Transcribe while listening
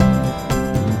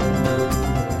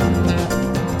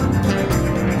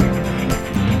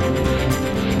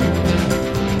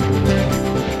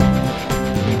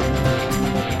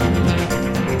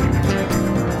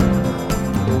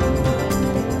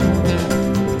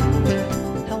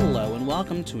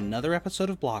welcome to another episode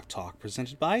of Block Talk,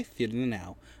 presented by Theater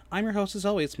Now. I'm your host, as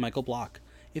always, Michael Block.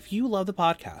 If you love the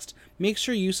podcast, make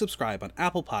sure you subscribe on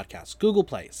Apple Podcasts, Google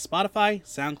Play, Spotify,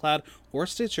 SoundCloud, or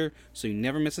Stitcher so you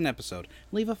never miss an episode.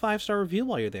 Leave a 5-star review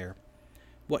while you're there.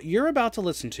 What you're about to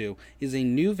listen to is a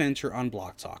new venture on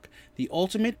Block Talk. The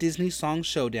Ultimate Disney Song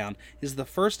Showdown is the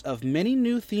first of many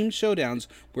new themed showdowns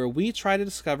where we try to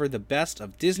discover the best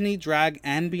of Disney, drag,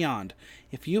 and beyond.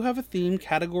 If you have a theme,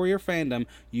 category, or fandom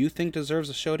you think deserves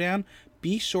a showdown,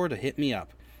 be sure to hit me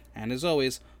up. And as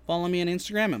always, follow me on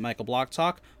Instagram at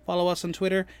MichaelBlockTalk, follow us on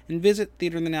Twitter, and visit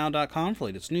theaterthenow.com for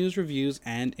latest news, reviews,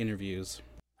 and interviews.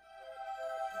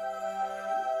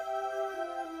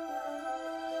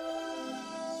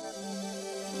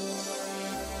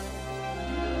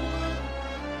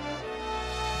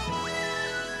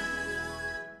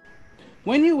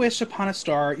 When you wish upon a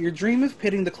star, your dream of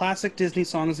pitting the classic Disney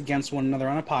songs against one another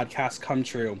on a podcast come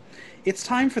true. It's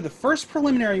time for the first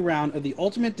preliminary round of the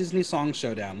Ultimate Disney Song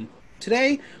Showdown.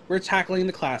 Today, we're tackling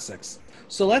the classics.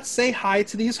 So let's say hi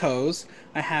to these hoes.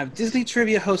 I have Disney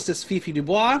trivia hostess Fifi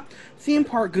Dubois, theme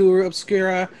park guru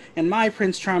Obscura, and my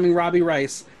Prince Charming Robbie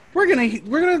Rice. We're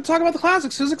gonna talk about the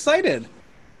classics. Who's excited?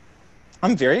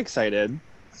 I'm very excited.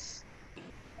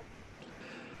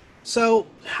 So,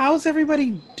 how's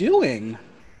everybody doing?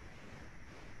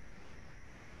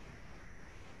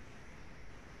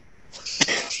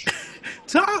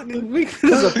 Talk. This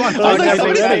is a fun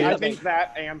podcast. I think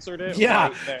that answered it. Yeah,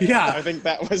 right there. yeah. I think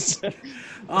that was.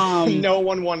 No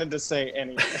one wanted to say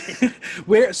anything.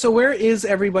 Where is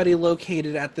everybody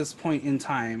located at this point in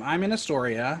time? I'm in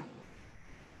Astoria.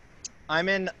 I'm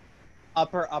in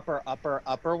upper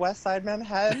West Side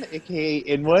Manhattan, aka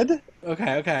Inwood.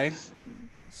 Okay.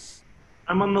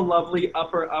 I'm on the lovely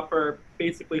upper,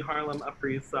 basically Harlem Upper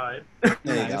East Side.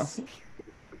 There you go.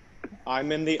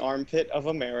 I'm in the armpit of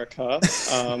America,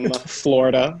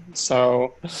 Florida.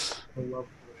 So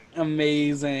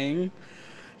amazing.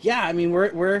 Yeah, I mean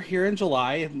we're here in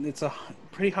July. It's a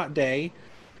pretty hot day.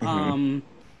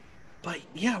 But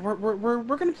yeah,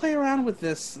 we're gonna play around with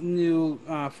this new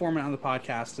format on the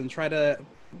podcast and try to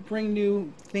bring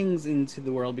new things into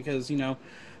the world because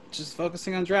just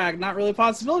focusing on drag, not really a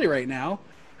possibility right now.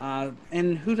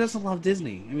 And who doesn't love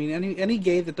Disney? I mean, any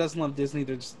gay that doesn't love Disney,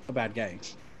 they're just a bad gay.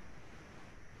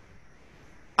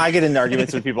 I get into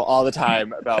arguments with people all the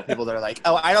time about people that are like,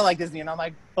 "Oh, I don't like Disney," and I'm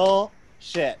like,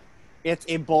 "Bullshit! It's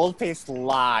a bold-faced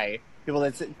lie." People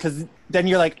because then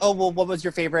you're like, "Oh, well, what was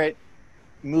your favorite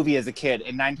movie as a kid?"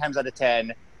 And 9 times out of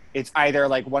 10, it's either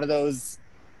like one of those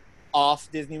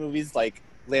off Disney movies, like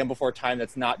Land Before Time,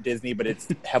 that's not Disney, but it's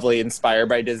heavily inspired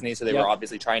by Disney, so they were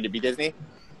obviously trying to be Disney.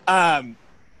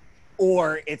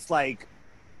 Or it's like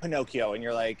Pinocchio, and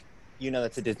you're like,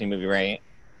 that's a Disney movie, right?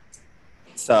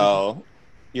 So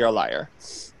you're a liar.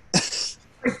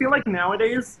 I feel like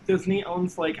nowadays Disney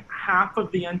owns like half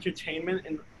of the entertainment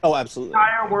in absolutely. the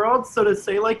entire world. So to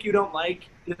say like you don't like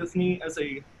Disney as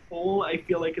a whole, I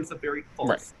feel like is a very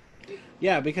false. Right.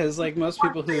 Yeah, because like most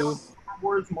people who Star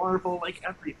Wars, Marvel, like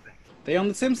everything. They own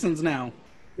The Simpsons now.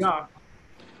 Yeah.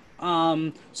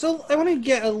 So I want to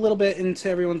get a little bit into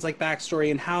everyone's like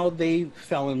backstory and how they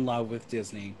fell in love with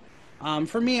Disney.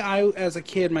 For me, as a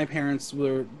kid, my parents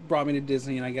brought me to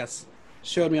Disney and I guess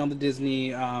showed me all the Disney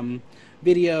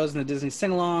videos and the Disney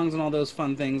sing-alongs and all those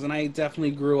fun things. And I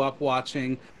definitely grew up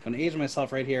watching, I'm going to age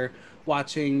myself right here,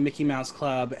 watching Mickey Mouse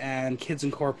Club and Kids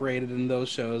Incorporated and those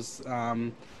shows.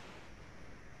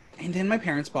 And then my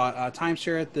parents bought a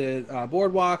timeshare at the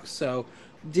boardwalk, so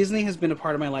Disney has been a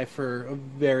part of my life for a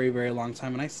very, very long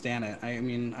time, and I stan it. I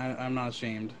mean, I'm not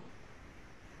ashamed.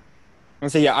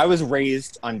 So yeah, I was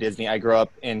raised on Disney. I grew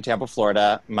up in Tampa,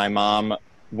 Florida. My mom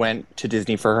went to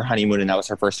Disney for her honeymoon, and that was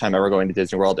her first time ever going to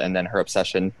Disney World, and then her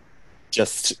obsession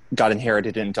just got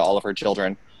inherited into all of her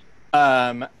children.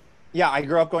 Yeah, I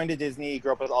grew up going to Disney,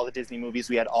 grew up with all the Disney movies.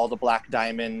 We had all the Black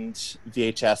Diamond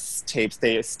VHS tapes.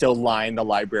 They still line the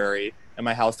library in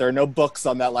my house. There are no books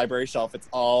on that library shelf. It's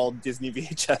all Disney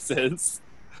VHSs.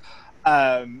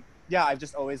 Yeah, I've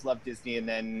just always loved Disney. And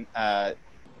then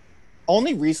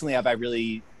only recently have I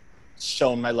really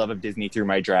shown my love of Disney through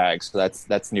my drag. So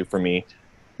that's new for me.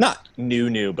 Not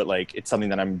new, but like it's something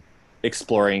that I'm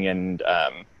exploring and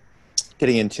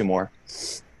getting into more.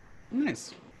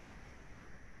 Nice.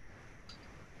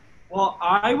 Well,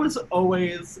 I was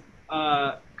always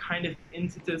kind of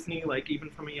into Disney, like even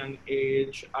from a young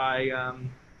age. I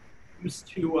used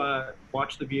to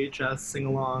watch the VHS, sing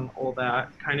along, all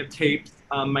that kind of tapes.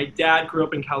 My dad grew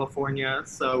up in California,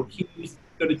 so he used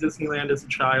to go to Disneyland as a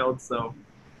child. So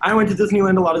I went to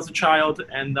Disneyland a lot as a child,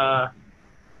 and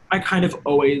I kind of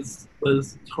always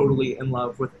was totally in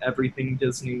love with everything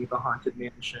Disney, the Haunted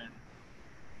Mansion.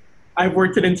 I've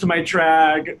worked it into my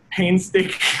drag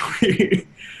painstakingly,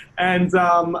 and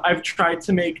I've tried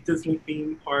to make Disney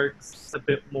theme parks a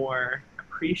bit more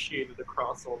appreciated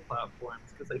across all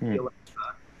platforms because I feel like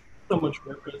so much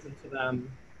work goes into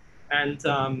them. And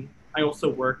I also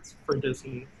worked for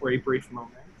Disney for a brief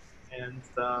moment, and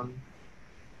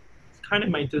it's kind of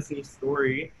my Disney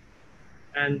story.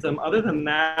 And other than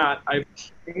that, I've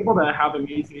been able to have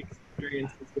amazing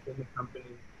experiences within the company,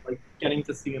 like getting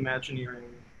to see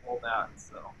Imagineering, all that.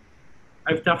 So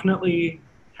I've definitely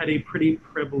had a pretty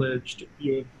privileged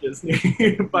view of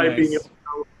Disney by being able to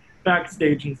go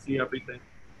backstage and see everything.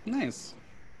 Nice.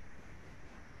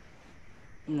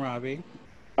 Robbie?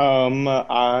 I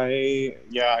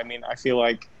mean, I feel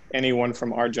like anyone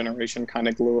from our generation kind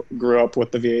of grew up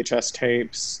with the VHS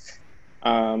tapes.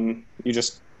 You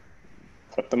just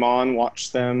put them on,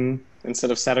 watch them.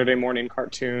 Instead of Saturday morning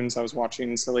cartoons, I was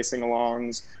watching silly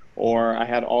sing-alongs, or I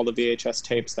had all the VHS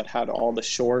tapes that had all the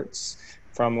shorts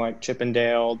from like Chip and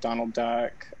Dale, Donald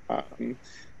Duck,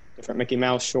 different Mickey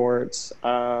Mouse shorts,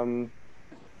 and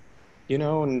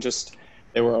just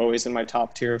they were always in my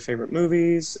top tier of favorite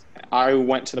movies. I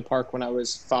went to the park when I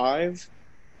was 5,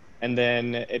 and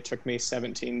then it took me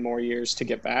 17 more years to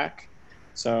get back.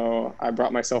 So I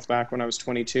brought myself back when I was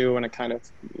 22, and it kind of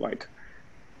like,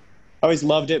 I always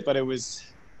loved it, but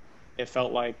it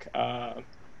felt like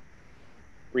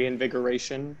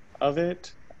reinvigoration of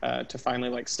it to finally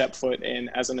like step foot in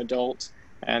as an adult.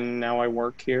 And now I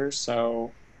work here,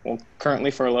 so, well,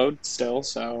 currently furloughed still,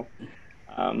 so,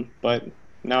 but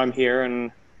now I'm here,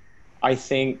 and I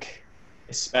think,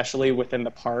 especially within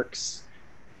the parks,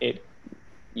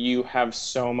 you have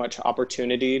so much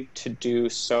opportunity to do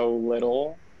so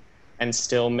little and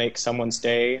still make someone's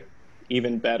day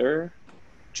even better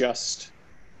just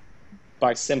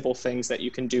by simple things that you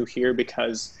can do here,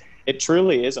 because it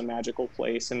truly is a magical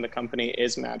place and the company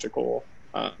is magical.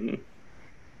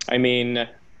 I mean,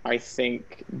 I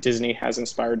think Disney has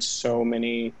inspired so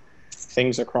many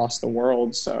things across the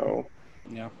world, so...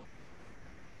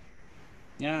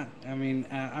 Yeah, I mean,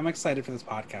 I'm excited for this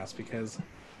podcast because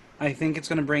I think it's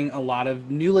going to bring a lot of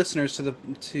new listeners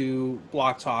to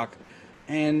Block Talk,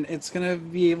 and it's going to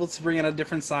be able to bring out a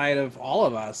different side of all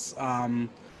of us.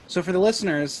 So for the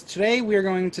listeners, today we are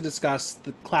going to discuss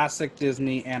the classic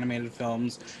Disney animated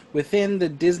films within the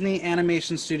Disney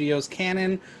Animation Studios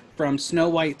canon, from Snow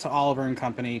White to Oliver and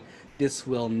Company. This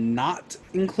will not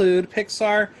include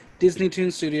Pixar, Disney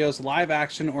Toon Studios, live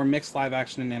action, or mixed live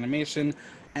action and animation,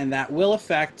 and that will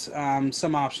affect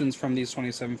some options from these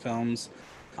 27 films,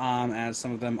 as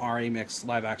some of them are a mixed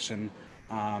live action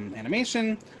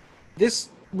animation. This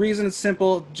reason is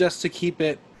simple, just to keep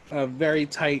it a very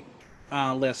tight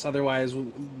list. Otherwise,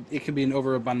 it could be an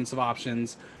overabundance of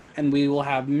options, and we will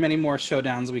have many more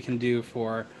showdowns we can do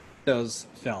for those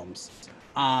films.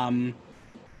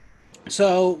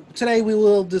 So today we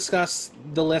will discuss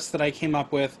the list that I came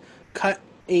up with, cut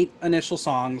 8 initial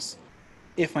songs.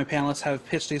 If my panelists have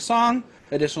pitched a song,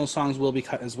 additional songs will be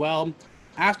cut as well.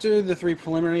 After the 3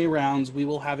 preliminary rounds, we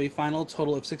will have a final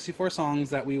total of 64 songs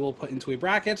that we will put into a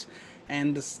bracket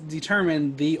and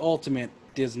determine the ultimate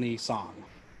Disney song.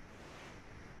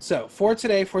 So for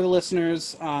today, for the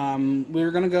listeners,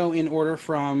 we're going to go in order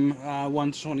from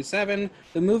 1 to 27.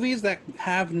 The movies that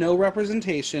have no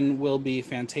representation will be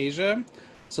Fantasia,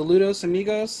 Saludos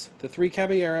Amigos, The Three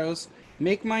Caballeros,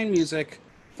 Make Mine Music,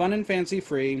 Fun and Fancy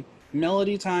Free,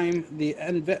 Melody Time, The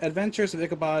Adventures of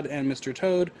Ichabod and Mr.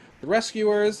 Toad, The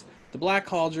Rescuers, The Black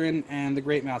Cauldron, and The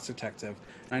Great Mouse Detective.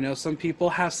 I know some people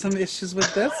have some issues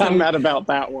with this. I'm mad about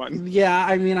that one. Yeah,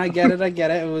 I mean, I get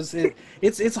it.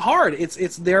 It's hard.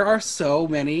 It's there are so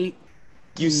many.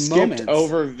 You skipped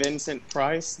over Vincent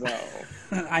Price, though.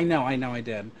 I know, I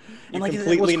did. You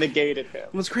completely negated him.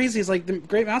 What's crazy is like The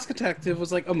Great Mouse Detective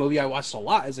was like a movie I watched a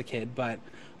lot as a kid, but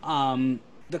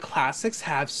the classics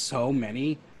have so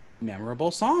many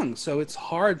memorable songs, so it's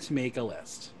hard to make a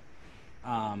list.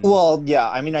 Well, yeah,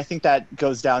 I mean, I think that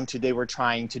goes down to they were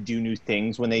trying to do new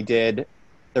things when they did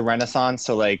the Renaissance,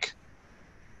 so like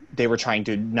they were trying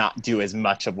to not do as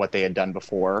much of what they had done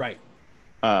before. Right.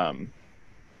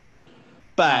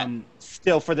 But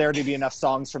still, for there to be enough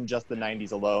songs from just the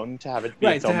 90s alone to have it be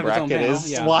its own bracket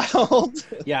is wild.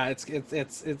 Yeah,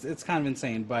 it's kind of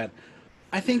insane, but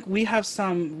I think we have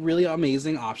some really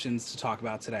amazing options to talk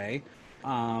about today.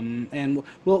 And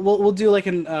we'll do like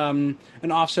an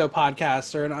off-show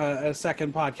podcast or a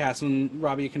second podcast, and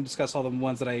Robbie, you can discuss all the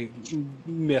ones that I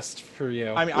missed for you.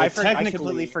 I mean, Well, I technically-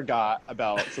 completely forgot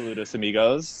about Saludos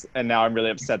Amigos, and now I'm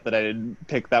really upset that I didn't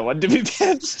pick that one to be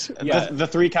pitched. Yeah. The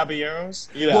Three Caballeros.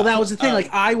 Yeah. Well, that was the thing. Um, Like,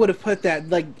 I would have put that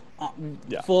like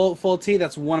Yeah. full T.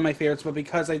 That's one of my favorites. But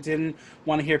because I didn't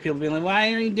want to hear people being like,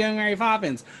 "Why are you doing Mary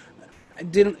Poppins?" I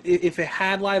didn't. If it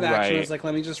had live action, I was Right. like,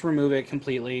 "Let me just remove it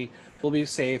completely. We'll be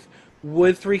safe."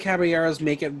 Would Three Caballeros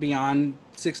make it beyond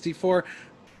 64?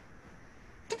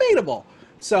 Debatable.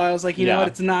 So I was like, you know Yeah. what?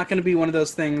 It's not going to be one of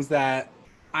those things that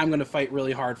I'm going to fight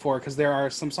really hard for, because there are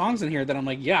some songs in here that I'm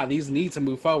like, yeah, these need to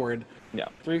move forward. Yeah.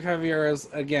 Three Caballeros,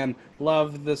 again,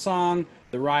 love the song.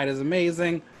 The ride is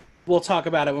amazing. We'll talk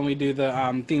about it when we do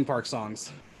the theme park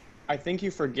songs. I think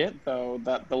you forget though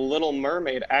that The Little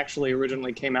Mermaid actually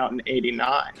originally came out in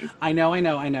 '89. I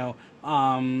know.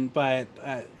 But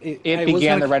It I was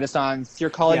began gonna- the Renaissance. You're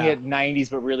calling Yeah. it 90s,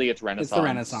 but really it's Renaissance.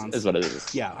 Renaissance. Is what it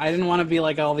is. Yeah, I didn't want to be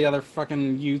like all the other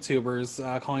fucking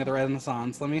YouTubers calling it the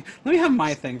Renaissance. Let me have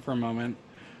my thing for a moment.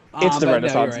 It's the but no,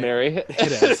 Renaissance, you're right. Mary.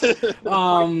 It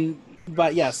is.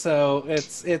 But yeah, so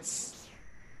it's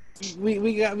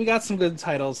we got some good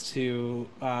titles to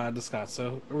discuss.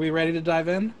 So are we ready to dive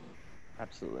in?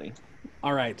 Absolutely.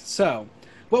 All right. So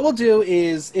what we'll do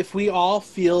is, if we all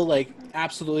feel like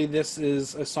absolutely this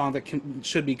is a song that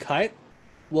should be cut,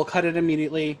 we'll cut it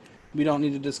immediately. We don't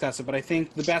need to discuss it. But I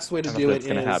think the best way to do it It's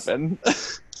gonna is, happen.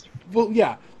 well,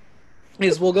 yeah,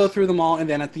 is we'll go through them all, and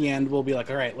then at the end we'll be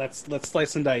like, all right, let's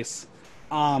slice and dice.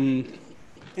 And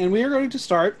we are going to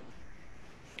start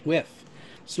with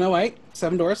Snow White,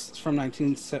 Seven Dwarfs from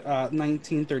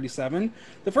 1937.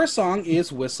 The first song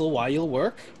is Whistle While You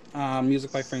Work,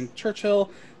 music by Frank Churchill,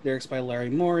 lyrics by Larry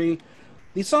Morey.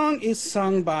 The song is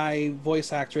sung by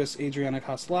voice actress Adriana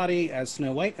Castellati as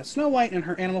Snow White and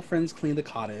her animal friends clean the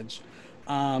cottage.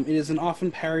 It is an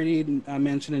often parodied,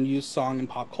 mentioned, and used song in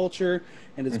pop culture,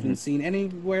 and has been seen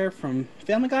anywhere from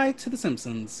Family Guy to The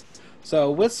Simpsons.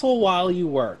 So, Whistle While You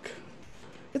Work.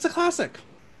 It's a classic.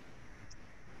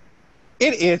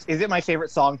 It is. Is it my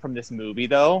favorite song from this movie,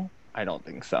 though? I don't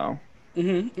think so.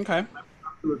 Mm-hmm. Okay.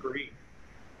 To agree.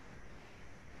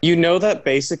 You know that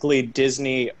basically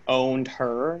Disney owned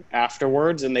her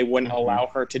afterwards, and they wouldn't allow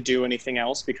her to do anything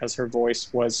else because her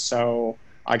voice was so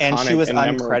iconic And she was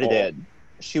memorable. uncredited.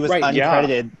 She was Right, yeah.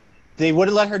 uncredited. They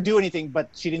wouldn't let her do anything, but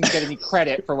she didn't get any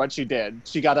credit for what she did.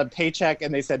 She got a paycheck,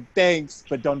 and they said, thanks,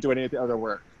 but don't do any of the other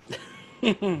work.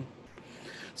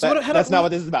 So That's not what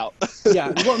this is about.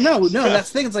 Yeah. Well, no.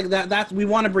 That's the thing. It's like that. We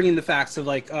want to bring in the facts of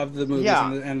the movies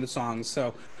Yeah. and the songs.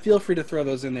 So feel free to throw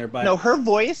those in there. But No, her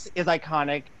voice is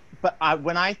iconic, but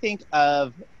when I think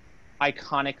of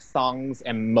iconic songs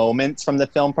and moments from the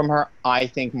film from her, I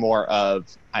think more of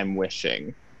I'm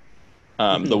Wishing,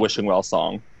 the Wishing Well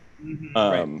song. Mhm.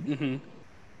 right. Mm-hmm.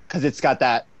 Because it's got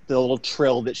the little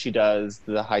trill that she does,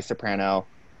 the high soprano.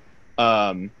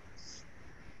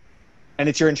 And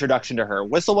it's your introduction to her.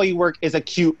 Whistle While You Work is a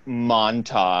cute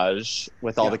montage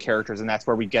with all Yeah. the characters, and that's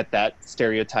where we get that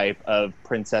stereotype of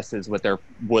princesses with their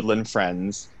woodland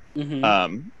friends.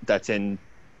 Mm-hmm. That's in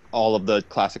all of the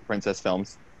classic princess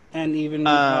films. And even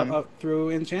Um, up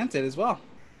through Enchanted as well.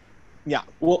 Yeah.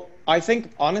 Well, I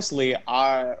think honestly,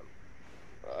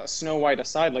 Snow White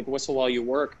aside, like Whistle While You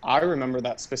Work, I remember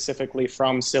that specifically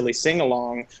from Silly Sing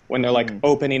Along when they're like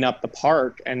opening up the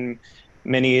park and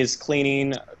Minnie is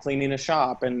cleaning a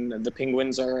shop and the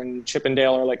penguins and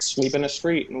Chippendale are like sweeping a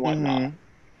street and whatnot. Mhm.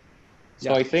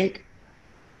 So Yeah. I think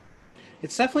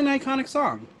It's definitely an iconic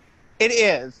song. It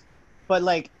is, but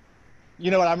like, you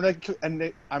know what I'm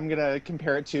gonna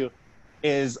compare it to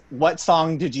is what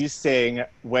song did you sing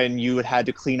when you had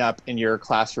to clean up in your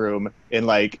classroom in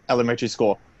like elementary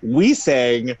school? We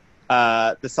sang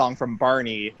the song from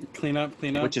Barney, Clean up.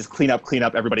 which is clean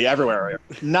up, everybody everywhere,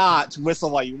 not Whistle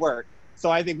While You Work. So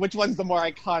I think which one's the more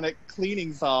iconic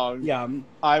cleaning song? Yeah.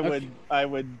 I okay.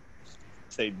 would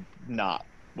say not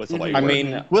Whistle While You I Work.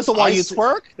 mean Whistle While I You s-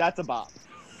 Twerk, that's a bop.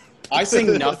 I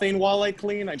sing nothing while I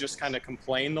clean. I just kind of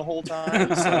complain the whole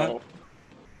time. So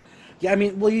Yeah. I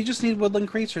mean, well, you just need woodland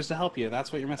creatures to help you.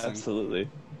 That's what you're missing. Absolutely.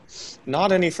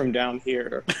 not any from down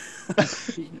here.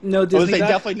 No I would Disney. say duck?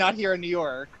 definitely not here in New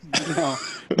York.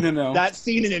 No. That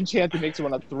scene in Enchanted makes you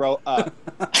want to throw up.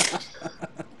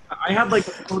 I had like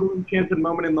a total enchanted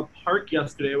moment in the park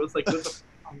yesterday. It was like with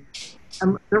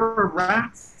and there were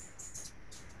rats.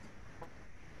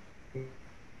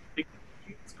 Like,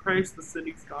 Jesus Christ, the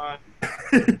city's gone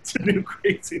to new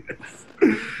craziness.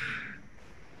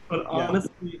 But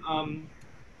honestly,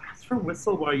 as for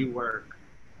Whistle While You Work,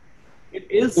 it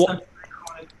is Well- such an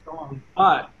iconic song.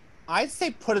 But I'd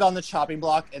say put it on the chopping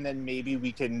block, and then maybe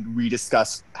we can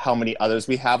rediscuss how many others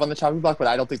we have on the chopping block. But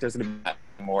I don't think there's going to be that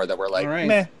more that we're like, All right.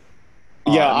 meh.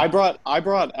 Yeah, I brought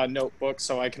a notebook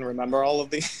so I can remember all of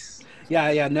these.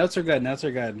 Yeah, notes are good.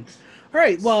 All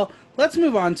right, well, let's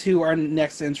move on to our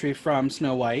next entry from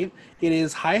Snow White. It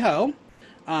is Hi Ho.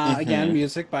 Again,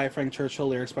 music by Frank Churchill,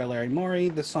 lyrics by Larry Morey.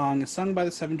 The song is sung by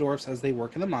the Seven Dwarfs as they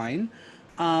work in the mine.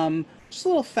 Just a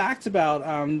little fact about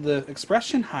the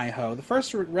expression Hi Ho. The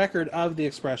first record of the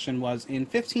expression was in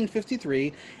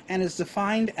 1553 and is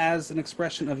defined as an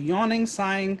expression of yawning,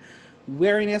 sighing,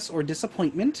 weariness, or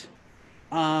disappointment.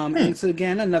 And it's,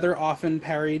 again, another often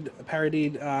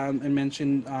parodied and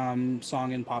mentioned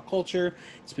song in pop culture.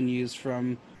 It's been used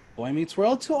from Boy Meets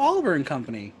World to Oliver and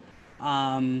Company.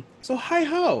 So Hi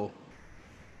Ho.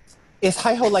 Is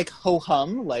hi ho like ho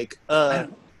hum? Like I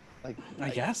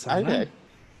guess. I don't know.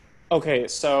 Okay,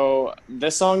 so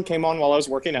this song came on while I was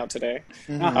working out today,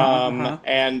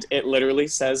 and it literally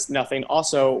says nothing.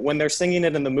 Also, when they're singing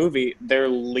it in the movie, they're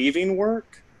leaving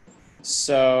work,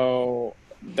 so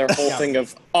their whole thing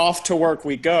of "off to work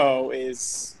we go"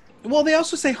 is. Well, they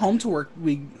also say "home to work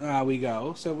we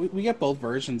go," so we get both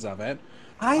versions of it.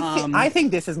 I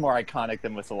think this is more iconic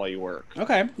than Whistle While You Work.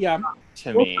 Okay, yeah.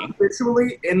 To me,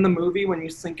 visually in the movie, when you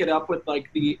sync it up with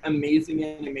like the amazing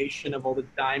animation of all the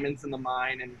diamonds in the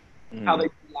mine and how they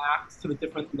react to the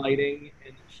different lighting,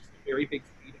 and it's just a very big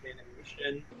speed of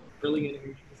animation, early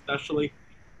animation especially.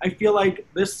 I feel like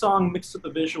this song mixed with the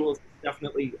visuals is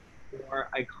definitely more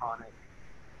iconic.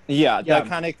 Yeah, the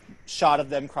iconic shot of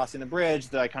them crossing the bridge,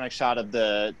 the iconic shot of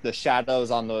the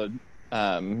shadows on the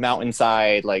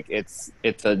mountainside, like it's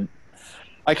a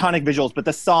iconic visuals. But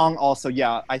the song also,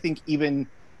 I think even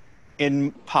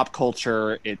in pop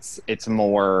culture, it's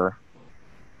more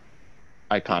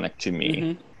iconic to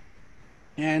me.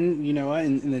 And you know what?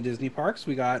 In the Disney parks,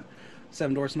 we got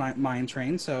Seven Dwarfs Mine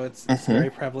Train, so it's very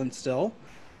prevalent still.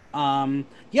 I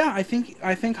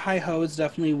think Hi Ho is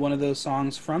definitely one of those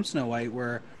songs from Snow White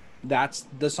where that's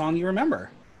the song you remember.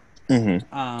 It's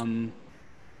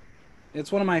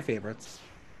one of my favorites.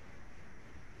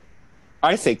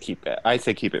 I say keep it. I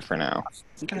say keep it for now.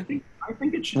 Okay. I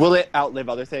think it should. Will it outlive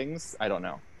other things? I don't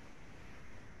know.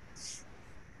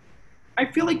 I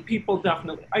feel like people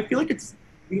definitely. I feel like it's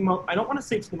the most. I don't want to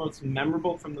say it's the most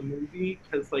memorable from the movie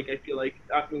because, like, I feel like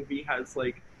that movie has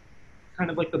like kind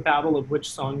of like the battle of which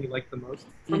song you like the most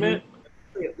from it.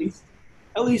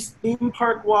 At least theme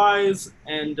park wise,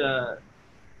 and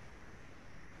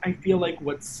I feel like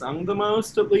what's sung the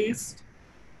most, at least.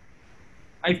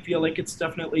 I feel like it's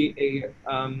definitely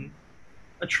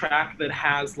a track that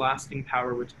has lasting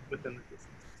power within the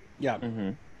Disney. Yeah.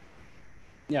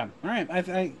 Yeah. All right.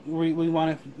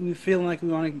 We feel like we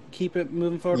want to keep it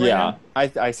moving forward. Yeah.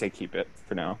 Right now? I say keep it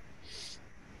for now.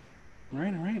 All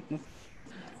right.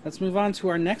 Let's move on to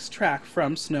our next track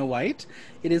from Snow White.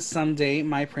 It is Someday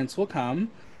My Prince Will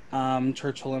Come.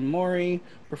 Churchill and Morey,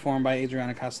 performed by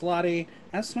Adriana Castellati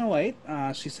as Snow White.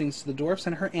 She sings to the dwarfs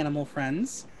and her animal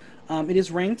friends. It is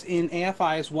ranked in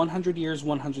AFI's 100 Years,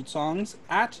 100 Songs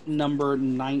at number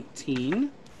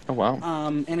 19. Oh, wow.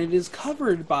 And it is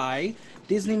covered by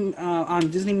Disney on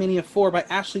Disney Mania 4 by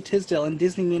Ashley Tisdale and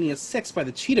Disney Mania 6 by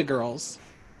the Cheetah Girls.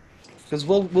 Because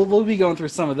we'll be going through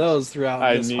some of those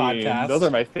throughout this podcast. Those are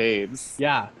my faves.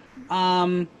 Yeah.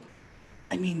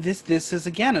 I mean, this is,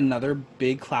 again, another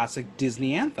big classic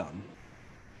Disney anthem.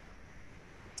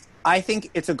 I think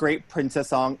it's a great princess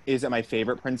song. Is it my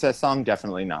favorite princess song?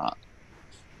 Definitely not.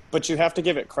 But you have to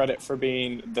give it credit for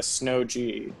being the Snow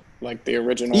G, like the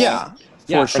original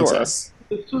for princess.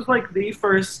 Sure. This was like the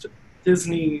first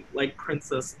Disney like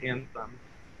princess anthem.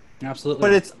 Absolutely.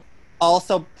 But it's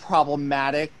also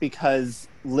problematic because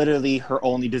literally her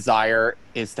only desire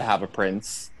is to have a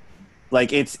prince.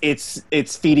 Like it's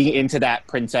feeding into that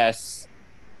princess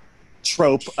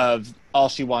trope of all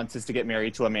she wants is to get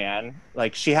married to a man.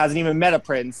 Like she hasn't even met a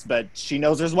prince, but she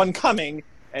knows there's one coming,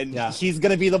 and he's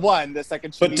gonna be the one the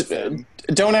second she meets him.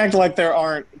 Don't act like there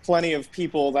aren't plenty of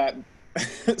people that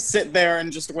sit there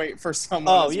and just wait for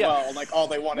someone well. Like all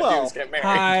they want to do is get married.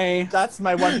 Hi. That's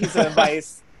my one piece of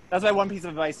advice. That's my one piece of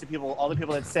advice to people. All the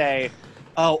people that say,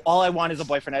 "Oh, all I want is a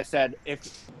boyfriend." I said,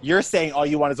 if you're saying all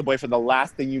you want is a boyfriend, the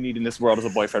last thing you need in this world is a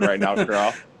boyfriend right now,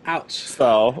 girl. Ouch.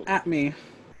 So at me.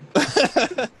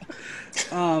 But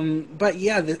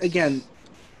yeah, again,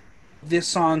 this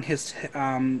song has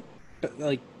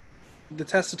like the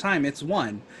test of time. It's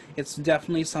won. It's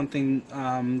definitely something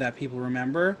that people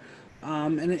remember.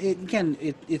 And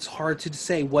it's hard to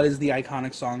say what is the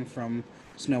iconic song from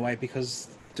Snow White because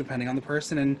depending on the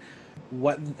person and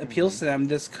what appeals to them,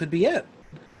 this could be it.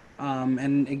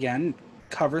 And again,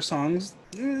 cover songs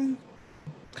kind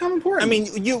of important. I mean,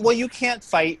 you can't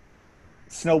fight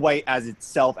Snow White as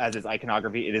itself as its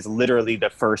iconography. It is literally the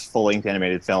first full-length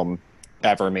animated film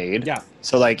ever made. Yeah.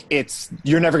 So like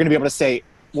you're never going to be able to say,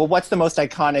 well, what's the most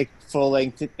iconic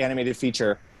full-length animated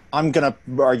feature? I'm going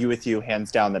to argue with you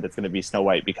hands down that it's going to be Snow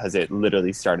White because it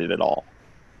literally started it all.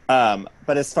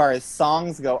 But as far as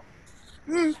songs go,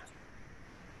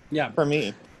 yeah, for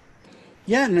me.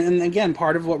 Yeah, and again,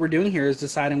 part of what we're doing here is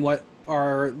deciding what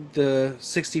are the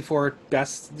 64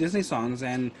 best Disney songs,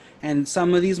 and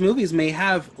some of these movies may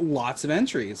have lots of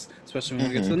entries, especially when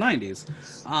we get to the 90s.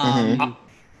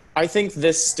 I think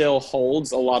this still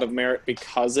holds a lot of merit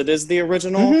because it is the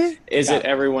original. Is it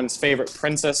everyone's favorite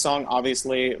princess song?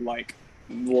 Obviously, like,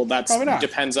 well, that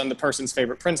depends on the person's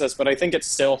favorite princess, but I think it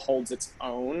still holds its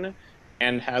own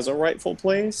and has a rightful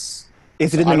place.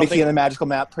 Is it in the Mickey and the Magical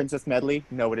Map Princess medley?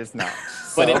 No, it is not.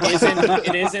 But it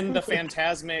is in the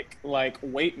Fantasmic, like,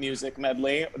 wait music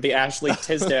medley, the Ashley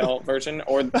Tisdale version,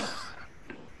 or...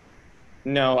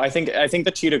 No, I think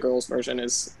the Cheetah Girls version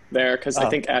is there, because I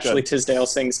think Ashley Tisdale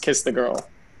sings Kiss the Girl.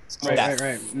 Right.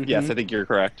 Mm-hmm. Yes, I think you're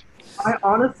correct. I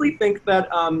honestly think that,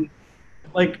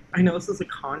 like, I know this is a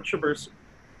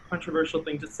controversial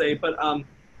thing to say, but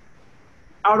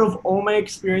out of all my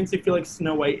experience, I feel like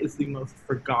Snow White is the most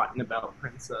forgotten about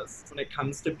princess. When it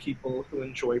comes to people who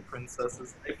enjoy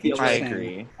princesses, I feel like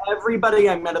agree. Everybody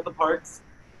I met at the parks,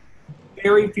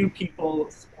 very few people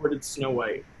supported Snow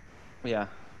White. Yeah.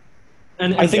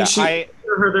 And I think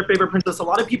her their favorite princess. A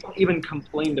lot of people even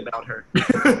complained about her.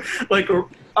 Like,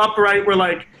 upright were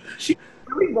like, she's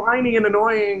really whiny and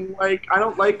annoying. Like, I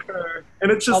don't like her.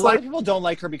 And it's just a lot of people don't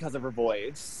like her because of her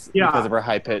voice. Yeah. Because of her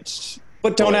high-pitched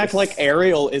But don't voice. act like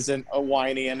Ariel isn't a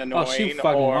whiny and annoying. Oh, she's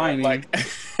fucking whiny. Like,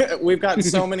 we've got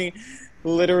so many,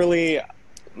 literally,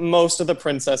 most of the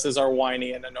princesses are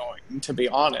whiny and annoying, to be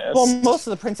honest. Well, most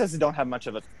of the princesses don't have much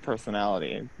of a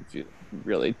personality, if you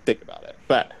really think about it.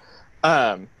 But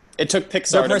it took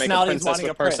Pixar to make a personality's princess wanting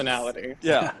with a prince. personality.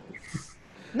 Yeah.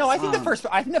 No, I think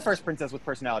the first princess with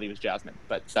personality was Jasmine,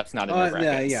 but that's not in the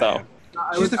bracket. Yeah.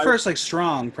 She's the first, like,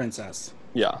 strong princess.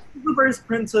 Yeah. The first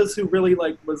princess who really,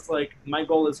 like, was like, my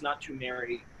goal is not to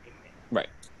marry a man. Right.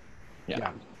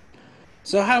 Yeah.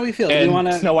 So how do we feel? And do we want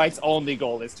to? Snow White's only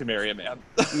goal is to marry a man.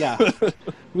 Yeah.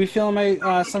 We feel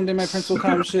someday my prince will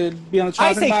come should be on the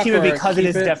chopping block. I say keep it because it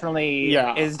is definitely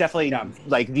Yeah.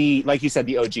 like you said,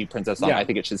 the OG princess song. Yeah. I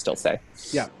think it should still stay.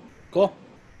 Yeah. Cool.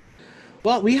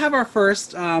 Well, we have our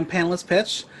first panelist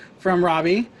pitch from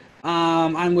Robbie.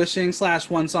 I'm wishing /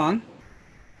 one song.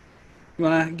 You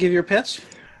want to give your pitch?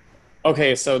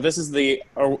 Okay, so this is the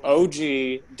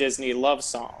OG Disney love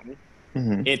song.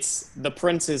 Mm-hmm. It's the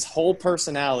prince's whole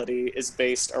personality is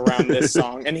based around this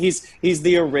song, and he's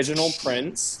the original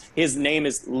prince. His name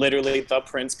is literally the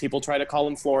prince. People try to call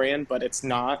him Florian, but it's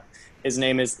not. His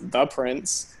name is the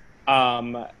prince,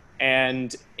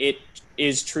 and it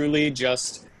is truly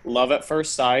just love at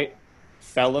first sight.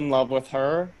 Fell in love with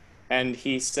her, and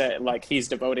he said, like, he's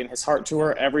devoting his heart to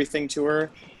her, everything to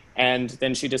her. And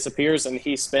then she disappears, and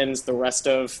he spends the rest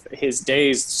of his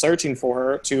days searching for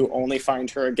her to only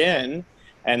find her again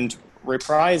and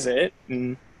reprise it.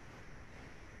 And,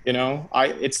 you know,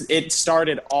 it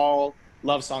started all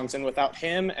love songs, and without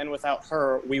him and without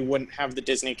her, we wouldn't have the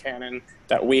Disney canon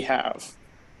that we have.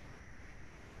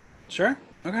 Sure.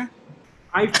 Okay.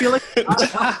 I feel like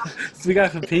So we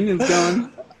got opinions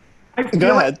going. I feel Go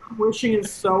like ahead. Wishing is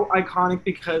so iconic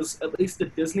because at least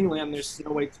at Disneyland there's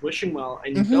Snow White's Wishing Well,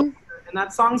 and you go there, and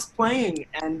that song's playing,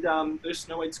 and there's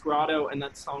Snow White's Grotto, and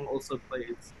that song also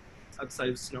plays outside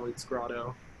of Snow White's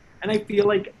Grotto. And I feel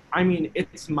like, I mean,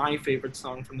 it's my favorite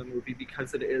song from the movie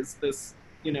because it is this,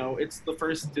 you know, it's the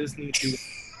first Disney duet.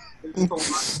 There's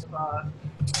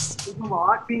a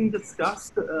lot being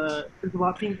discussed. There's a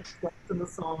lot being discussed in the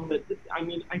song that, I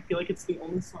mean, I feel like it's the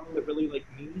only song that really, like,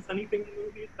 means anything in the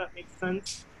movie, if that makes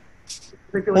sense.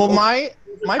 I feel like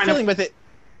my feeling with it,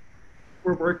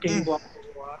 we're working, blah, blah,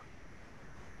 blah.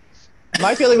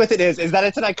 my feeling with it is that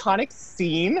it's an iconic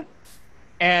scene,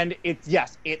 and it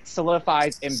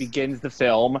solidifies and begins the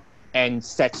film and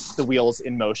sets the wheels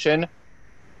in motion.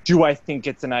 Do I think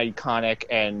it's an iconic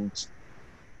and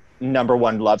number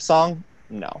one love song?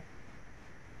 No.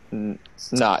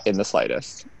 Not in the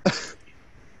slightest.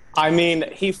 I mean,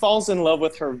 he falls in love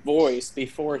with her voice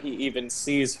before he even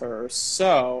sees her.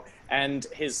 So, and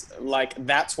his, like,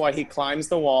 that's why he climbs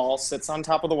the wall, sits on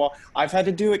top of the wall. I've had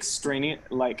to do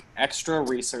extra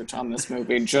research on this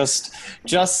movie, just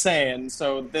saying.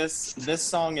 So this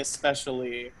song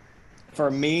especially,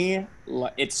 for me,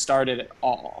 it started it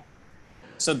all.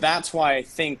 So that's why I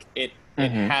think it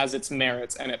it has its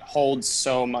merits and it holds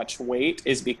so much weight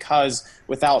is because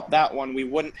without that one, we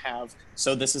wouldn't have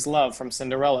So This Is Love from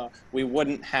Cinderella. We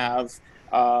wouldn't have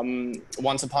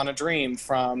Once Upon a Dream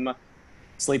from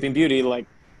Sleeping Beauty. Like,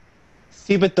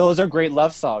 See, but those are great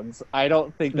love songs. I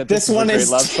don't think that this one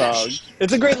is a great love song.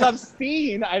 It's a great love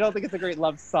scene. I don't think it's a great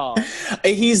love song.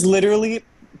 He's literally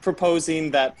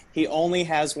proposing that he only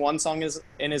has one song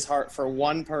in his heart for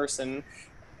one person.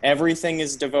 Everything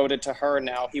is devoted to her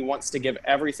now. He wants to give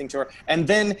everything to her. And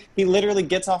then he literally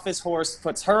gets off his horse,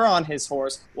 puts her on his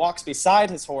horse, walks beside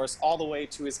his horse all the way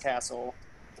to his castle.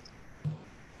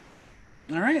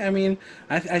 All right. I mean,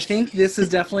 I think this is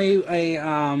definitely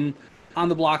a on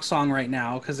the block song right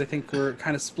now because I think we're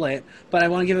kind of split. But I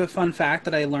want to give a fun fact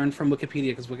that I learned from Wikipedia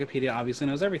because Wikipedia obviously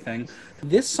knows everything.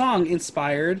 This song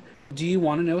inspired Do You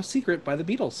Want to Know a Secret by the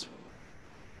Beatles.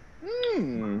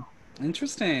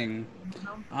 Interesting.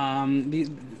 Don't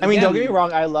get me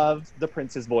wrong. I love the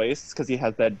Prince's voice because he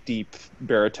has that deep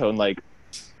baritone, like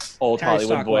old Harry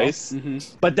Hollywood Stockwell. voice.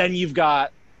 Mm-hmm. But then you've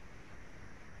got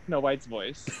Snow White's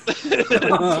voice.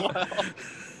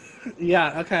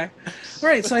 Yeah. Okay. All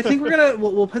right. So I think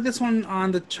we'll put this one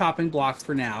on the chopping block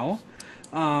for now.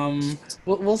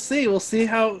 We'll see. We'll see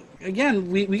how. Again,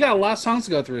 we got a lot of songs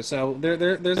to go through, so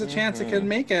there's a chance it could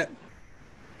make it.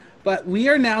 But we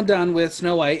are now done with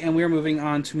Snow White, and we are moving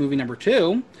on to movie number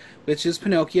 2, which is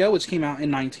Pinocchio, which came out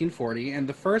in 1940. And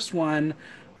the first one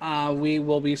we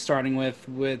will be starting with,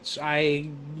 which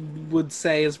I would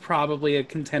say is probably a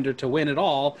contender to win it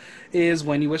all, is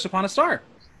When You Wish Upon a Star.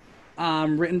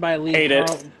 Written by Lee. Hate it.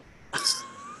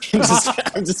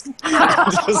 I'm just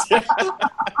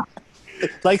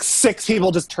Like 6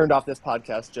 people just turned off this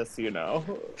podcast, just so you know.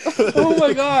 Oh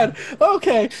my god.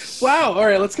 Okay. Wow. All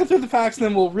right, let's get through the facts and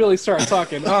then we'll really start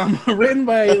talking. Written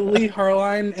by Lee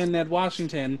Harline and Ned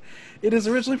Washington. It is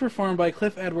originally performed by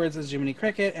Cliff Edwards as Jiminy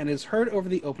Cricket and is heard over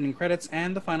the opening credits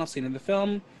and the final scene of the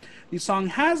film. The song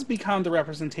has become the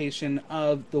representation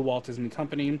of the Walt Disney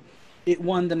Company. It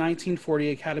won the 1940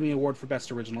 Academy Award for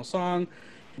Best Original Song,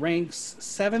 ranks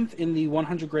 7th in the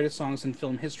 100 Greatest Songs in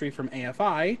Film History from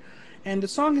AFI, and the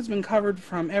song has been covered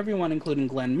from everyone including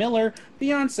Glenn Miller,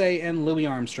 Beyonce, and Louis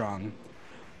Armstrong.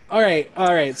 All right.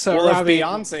 So well, Robbie, if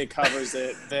Beyonce covers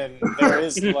it, then there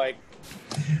is like.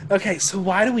 Okay, so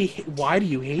why do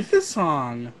you hate this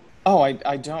song? Oh,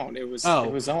 I don't. It was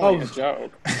only a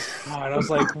joke. God, I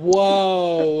was like,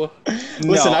 whoa.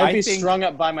 Listen, I'd be think- strung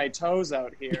up by my toes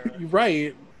out here.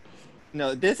 Right.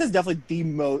 No, this is definitely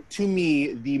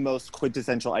the most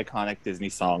quintessential iconic Disney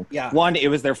song. Yeah. One, it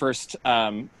was their first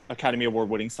Academy Award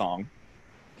winning song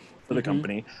for the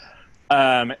company.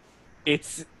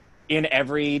 It's in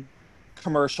every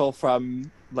commercial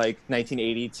from like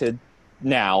 1980 to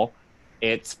now.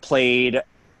 It's played.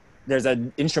 There's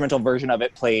an instrumental version of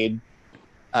it played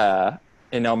at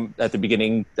the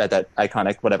beginning, at that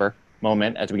iconic whatever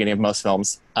moment at the beginning of most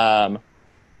films. And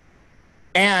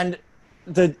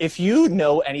if you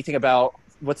know anything about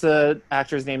what's the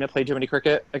actor's name that played Jiminy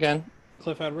Cricket again?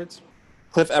 Cliff Edwards.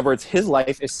 Cliff Edwards. His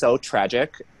life is so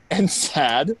tragic and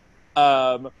sad.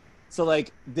 So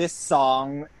like this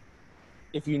song,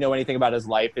 if you know anything about his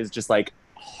life, is just like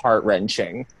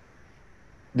heart-wrenching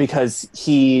because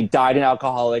he died an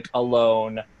alcoholic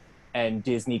alone, and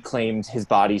Disney claimed his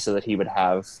body so that he would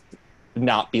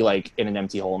not be like in an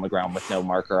empty hole in the ground with no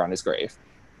marker on his grave.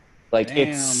 Like Damn.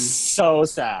 It's so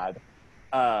sad.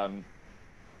 But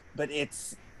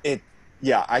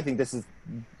I think this is,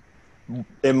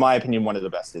 in my opinion, one of the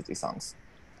best Disney songs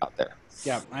out there.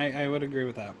 Yeah, I would agree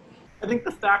with that. I think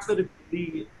the fact that it's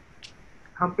the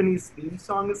company's theme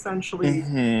song essentially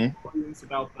is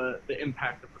about the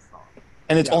impact of the song.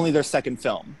 And it's only their second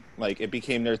film. Like, it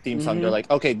became their theme song. They're like,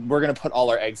 okay, we're going to put all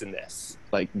our eggs in this.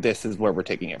 Like, this is where we're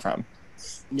taking it from.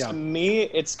 Yeah. To me,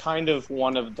 it's kind of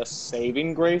one of the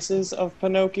saving graces of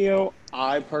Pinocchio.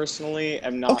 I personally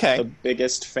am not the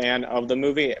biggest fan of the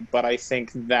movie, but I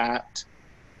think that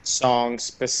song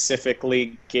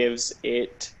specifically gives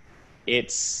it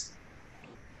its...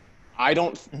 I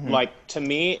don't... Like, to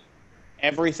me,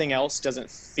 everything else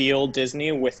doesn't feel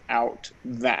Disney without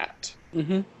that.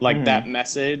 That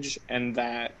message and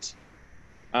that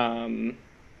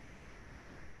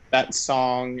that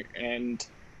song and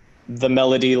the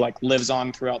melody like lives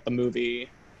on throughout the movie.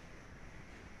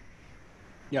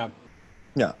 Yeah.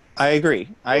 Yeah, I agree.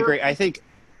 I think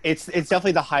it's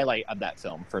definitely the highlight of that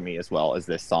film for me as well as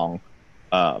this song.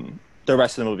 The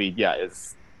rest of the movie,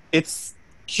 it's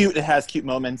cute. It has cute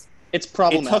moments. It's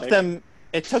problematic.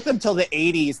 It took them till the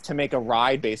 80s to make a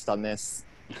ride based on this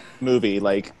movie.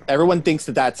 Like, everyone thinks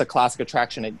that that's a classic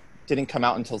attraction. It didn't come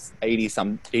out until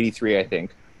 83, I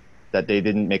think. that they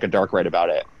didn't make a dark ride about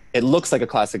it. It looks like a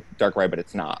classic dark ride, but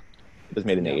it's not. It was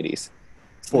made in the 80s.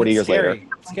 40 years later.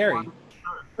 It's scary.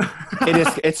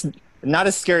 It's not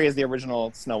as scary as the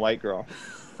original Snow White girl.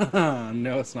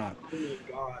 No, it's not. Oh my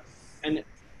god. And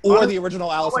Or the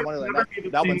original Alice in Snow White Wonderland. never made a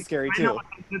That thing. one's scary I know too. what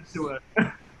they did to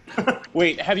it.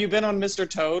 Wait, have you been on Mr.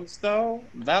 Toad's though?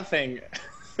 That thing,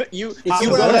 you I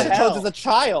you went go on to Mr. Toad's hell. as a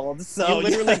child, so You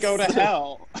literally yes. go to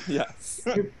hell. Yes.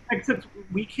 Except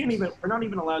we're not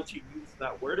even allowed to use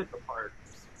that word at the park.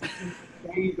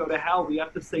 When you go to hell, we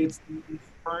have to say it's the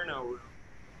Inferno room.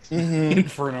 Mhm.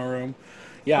 Inferno room.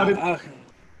 Yeah. But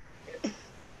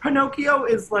Pinocchio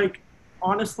is like,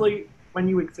 honestly, when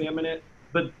you examine it,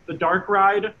 the dark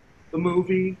ride, the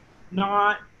movie,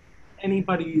 not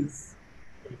anybody's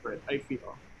favorite, I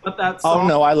feel. But that song, Oh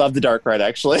no, I love the dark ride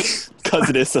actually, because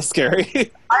it is so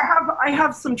scary. I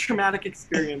have some traumatic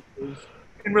experiences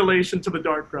in relation to the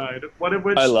dark ride. One of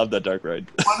which I love that dark ride.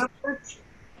 One of which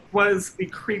was the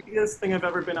creepiest thing I've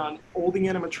ever been on. All the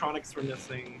animatronics were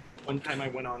missing. One time I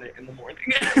went on it in the morning.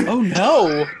 Oh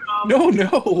no!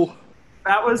 No!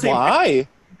 That was Why?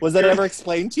 Was that ever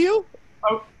explained to you?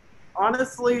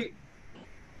 honestly,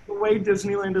 the way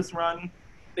Disneyland is run,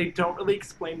 they don't really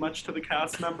explain much to the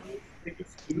cast members. They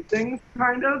just do things,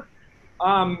 kind of.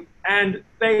 And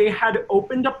they had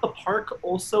opened up the park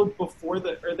also or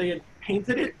they had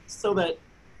painted it so that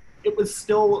it was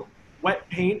still wet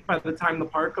paint by the time the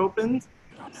park opened.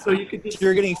 So you could just...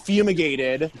 You're getting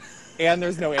fumigated, and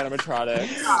there's no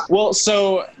animatronics. Well,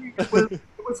 so It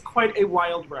was quite a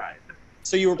wild ride.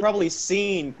 you were probably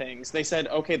seeing things. They said,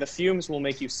 okay, the fumes will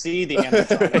make you see the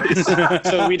animatronics,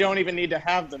 so we don't even need to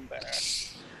have them there.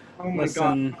 Oh my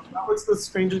Listen. god, that was the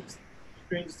strangest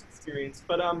experience.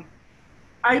 But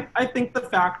I think the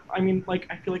fact, I mean, like,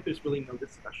 I feel like there's really no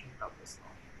discussion about this song.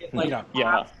 It, like, Yeah.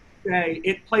 Yeah.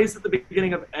 it plays at the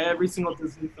beginning of every single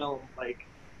Disney film. Like,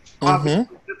 Mhm.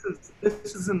 obviously,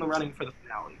 this is in the running for the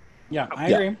finale. Yeah, I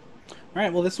agree. All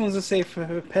right, well, this one's a safe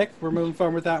pick. We're moving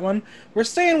forward with that one. We're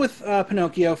staying with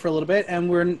Pinocchio for a little bit, and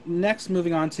we're next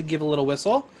moving on to Give a Little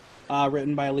Whistle,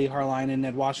 written by Lee Harline and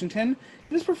Ned Washington.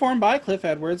 It is performed by Cliff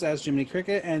Edwards as Jiminy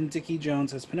Cricket and Dickie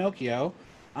Jones as Pinocchio.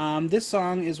 This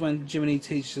song is when Jiminy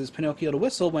teaches Pinocchio to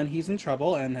whistle when he's in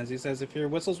trouble, and as he says, if your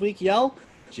whistle's weak, yell,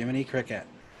 Jiminy Cricket.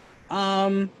 How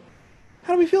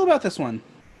do we feel about this one?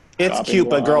 It's Chopping cute,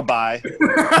 but block. girl, bye.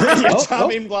 Yeah, Oh,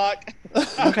 chopping block.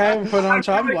 Okay, we're putting on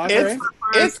chopping block, It's right?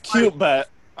 it's cute, but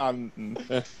Okay.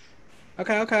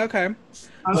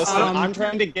 Listen, Um, I'm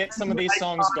trying to get some of these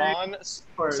songs gone,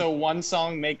 so one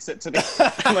song makes it to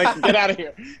the... like, get out of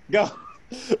here. Go.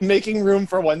 making room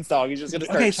for one song. He's just gonna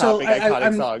start Okay, so chopping I- iconic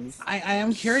I'm- songs. I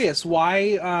am curious,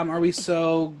 why are we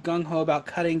so gung-ho about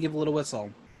cutting Give a Little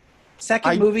Whistle?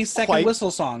 Second I movie, second quite-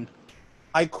 whistle song.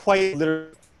 I quite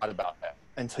literally thought about it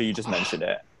until you just mentioned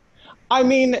it. I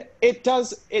mean, it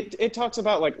does. It talks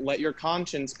about like let your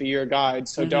conscience be your guide,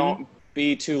 so don't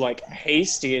be too like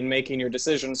hasty in making your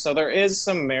decisions. So there is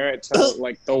some merit to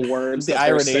like the words The that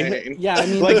they're irony. saying. Yeah, I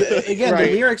mean, Like, again, right.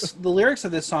 the lyrics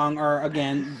of this song are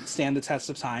again stand the test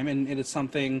of time, and it is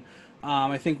something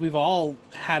I think we've all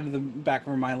had in the back of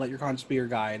our mind. Let your conscience be your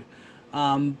guide.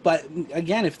 But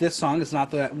again, if this song is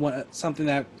not something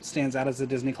that stands out as a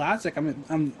Disney classic,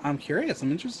 I'm curious.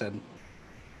 I'm interested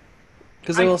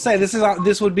because I will say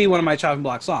this would be one of my chopping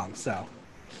block songs. So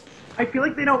I feel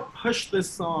like they don't push this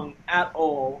song at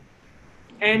all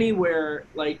anywhere,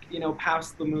 like, you know,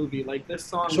 past the movie. Like, this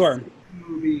song, Sure. the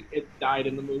movie, it died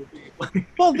in the movie.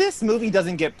 Well, this movie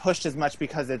doesn't get pushed as much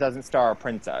because it doesn't star a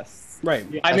princess. right,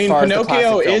 I As mean, far as the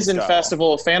Pinocchio classic is in films go.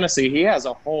 Festival of Fantasy. He has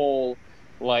a whole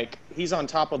like he's on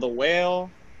top of the whale.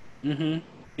 mm-hmm.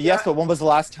 Yes, but when was the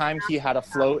last time he had a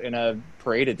float in a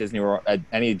parade at Disney World, at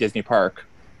any Disney park?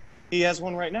 He has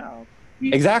one right now.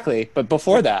 Exactly, but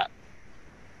before that,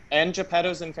 And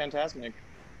Geppetto's in Fantasmic.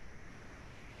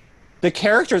 the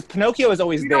characters, Pinocchio is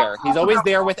always We don't there. He's talk always about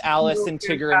there with Pinocchio Alice and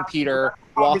Tigger and Peter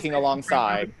walking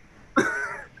alongside.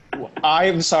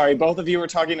 I'm sorry, both of you were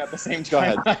talking at the same Go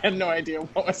time. ahead. I had no idea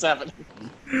what was happening.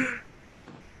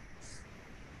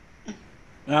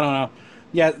 I don't know.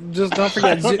 Yeah, just don't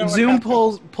forget. I don't know what Zoom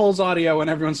happened. pulls audio when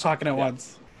everyone's talking at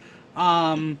once.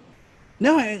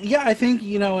 No, I think,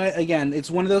 you know, again, it's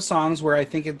one of those songs where I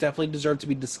think it definitely deserved to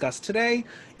be discussed today.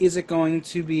 Is it going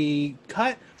to be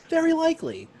cut? Very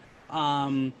likely.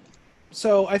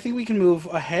 So I think we can move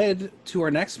ahead to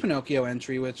our next Pinocchio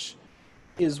entry, which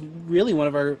is really one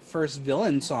of our first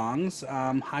villain songs,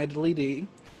 Hi Diddly Dee.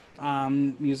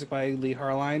 Music by Lee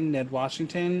Harline, Ned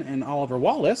Washington, and Oliver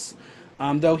Wallace,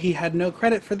 though he had no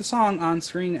credit for the song on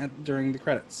screen during the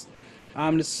credits.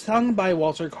 It's sung by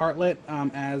Walter Cartlett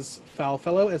as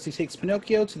Foulfellow as he takes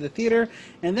Pinocchio to the theater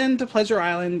and then to Pleasure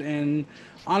Island. And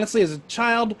honestly, as a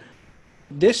child,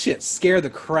 this shit scared the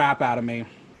crap out of me.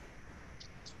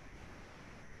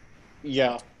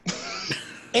 Yeah.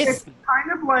 It's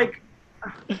kind of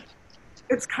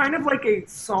like a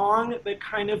song that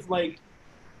kind of like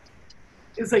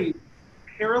is a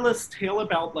perilous tale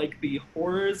about like the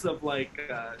horrors of like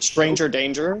Stranger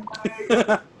Danger.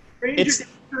 Stranger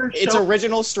It's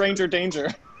original Stranger Danger.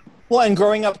 Well, and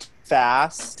growing up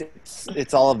fast,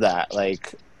 it's all of that.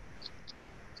 Like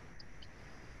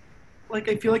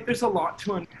I feel like there's a lot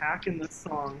to unpack in this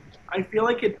song. I feel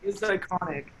like it is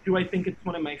iconic. Do I think it's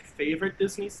one of my favorite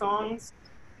Disney songs?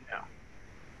 No.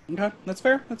 Okay, that's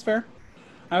fair. That's fair.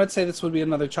 I would say this would be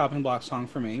another chopping block song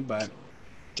for me, but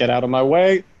Get out of my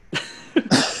way.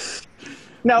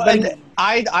 no, and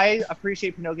I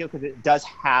appreciate Pinocchio because it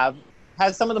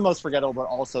has some of the most forgettable, but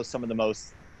also some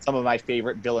of my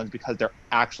favorite villains because they're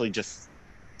actually just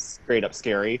straight up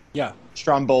scary. yeah.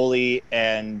 Stromboli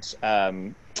and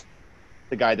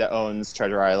the guy that owns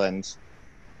Treasure Island.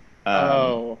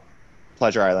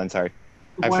 Pleasure Island, sorry.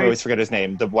 I always forget his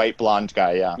name. The white blonde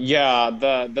guy, yeah. Yeah,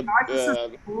 That is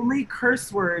the only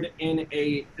curse word in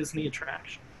a Disney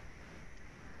attraction.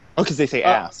 Oh, because they say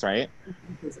ass, right?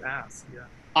 His ass, yeah.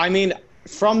 I mean,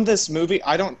 from this movie,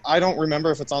 I don't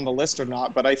remember if it's on the list or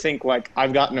not, but I think like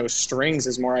I've Got No Strings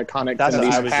is more iconic That's than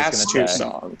what these I was just past gonna two say.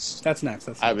 songs. That's next.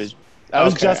 That's I next. was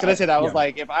Okay, just gonna say that. I was yeah.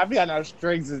 like, if I've got no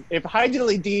strings, if High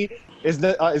Diddly D is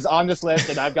on this list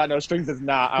and I've got no strings is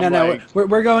not, I'm no, like,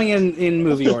 we're going in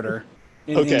movie order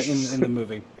Okay. in the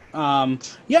movie.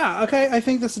 Yeah, okay. I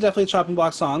think this is definitely a chopping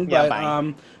block song, Yeah, but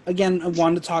fine. again, I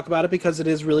wanted to talk about it because it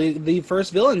is really the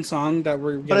first villain song that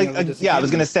we're but getting. of the Disney yeah, I was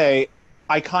canon. gonna say,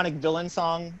 iconic villain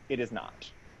song. It is not.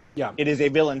 Yeah. It is a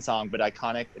villain song, but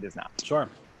iconic. It is not. Sure.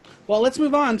 Well, let's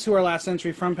move on to our last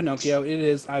entry from Pinocchio. It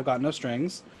is I've Got No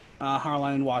Strings.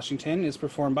 Harline in Washington is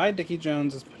performed by Dickie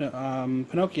Jones as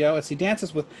Pinocchio as he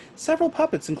dances with several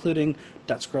puppets, including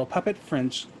Dutch Girl Puppet,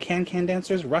 French can-can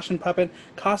dancers, Russian puppet,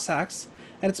 Cossacks,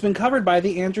 and it's been covered by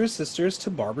the Andrews Sisters to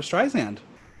Barbra Streisand.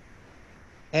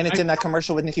 And it's in that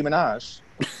commercial with Nicki Minaj.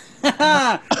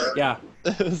 Yeah,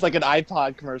 It was like an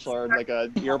iPod commercial or like a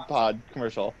earpod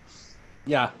commercial.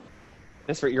 yeah.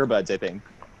 It's for earbuds, I think.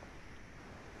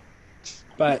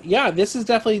 But yeah, this is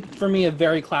definitely, for me, a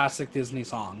very classic Disney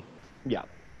song. Yeah.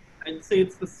 I'd say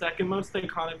it's the second most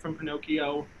iconic from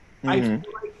Pinocchio. I Mhm.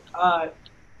 feel like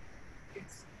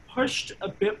it's pushed a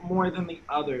bit more than the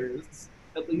others,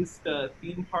 at least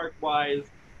theme park wise.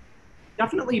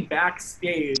 Definitely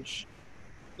backstage,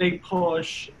 they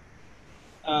push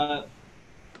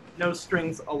No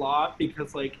Strings a lot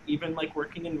because, like, even like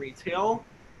working in retail,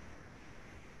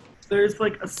 there's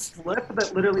like a slip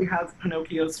that literally has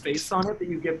Pinocchio's face on it that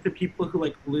you give to people who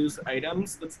like lose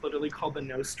items. That's literally called the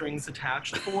No Strings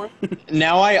Attached form.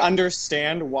 Now I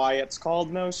understand why it's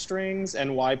called No Strings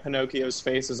and why Pinocchio's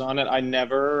face is on it. I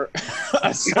never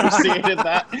associated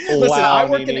that. Listen, Wow, I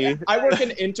work Nini.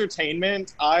 in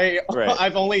entertainment. Right.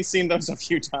 I've only seen those a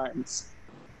few times.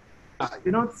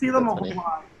 You don't see them That's a whole funny.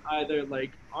 lot either.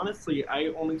 Like, honestly, I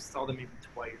only saw them maybe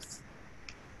twice.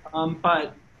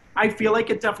 But I feel like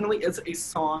it definitely is a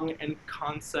song and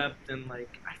concept, and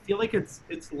like I feel like it's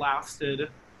lasted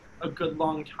a good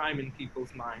long time in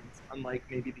people's minds, unlike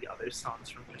maybe the other songs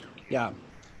from Pinocchio. Yeah.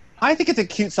 I think it's a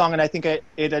cute song, and I think it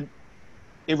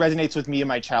resonates with me in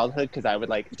my childhood because I would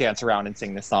like dance around and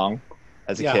sing this song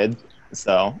as a Yeah. kid.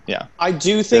 So yeah, I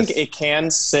do think Yes. it can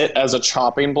sit as a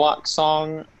chopping block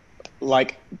song.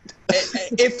 Like,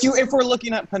 if we're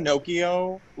looking at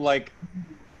Pinocchio, like,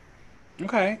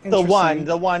 Okay. the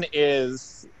interesting. one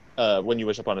is When You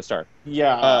Wish Upon a Star.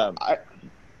 yeah,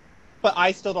 But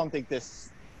I still don't think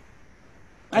this.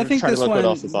 I I'm think trying this to look one. what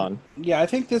else is on. Yeah, I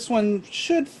think this one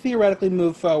should theoretically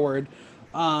move forward.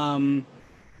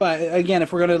 But again,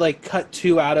 if we're gonna like cut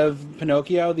two out of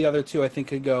Pinocchio, the other two I think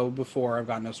could go before I've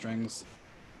Got No Strings.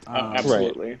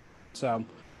 absolutely. So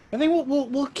I think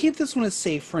we'll keep this one as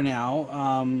safe for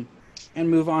now, and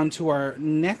move on to our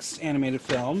next animated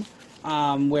film,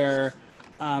 where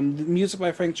the music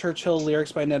by Frank Churchill,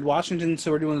 lyrics by Ned Washington.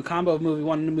 So we're doing a combo of movie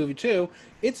 1 and movie 2.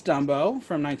 It's Dumbo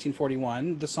from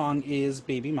 1941. The song is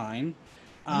Baby Mine.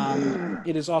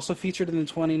 It is also featured in the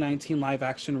 2019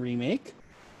 live-action remake.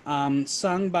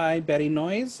 Sung by Betty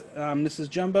Noyes. Mrs.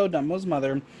 Jumbo, Dumbo's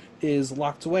mother, is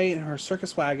locked away in her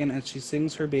circus wagon as she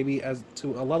sings her baby as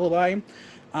to a lullaby.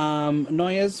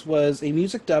 Noyes was a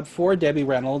music dub for Debbie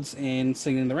Reynolds in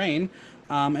Singing in the Rain,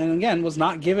 and again was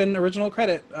not given original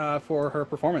credit for her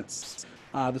performance.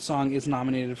 The song is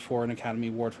nominated for an Academy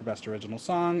Award for Best Original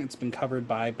Song. It's been covered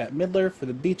by Bette Midler for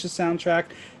the Beaches soundtrack,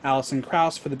 Alison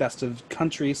Krauss for the Best of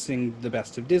Country sing the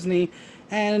Best of Disney,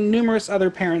 and numerous other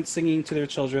parents singing to their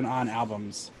children on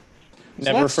albums. So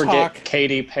Never let's forget talk-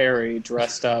 Katy Perry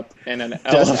dressed up in an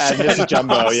Just as elephant Mrs.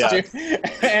 Jumbo, yeah. costume.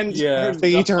 And Yeah. her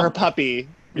They eat her dog. puppy.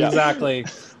 Yeah. Exactly.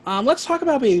 Let's talk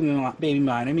about Baby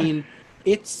Mine. I mean,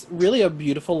 it's really a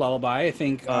beautiful lullaby. I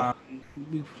think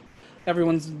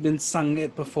everyone's been sung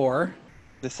it before.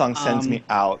 This song sends me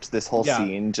out. This whole yeah.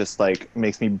 scene just like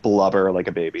makes me blubber like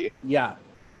a baby. Yeah.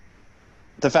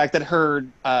 The fact that her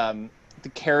the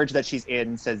carriage that she's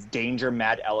in says "Danger,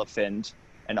 Mad Elephant,"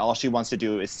 and all she wants to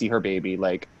do is see her baby.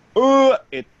 Like,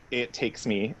 it takes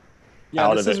me Yeah,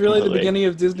 out this of is it really completely. the beginning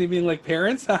of Disney being like,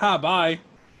 parents, haha, bye.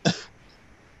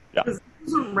 This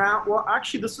was around. Well,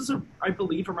 actually, this was, I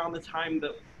believe, around the time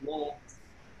that Walt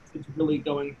was really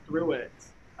going through it,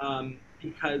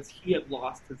 because he had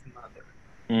lost his mother,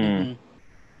 Mm.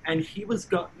 and he was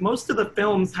most of the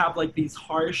films have like these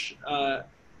harsh,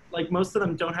 like most of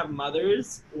them don't have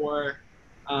mothers, or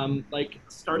like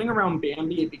starting around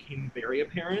Bambi, it became very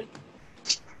apparent.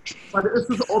 But this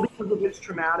is all because of his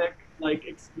traumatic like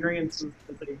experiences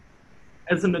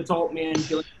as an adult man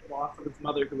dealing with the loss of his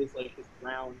mother, who was like his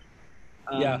ground.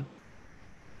 Yeah.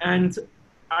 And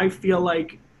I feel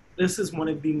like this is one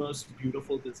of the most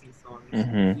beautiful Disney songs.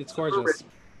 Mhm. It's gorgeous.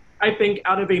 I think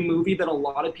out of a movie that a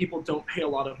lot of people don't pay a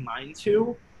lot of mind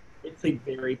to, it's a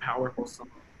very powerful song.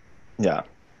 Yeah.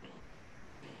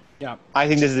 Yeah. I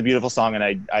think this is a beautiful song, and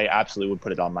I absolutely would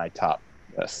put it on my top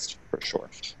list for sure.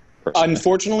 Personally.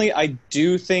 Unfortunately, I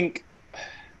do think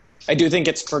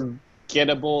it's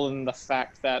forgettable in the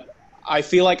fact that I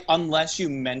feel like unless you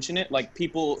mention it, like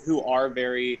people who are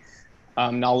very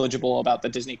knowledgeable about the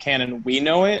Disney canon, we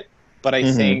know it. But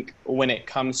I think when it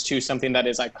comes to something that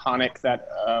is iconic that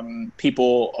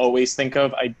people always think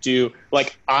of, I do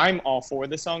like. I'm all for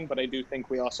the song, but I do think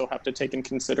we also have to take in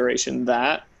consideration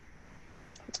that.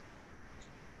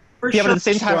 For Yeah, but sure. at the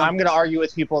same time, Sure. I'm going to argue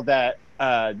with people that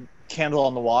 "Candle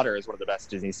on the Water" is one of the best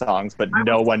Disney songs, but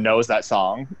no one knows that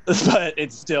song. But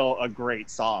it's still a great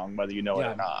song, whether you know it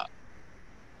Yeah. or not.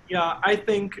 Yeah, I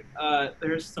think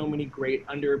there's so many great,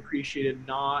 underappreciated,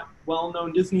 not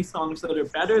well-known Disney songs that are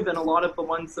better than a lot of the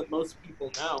ones that most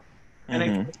people know. And I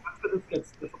think that's where this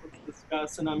gets difficult to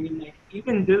discuss. And I mean, like,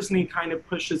 even Disney kind of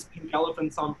pushes Pink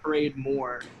Elephants on Parade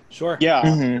more. Sure. Yeah,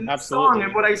 In the absolutely. song,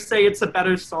 and would I say it's a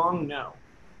better song? No.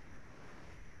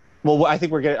 Well, I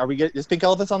think is Pink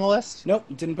Elephants on the list? Nope,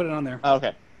 didn't put it on there. Oh,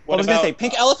 okay. What I was going to about- say,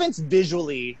 Pink Elephants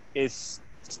visually is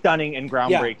stunning and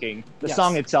groundbreaking. The Yes.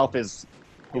 song itself is,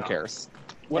 who Yeah. cares?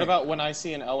 What Right. about When I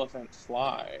See an Elephant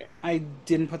Fly? I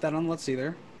didn't put that on the list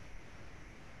either.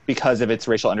 Because of its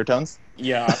racial undertones?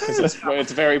 Yeah, because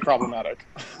it's very problematic.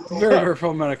 Very, very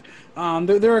problematic.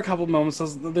 There are a couple moments.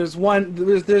 There's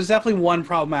definitely one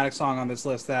problematic song on this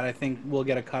list that I think will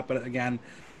get a cut. But again,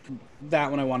 that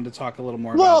one I wanted to talk a little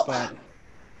more Well, about.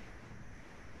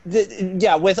 But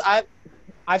Yeah,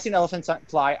 I've seen Elephants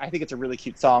Fly. I think it's a really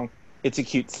cute song. It's a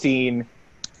cute scene.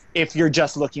 If you're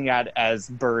just looking at it as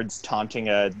birds taunting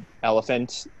a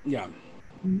elephant, yeah,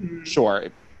 sure.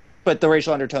 But the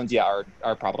racial undertones, yeah,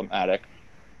 are problematic.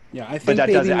 yeah, I think But that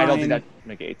Baby doesn't. I don't Mine- think that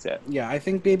negates it. Yeah, I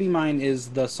think "Baby Mine" is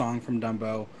the song from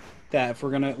Dumbo that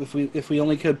if we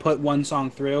only could put one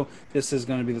song through, this is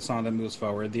gonna be the song that moves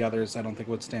forward. The others, I don't think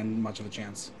would stand much of a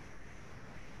chance.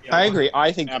 I agree.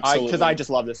 I think because Absolutely. I just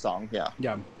love this song. Yeah.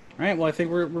 Yeah. All right. Well, I think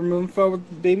we're moving forward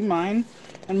with "Baby Mine,"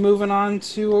 and moving on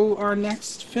to our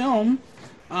next film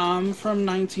from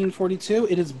 1942.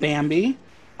 It is Bambi.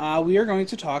 We are going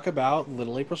to talk about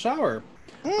 "Little April Shower."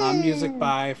 Music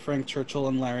by Frank Churchill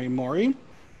and Larry Morey.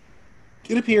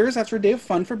 It appears after a day of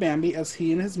fun for Bambi as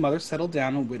he and his mother settle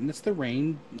down and witness the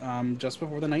rain just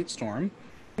before the night storm.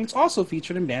 It's also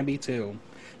featured in Bambi 2,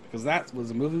 because that was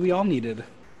a movie we all needed.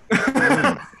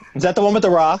 Is that the one with the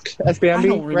Rock as Bambi?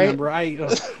 I don't remember.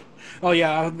 Oh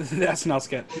yeah, the SNL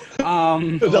skit.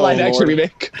 Right? The live action Lord.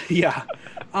 remake. Yeah.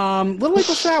 Little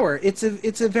April Shower. It's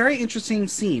a very interesting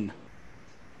scene.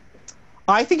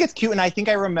 I think it's cute, and I think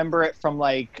I remember it from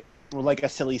like a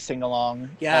silly sing along.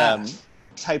 Yeah.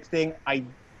 Type thing.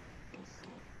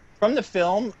 From the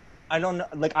film, I don't know.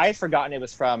 Like I had forgotten it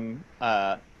was from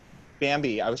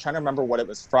Bambi. I was trying to remember what it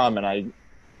was from, and I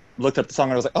looked up the song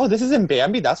and I was like, "Oh, this is in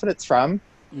Bambi. That's what it's from."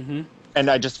 Mm-hmm. And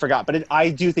I just forgot. But I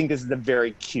do think this is a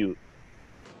very cute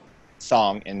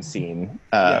song and scene.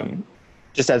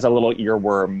 Just as a little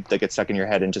earworm that gets stuck in your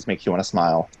head and just makes you want to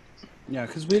smile. Yeah,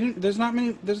 because there's not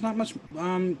much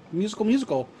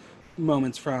musical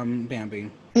moments from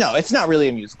Bambi. No, it's not really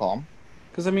a musical.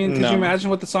 Because I mean, could No. you imagine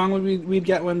what the song we'd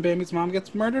get when Bambi's mom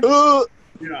gets murdered?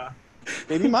 Yeah.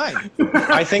 Maybe mine.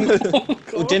 I think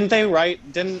God. didn't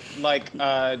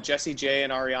Jessie J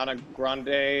and Ariana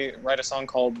Grande write a song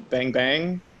called Bang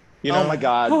Bang? You know? Oh my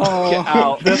god. Oh, Get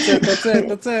out. That's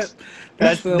it.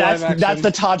 That's the live action. That's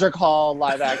the Todrick Hall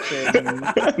live action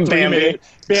Bambi.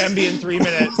 Bambi in 3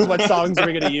 minutes. What songs are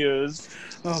we gonna use?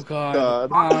 Oh God.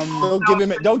 God.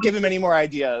 Don't give him any more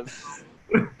ideas.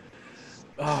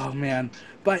 Oh man.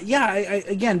 But yeah,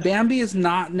 again, Bambi is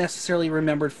not necessarily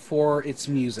remembered for its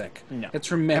music. No.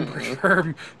 It's remembered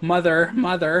for mother,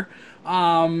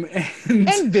 and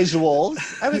visuals.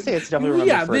 I would say it's definitely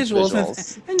remembered for its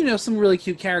visuals. and some really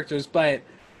cute characters. But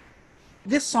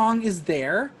this song is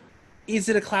there. Is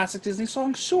it a classic Disney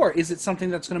song? Sure. Is it something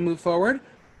that's going to move forward?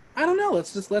 I don't know.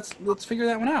 Let's figure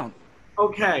that one out.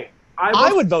 Okay.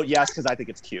 I would vote yes because I think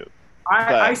it's cute.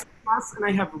 I say yes, and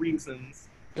I have reasons.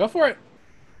 Go for it.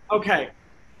 Okay.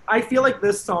 I feel like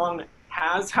this song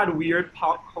has had weird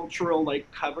pop cultural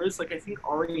covers. I think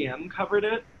REM covered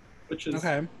it, which is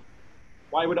Okay.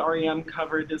 Why would REM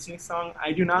cover a Disney song?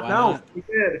 I do not Why know. not? We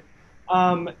did.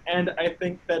 And I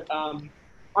think that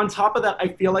on top of that, I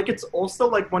feel like it's also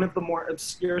one of the more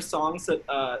obscure songs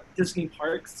that Disney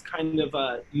Parks kind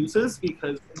of uses,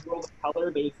 because in World of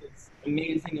Color there's this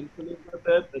amazing interlude with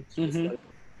it that's just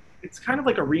it's kind of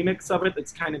like a remix of it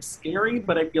that's kind of scary,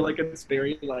 but I feel like it's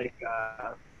very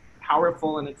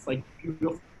powerful, and it's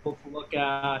beautiful to look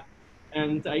at.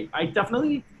 And I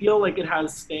definitely feel like it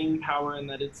has staying power, in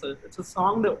that it's a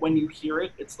song that when you hear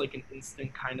it, it's an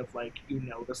instant kind of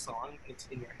the song, and it's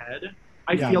in your head.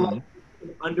 I feel like it's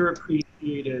an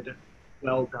underappreciated,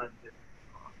 well done Disney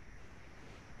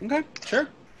song. Okay. Sure.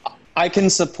 I can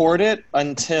support it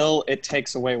until it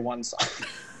takes away one song.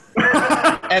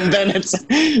 and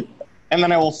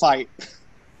then I will fight.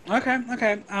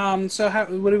 Okay. So what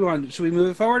do we want? Should we move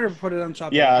it forward or put it on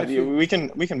top? Yeah, we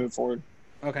can move forward.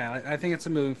 Okay, I think it's a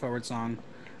moving forward song.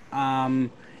 And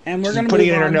we're She's going to putting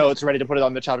move it in her on. notes, ready to put it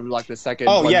on the chopping block the second.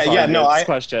 Oh, one yeah, song yeah, no, gets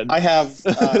question. I have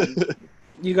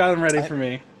You got them ready for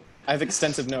me. I have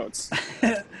extensive notes.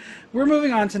 We're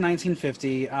moving on to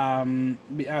 1950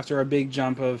 after a big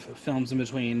jump of films in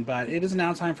between, but it is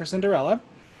now time for Cinderella,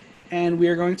 and we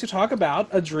are going to talk about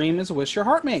A Dream is a Wish Your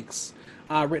Heart Makes.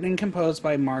 Written and composed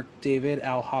by Mark David,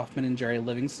 Al Hoffman, and Jerry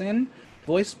Livingston.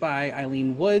 Voiced by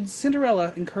Eileen Woods,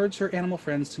 Cinderella encouraged her animal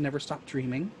friends to never stop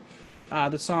dreaming.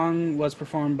 The song was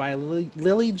performed by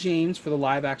Lily James for the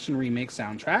live-action remake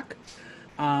soundtrack.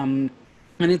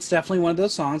 And it's definitely one of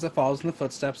those songs that follows in the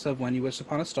footsteps of When You Wish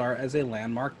Upon a Star as a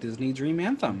landmark Disney dream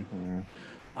anthem.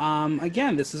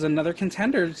 Again, this is another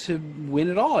contender to win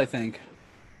it all, I think.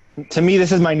 To me,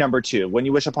 this is my number 2. When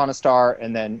You Wish Upon a Star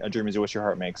and then A Dream is a Wish Your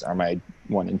Heart Makes are my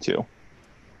 1 and 2,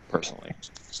 personally.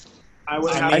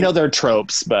 I know they're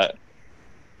tropes, but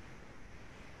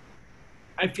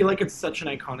I feel like it's such an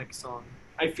iconic song.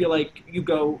 I feel like you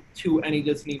go to any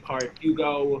Disney park, you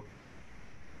go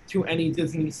to any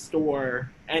Disney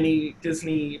store, any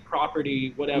Disney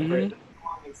property, whatever.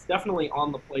 It's definitely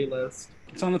on the playlist.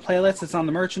 It's on the playlist, it's on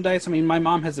the merchandise. I mean, my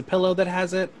mom has a pillow that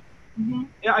has it.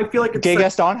 Yeah, I feel like it's Gay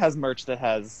Gaston has merch that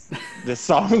has this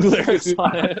song lyrics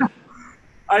on it.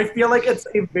 I feel like it's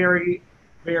a very,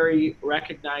 very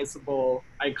recognizable,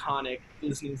 iconic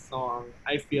Disney song.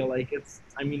 I feel like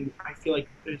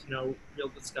there's no real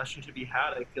discussion to be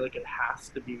had. I feel like it has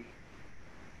to be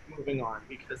moving on,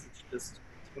 because it's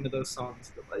one of those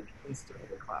songs that instantly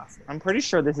a classic. I'm pretty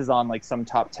sure this is on some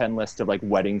top 10 list of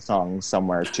wedding songs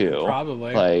somewhere too.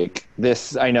 Probably.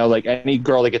 This, I know any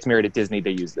girl that gets married at Disney,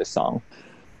 they use this song.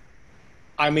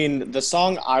 I mean, the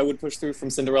song I would push through from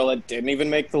Cinderella didn't even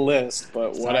make the list,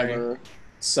 but whatever.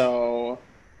 So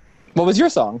What was your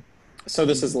song? So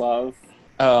This Is Love.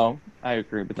 Oh, I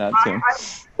agree with that too.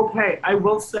 Okay, I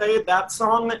will say that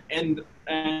song and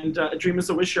A Dream is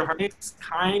a Wish Your Heart Makes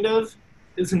kind of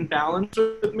is in balance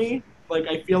with me.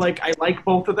 I feel like I like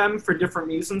both of them for different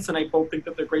reasons, and I both think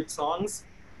that they're great songs.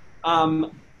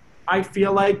 I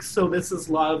feel like So This Is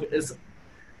Love is...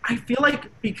 I feel like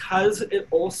because it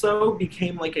also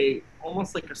became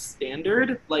almost like a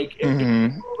standard, it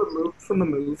removed from the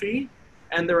movie,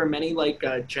 and there were many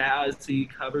jazzy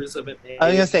covers of it made. I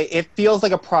was gonna say, it feels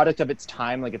like a product of its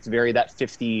time. It's very that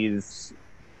 50s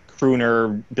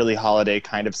crooner Billie Holiday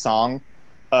kind of song.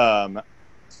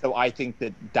 So I think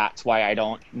that's why I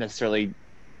don't necessarily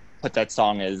put that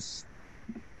song as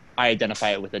I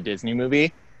identify it with a Disney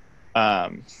movie.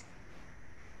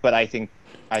 But I think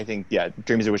yeah,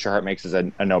 Dreams of Wish Your Heart Makes is a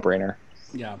no-brainer.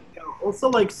 Yeah. Also,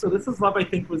 So This Is Love, I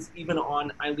think, was even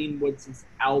on Eileen Woods'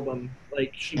 album.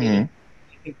 She made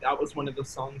think that was one of the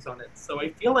songs on it. So I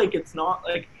feel like it's not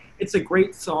like it's a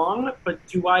great song, but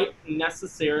do I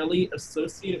necessarily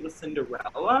associate it with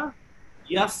Cinderella?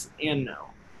 Yes and no.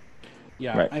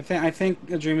 Yeah, Right. I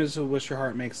think "A Dream Is a Wish Your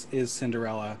Heart Makes" is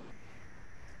Cinderella,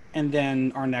 and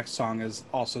then our next song is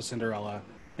also Cinderella,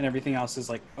 and everything else is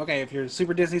like, okay, if you're a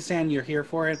super Disney fan, you're here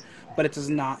for it, but it does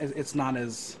not. It's not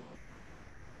as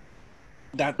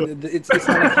that. It's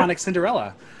not iconic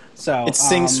Cinderella. So It's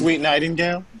Sing Sweet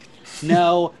Nightingale.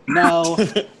 No. So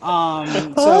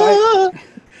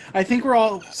I think we're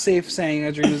all safe saying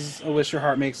 "A Dream Is a Wish Your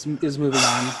Heart Makes" is moving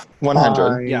on.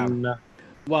 100. Yeah.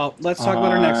 Well, let's talk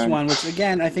about our next one, which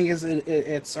again I think is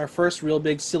it's our first real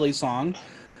big silly song.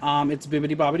 It's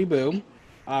Bibbidi Bobbidi Boo,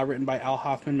 written by Al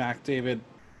Hoffman, Mac David,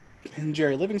 and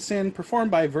Jerry Livingston, performed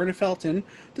by Verna Felton.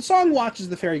 The song watches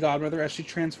the fairy godmother as she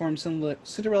transforms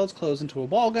Cinderella's clothes into a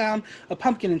ball gown, a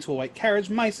pumpkin into a white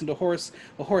carriage, mice into a horse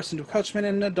into a coachman,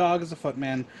 and a dog as a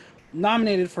footman.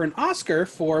 Nominated for an Oscar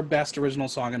for Best Original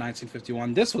Song in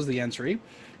 1951. This was the entry.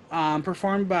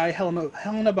 Performed by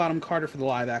Helena Bonham Carter for the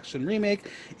live-action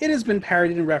remake. It has been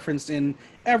parodied and referenced in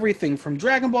everything from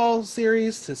Dragon Ball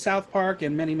series to South Park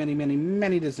and many, many, many,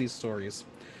 many Disney stories.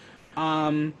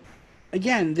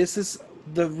 Again, this is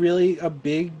really a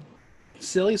big,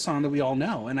 silly song that we all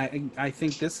know, and I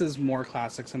think this is more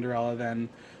classic Cinderella than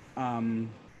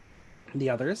the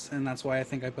others, and that's why I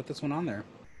think I put this one on there.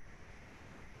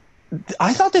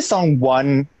 I thought this song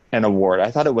won an award.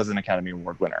 I thought it was an Academy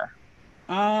Award winner.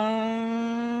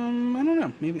 I don't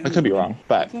know. Maybe I could be wrong,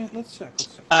 but let's check.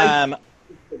 I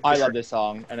love this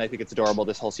song, and I think it's adorable.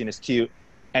 This whole scene is cute,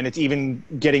 and it's even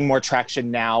getting more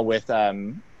traction now with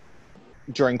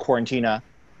during Quarantina.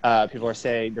 People are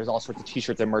saying there's all sorts of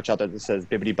T-shirts and merch out there that says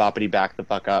 "Bibbidi Boppity Back the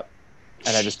Fuck Up,"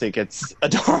 and I just think it's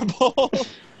adorable.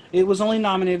 It was only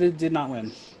nominated, did not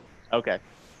win. Okay.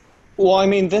 Well, I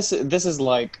mean, this is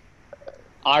like,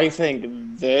 I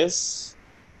think this,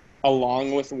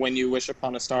 along with When You Wish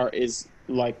Upon a Star, is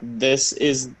like, this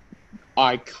is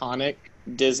iconic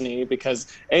Disney because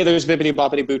there's Bibbidi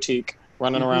Bobbidi Boutique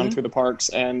running around through the parks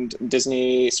and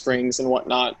Disney Springs and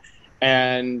whatnot,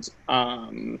 and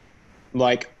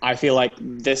like, I feel like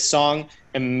this song,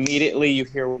 immediately you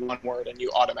hear one word and you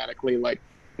automatically like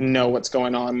know what's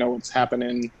going on, know what's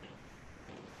happening.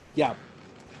 Yeah.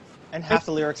 And half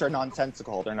the lyrics are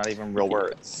nonsensical. They're not even real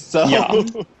words. So Yeah.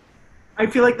 I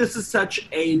feel like this is such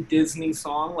a Disney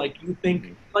song. Like, you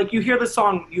think, like, you hear the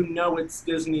song, you know it's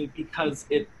Disney because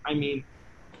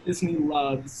Disney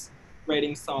loves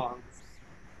writing songs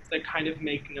that kind of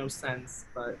make no sense,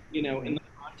 but, in the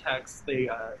context, they,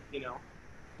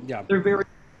 Yeah. they're very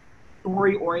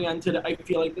story-oriented. I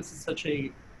feel like this is such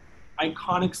a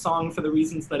iconic song for the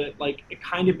reasons that it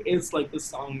kind of is like the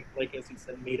song, like, as you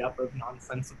said, made up of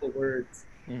nonsensical words.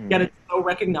 Yet it's so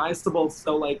recognizable,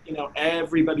 so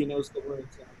everybody knows the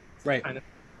words. Right. Kind of,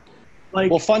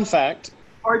 Well, fun fact.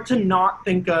 hard to not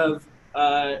think of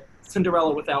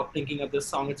Cinderella without thinking of this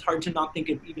song. It's hard to not think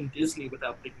of even Disney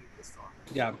without thinking of this song.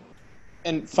 Yeah.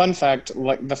 And fun fact,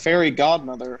 like, the fairy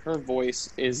godmother, her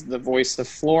voice is the voice of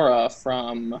Flora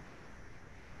from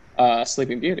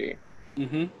Sleeping Beauty.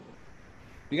 Mm-hmm.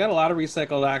 You got a lot of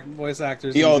recycled voice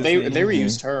actors. Yo, in they Disney.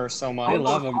 reused her so much. I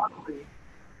love them.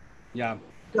 Yeah.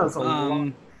 Does a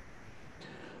lot.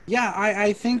 Yeah,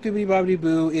 I think Bibbidi Bobbidi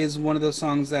Boo is one of those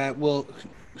songs that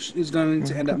is going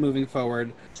to end up moving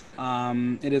forward.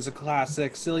 It is a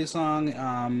classic, silly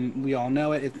song. We all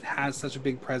know it. It has such a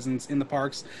big presence in the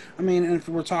parks. I mean, and if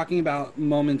we're talking about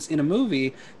moments in a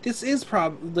movie, this is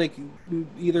probably like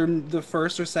either the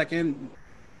first or second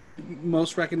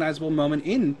most recognizable moment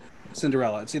in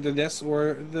Cinderella. It's either this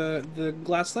or the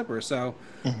glass slipper. So,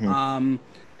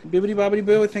 Bibbidi Bobbidi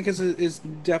Boo, I think is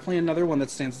definitely another one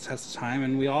that stands the test of time,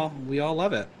 and we all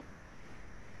love it.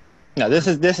 No, this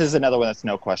is another one that's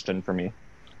no question for me.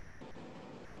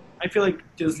 I feel like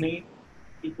Disney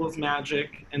equals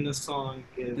magic, and this song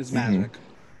It's magic.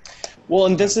 Well,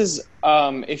 and this is,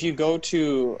 if you go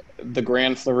to the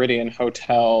Grand Floridian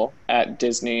Hotel at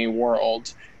Disney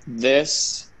World,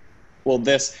 this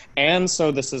and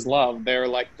So This Is Love, they're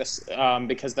like this,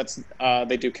 because that's,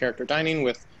 they do character dining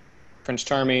with Prince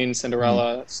Charming,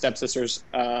 Cinderella, stepsisters,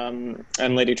 and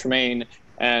Lady Tremaine,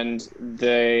 and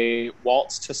they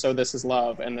waltz to So This Is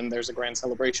Love, and then there's a grand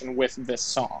celebration with this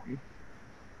song.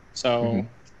 So,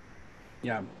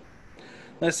 Yeah.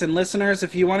 Listen, listeners,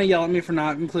 if you want to yell at me for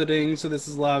not including So This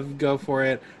Is Love, go for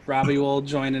it. Robbie will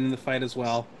join in the fight as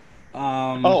well.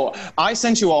 I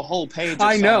sent you a whole page of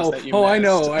I know. songs that you I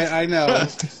missed. know. I know.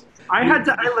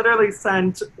 I literally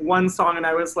sent one song, and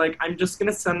I was like, I'm just going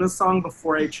to send this song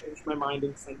before I change my mind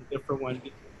and send a different one.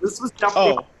 This was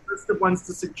definitely on the list of ones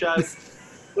to suggest.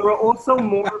 There were also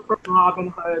more from Robin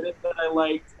Hood that I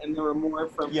liked, and there were more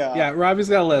from. Yeah, Robbie's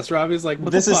got a list. Robbie's like,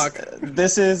 what this the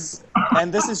is fuck?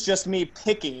 this is just me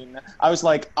picking. I was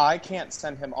like, I can't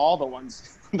send him all the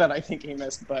ones that I think he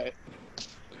missed, but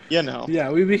you know. Yeah,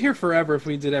 we'd be here forever if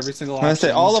we did every single I option. say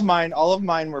all of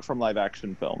mine were from live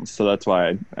action films, so that's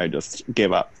why I just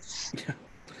gave up.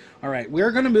 All right,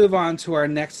 we're going to move on to our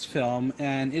next film,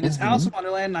 and it is Alice in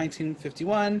Wonderland,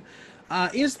 1951.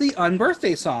 Is the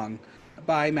Unbirthday Song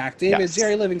by Mac David, Yes.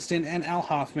 Jerry Livingston, and Al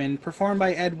Hoffman, performed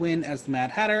by Ed Wynn as the Mad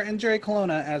Hatter and Jerry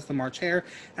Colonna as the March Hare,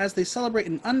 as they celebrate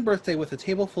an unbirthday with a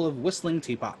table full of whistling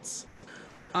teapots.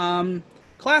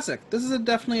 Classic. This is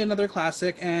definitely another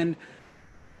classic, and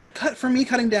for me,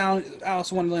 cutting down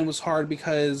Alice in Wonderland was hard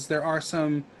because there are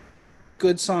some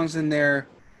good songs in there,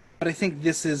 but I think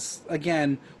this is,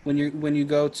 again, when you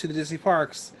go to the Disney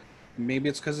parks, maybe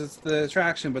it's because it's the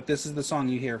attraction, but this is the song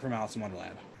you hear from Alice in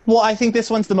Wonderland. Well, I think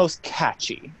this one's the most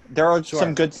catchy. There are Sure.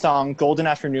 some good songs. Golden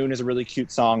Afternoon is a really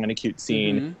cute song and a cute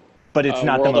scene, Mhm. but it's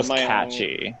not the World of most My Own.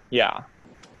 catchy. Yeah.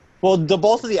 Well,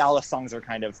 both of the Alice songs are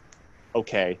kind of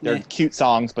okay. They're Yeah. cute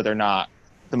songs, but they're not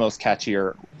the most catchy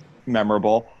or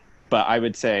memorable. But I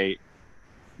would say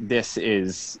this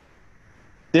is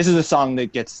a song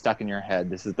that gets stuck in your head.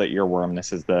 This is the earworm.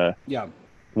 This is the Yeah.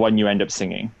 one you end up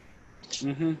singing.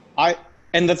 Mm-hmm.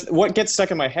 What gets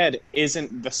stuck in my head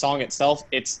isn't the song itself;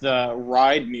 it's the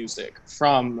ride music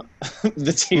from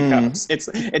the Teacups.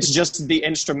 It's just the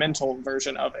instrumental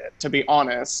version of it. To be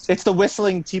honest, It's the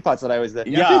whistling teapots that I was.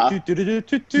 Yeah. And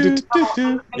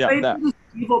Yeah, they that. do this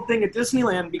evil thing at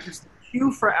Disneyland because the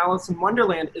queue for Alice in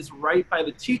Wonderland is right by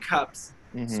the teacups.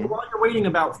 Mhm. So while you're waiting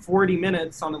about 40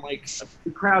 minutes on like a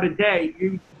crowded day,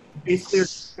 you basically are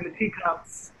in the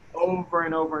teacups over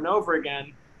and over and over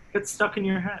again. Get stuck in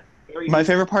your head. Very My easy.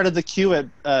 favorite part of the queue at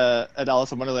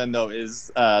Alice in Wonderland, though, is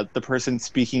the person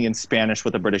speaking in Spanish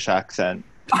with a British accent,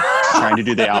 trying to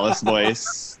do the Alice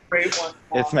voice. Great one.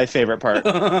 It's my favorite part.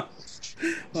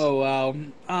 Oh wow.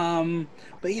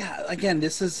 But yeah, again,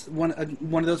 this is one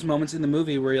of those moments in the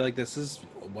movie where you're like, this is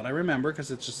what I remember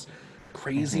because it's just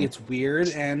crazy, it's weird,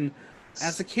 and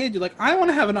as a kid, you're like, I want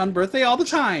to have an unbirthday all the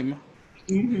time.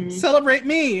 Mhm. Celebrate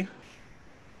me.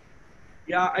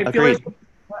 Yeah, I Agreed. feel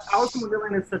like Alice in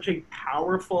Wonderland is such a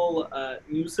powerful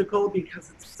musical because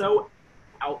it's so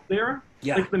out there.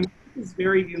 Yeah. Like the music is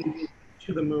very unique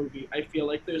to the movie. I feel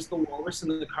like there's the Walrus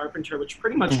and the Carpenter, which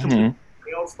pretty much completely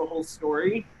rails the whole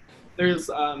story. There's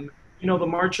the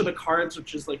March of the Cards,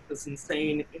 which is like this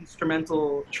insane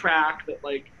instrumental track that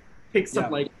like takes Yeah.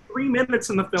 up like 3 minutes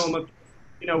in the film of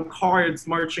cards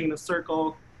marching in a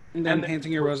circle. And then And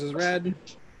painting your roses red.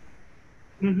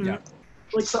 Mhm. Yeah.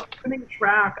 Like the opening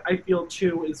track, I feel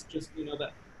too is just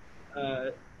that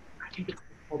I think it's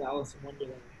called Alice in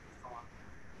Wonderland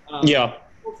song. yeah.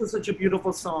 It's also such a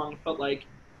beautiful song, but like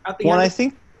at the Well, end, I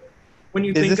think when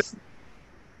you is think this.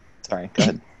 Sorry, go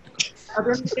ahead. at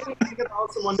the end of the day, when you think of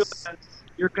Alice in Wonderland,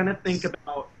 you're gonna think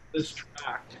about this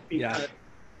track because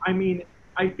I mean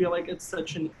I feel like it's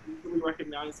such an easily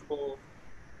recognizable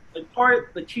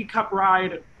part. The teacup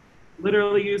ride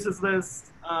literally uses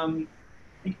this.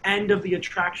 The end of the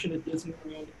attraction at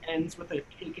Disneyland ends with a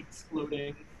cake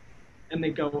exploding, and they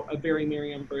go, "A very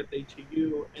merry birthday to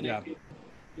you." And Yeah. I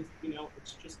feel,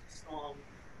 it's just a song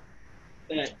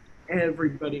that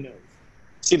everybody knows.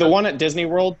 See, the one at Disney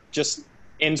World just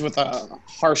ends with a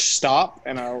harsh stop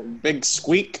and a big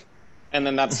squeak, and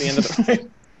then that's the end of the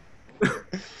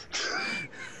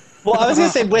Well, I was gonna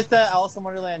say with the Alice in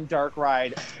Wonderland Dark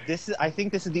Ride, I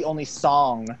think this is the only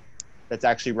song that's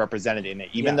actually represented in it.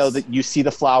 Even though that you see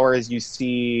the flowers, you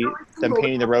see them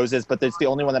painting the roses, but it's the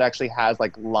only one that actually has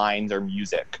like lines or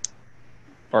music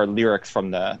or lyrics from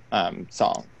the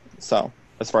song. So,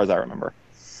 as far as I remember.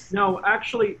 No,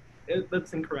 actually,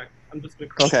 that's incorrect. I'm just gonna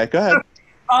correct. Okay, go ahead.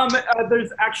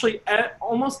 There's actually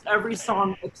almost every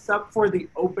song except for the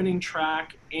opening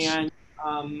track and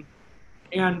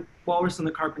Walrus and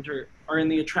the Carpenter are in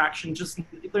the attraction. Just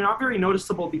they're not very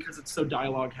noticeable because it's so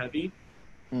dialogue heavy.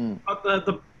 But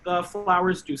the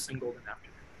flowers do sing Golden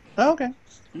Afternoon. Oh, okay.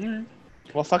 Alright.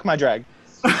 Well, fuck my drag.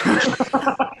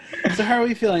 So how are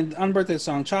we feeling? Unbirthday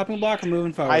song, chopping block or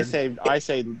moving forward? I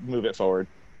say move it forward.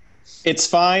 It's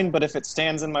fine, but if it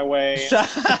stands in my way,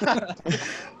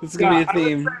 This is gonna be a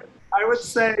theme. I would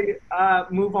say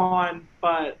move on,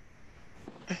 but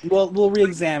We'll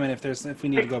re-examine if we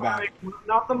need to go back.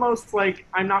 Not the most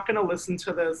I'm not gonna listen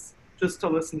to this just to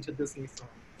listen to Disney songs.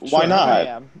 why Sure, not? I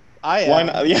am. Why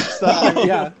not? Yeah. So,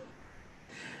 Yeah.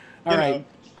 All You right. know.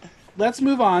 Let's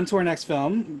move on to our next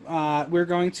film. We're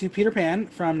going to Peter Pan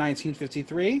from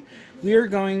 1953. We are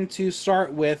going to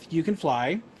start with You Can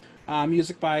Fly.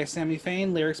 Music by Sammy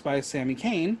Fain, lyrics by Sammy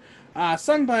Kane.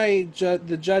 Sung by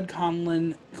the Judd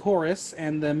Conlon Chorus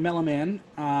and the Mellow Man.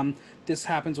 This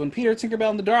happens when Peter, Tinkerbell,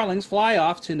 and the Darlings fly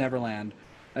off to Neverland.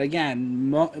 Again,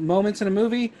 moments in a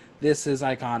movie. This is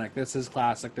iconic. This is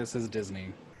classic. This is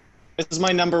Disney. This is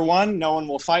my number one. No one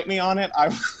will fight me on it.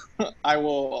 I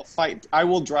will fight. I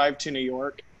will drive to New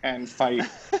York and fight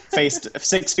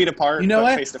 6 feet apart. You know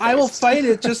what? Face to I will face. fight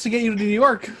it just to get you to New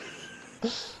York.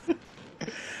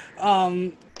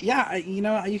 Yeah,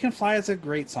 You Can Fly is a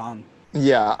great song.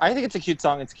 Yeah, I think it's a cute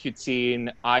song. It's a cute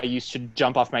scene. I used to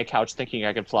jump off my couch thinking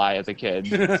I could fly as a kid,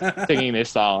 singing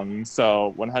this song.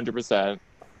 So 100%.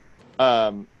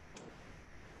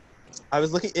 I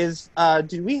was looking.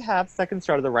 Did we have Second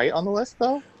Star to the Right on the list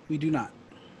though? We do not.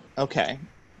 Okay.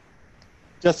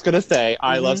 Just gonna say,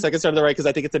 I love Second Star to the Right because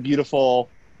I think it's a beautiful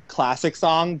classic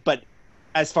song. But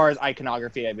as far as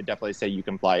iconography, I would definitely say You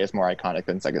Can Fly is more iconic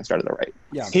than Second Star to the Right.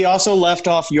 Yeah. He also left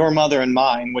off Your Mother and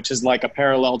Mine, which is like a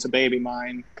parallel to Baby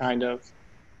Mine, kind of.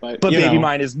 But Baby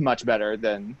Mine is much better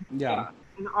than. Yeah.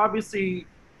 And obviously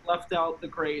left out the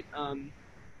great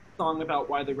song about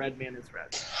why the red man is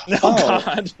red. Oh,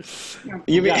 God.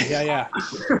 You mean Yeah.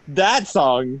 that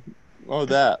song? Oh,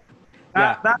 that.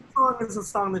 That song is a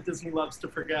song that Disney loves to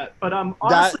forget. But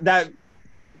honestly, That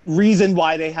reason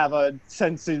why they have a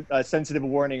sensitive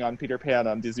warning on Peter Pan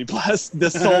on Disney Plus. The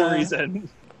sole reason.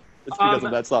 It's because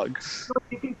of that song.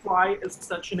 You Can Fly is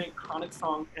such an iconic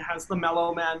song. It has the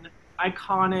Mellow Men,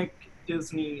 iconic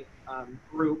Disney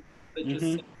group that just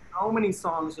sing so many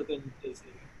songs within Disney.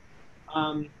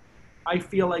 I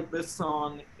feel like this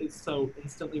song is so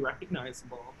instantly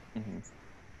recognizable.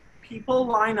 People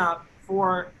line up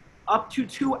for up to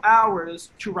 2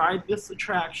 hours to ride this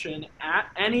attraction at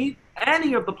any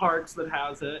of the parks that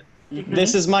has it.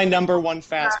 This is my number one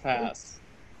fast pass.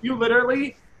 You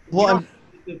literally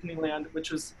Disneyland,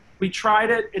 which is, we tried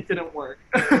it, it didn't work.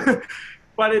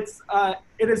 But it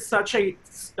is such a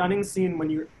stunning scene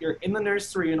when you're in the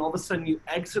nursery and all of a sudden you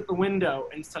exit the window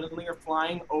and suddenly you're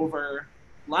flying over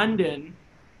London,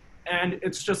 and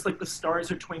it's just like the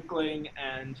stars are twinkling.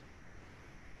 And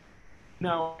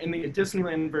now in the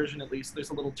Disneyland version, at least,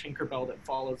 there's a little Tinkerbell that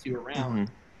follows you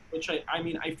around, which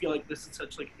I feel like this is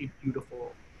such like a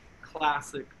beautiful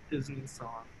classic Disney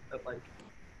song that, like,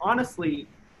 honestly,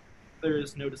 there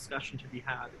is no discussion to be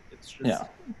had. It's just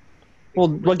Well,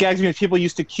 what gags me is people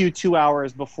used to queue 2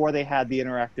 hours before they had the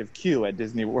interactive queue at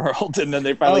Disney World, and then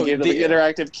they finally gave them the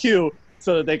interactive queue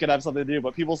so that they could have something to do.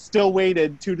 But people still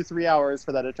waited 2 to 3 hours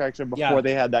for that attraction before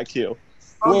they had that queue.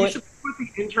 You should see what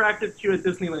the interactive queue at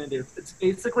Disneyland is. It's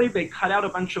basically they cut out a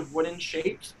bunch of wooden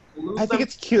shapes. I think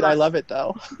it's cute. I love it,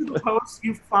 though.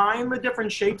 You find the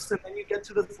different shapes, and then you get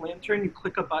to this lantern. You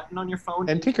click a button on your phone,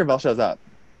 And Tinkerbell shows up.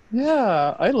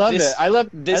 Yeah, I love it. I love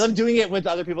doing it with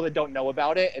other people that don't know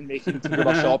about it and making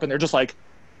Tinkerbell show up, and they're just like,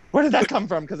 where did that come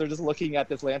from? Because they're just looking at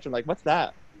this lantern like, what's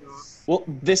that? Well,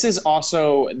 this is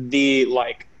also the,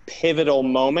 like, pivotal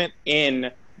moment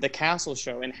in the castle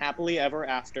show. In Happily Ever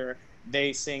After,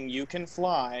 they sing You Can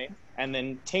Fly, and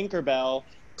then Tinkerbell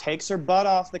takes her butt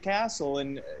off the castle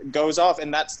and goes off,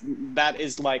 and that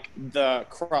is like the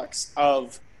crux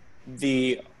of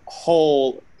the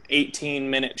whole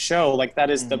 18-minute show. Like, that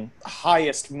is the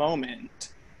highest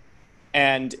moment,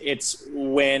 and it's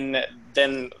when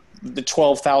then the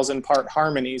 12,000 part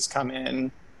harmonies come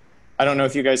in. I don't know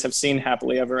if you guys have seen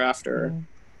Happily Ever After.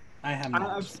 I have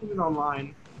not. I've seen it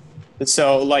online.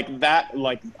 So, like, that,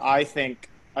 like, I think,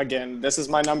 again, this is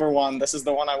my number one. This is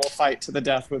the one I will fight to the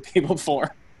death with people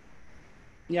for.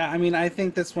 Yeah, I mean, I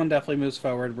think this one definitely moves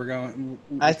forward.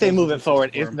 I say move it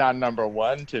forward. It's not number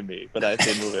one to me, but I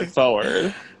say move it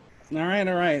forward. All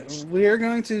right. We're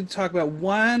going to talk about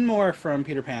one more from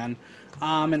Peter Pan,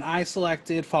 and I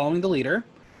selected Following the Leader.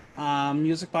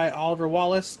 Music by Oliver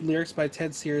Wallace, lyrics by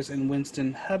Ted Sears and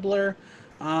Winston Hebler.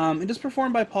 It is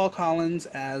performed by Paul Collins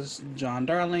as John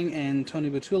Darling and Tony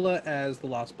Butula as the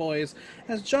Lost Boys,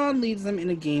 as John leads them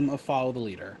in a game of Follow the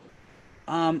Leader.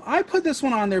 I put this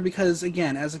one on there because,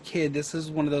 again, as a kid, this is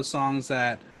one of those songs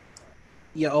that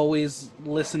you always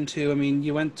listen to. I mean,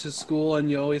 you went to school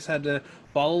and you always had to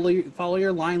follow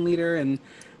your line leader, and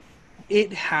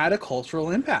it had a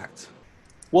cultural impact.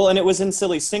 Well, and it was in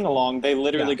Silly Sing Along. They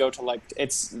literally go to, like,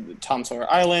 it's Tom Sawyer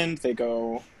Island. They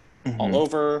go all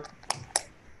over.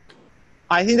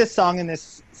 I think the song in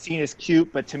this scene is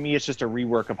cute, but to me, it's just a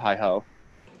rework of Hi Ho.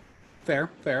 Fair.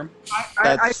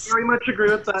 I very much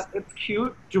agree with that. It's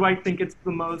cute. Do I think it's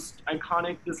the most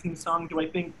iconic Disney song? Do I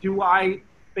think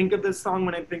of this song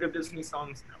when I think of Disney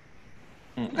songs?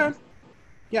 No. Okay.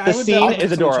 Yeah, The I would scene definitely is put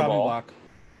some adorable. chopping block.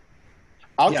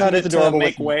 I'll cut it It's to adorable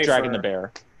make with way Dragging for the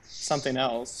Bear. something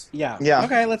else. Yeah. Yeah.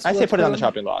 Okay, I say put it on the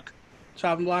chopping block.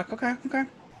 Chopping block. Okay.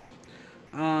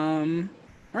 All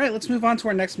right, let's move on to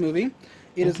our next movie.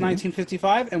 It is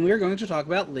 1955, and we are going to talk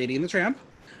about Lady and the Tramp,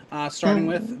 starting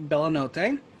with Bella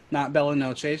Notte. Not Bella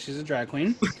Noche, she's a drag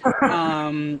queen.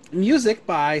 Music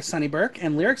by Sonny Burke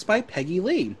and lyrics by Peggy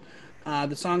Lee.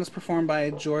 The song is performed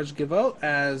by George Givot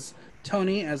as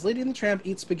Tony, as Lady and the Tramp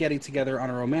eat spaghetti together on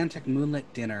a romantic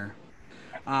moonlit dinner.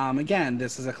 Again,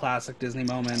 this is a classic Disney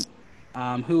moment.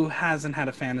 Who hasn't had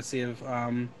a fantasy of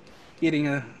eating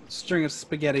a string of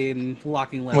spaghetti and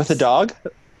locking lips? With a dog?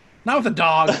 Not with a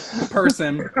dog, a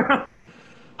person.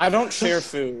 I don't share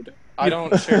food. I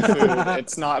don't share food.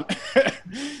 It's not.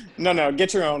 No,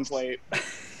 get your own plate.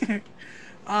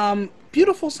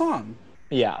 Beautiful song.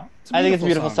 Yeah. I think it's a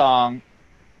beautiful song.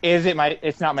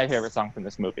 It's not my favorite song from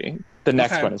this movie. The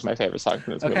next one is my favorite song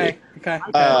from this movie. Okay.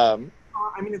 I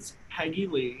mean, it's Peggy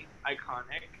Lee,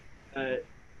 iconic.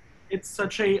 It's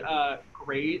such a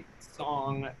great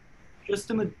song.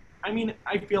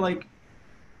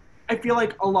 I feel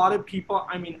like a lot of people.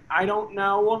 I mean, I don't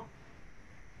know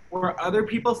where other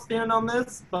people stand on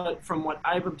this, but from what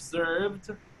I've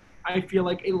observed, I feel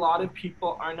like a lot of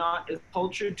people are not as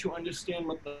cultured to understand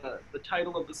what the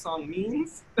title of the song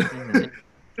means.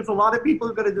 Because a lot of people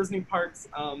who go to Disney parks,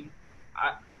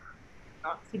 not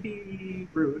to be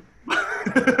rude, but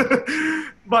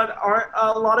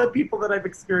a lot of people that I've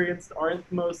experienced aren't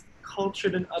the most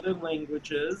cultured in other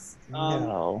languages.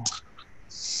 No.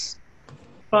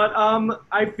 But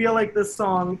I feel like this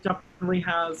song definitely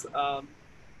has.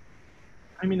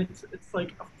 It's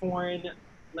like a foreign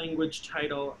language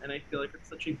title, and I feel like it's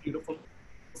such a beautiful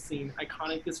scene,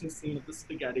 iconic Disney scene of the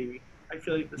spaghetti. I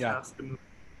feel like this has to move.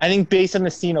 I think based on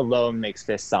the scene alone makes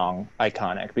this song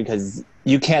iconic, because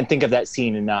you can't think of that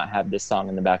scene and not have this song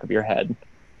in the back of your head.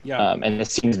 Yeah. And the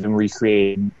scene's been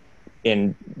recreated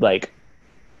in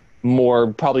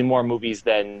probably more movies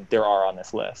than there are on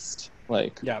this list.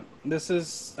 This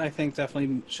is, I think,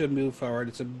 definitely should move forward.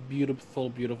 It's a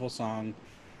beautiful, beautiful song.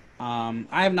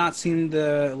 I have not seen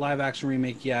the live action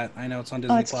remake yet. I know it's on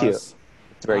Disney it's Plus. Cute.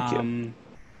 It's very cute.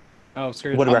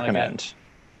 Scary. Would recommend.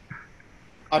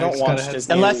 I don't watch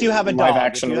Disney unless you have a live dog.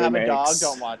 action If you have remakes. a dog,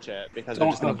 don't watch it, because they're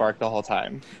just going to bark the whole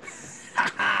time.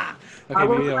 Okay,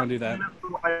 maybe I won't do that.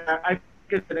 I think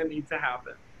it didn't need to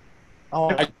happen. Oh,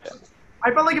 I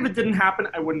felt like if it didn't happen,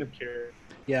 I wouldn't have cared.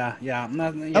 Yeah.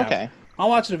 Okay. I'll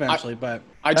watch it eventually, but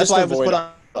I That's just why it was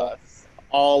avoid put on.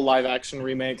 all live action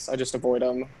remakes. I just avoid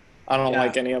them. I don't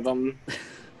like any of them.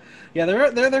 yeah,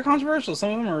 they're controversial.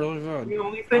 Some of them are really good. The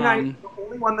only thing the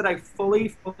only one that I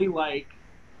fully like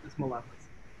is Maleficent.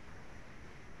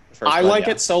 I like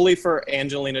it solely for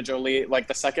Angelina Jolie. Like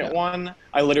the second one,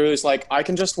 I literally was like, I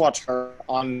can just watch her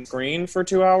on screen for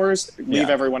 2 hours, leave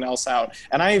everyone else out.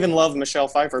 And I even love Michelle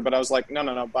Pfeiffer, but I was like,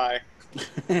 no, bye.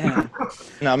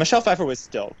 No, Michelle Pfeiffer was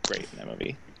still great in that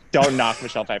movie. Don't knock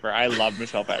Michelle Pfeiffer. I love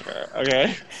Michelle Pfeiffer.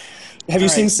 Okay. Have you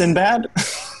seen Sinbad?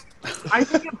 I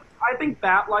think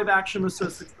that live action was so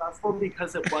successful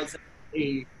because it wasn't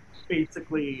a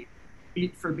basically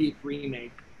beat for beat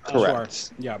remake. Correct.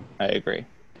 Sure. Yeah. I agree.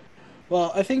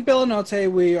 Well, I think Bella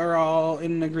Notte, we are all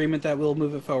in agreement that we'll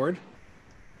move it forward.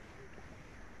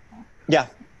 Yeah,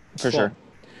 for sure.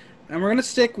 And we're going to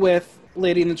stick with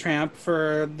Lady and the Tramp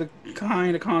for the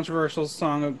kind of controversial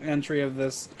song entry of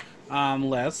this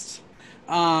list.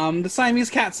 The Siamese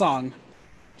Cat song.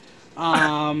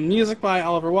 Music by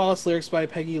Oliver Wallace, lyrics by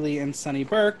Peggy Lee and Sonny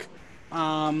Burke.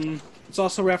 It's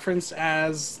also referenced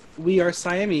as We Are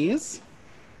Siamese.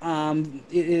 It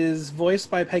is voiced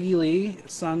by Peggy Lee,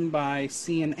 sung by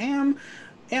C and Am,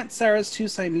 Aunt Sarah's two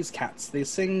Siamese cats. They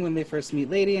sing when they first meet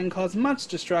Lady and cause much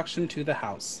destruction to the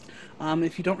house.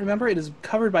 If you don't remember, it is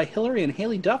covered by Hillary and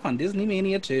Haley Duff on Disney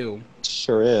Mania 2.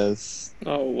 Sure is.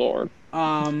 Oh Lord.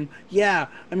 Yeah,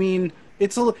 I mean,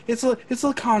 it's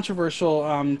a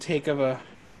controversial take of a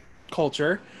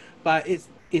culture, but it's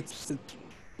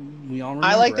we all remember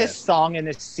I like this song and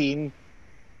this scene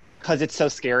because it's so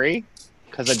scary.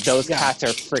 Because those cats are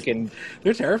freaking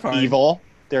they're terrifying. Evil.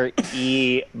 They're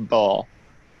evil.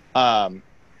 And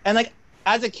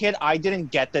as a kid, I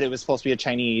didn't get that it was supposed to be a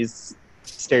Chinese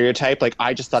stereotype.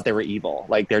 I just thought they were evil.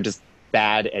 They're just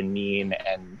bad and mean,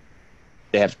 and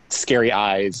they have scary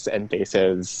eyes and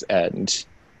faces, and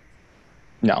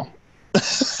no.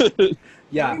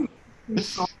 Yeah.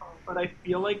 But I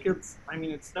feel like it's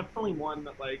definitely one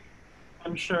that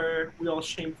I'm sure we all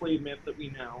shamefully admit that we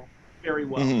know very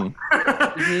well. Mm-hmm.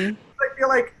 I feel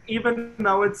like even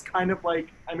though it's kind of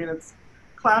it's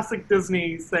classic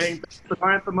Disney saying that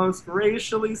aren't the most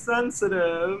racially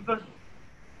sensitive,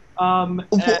 and,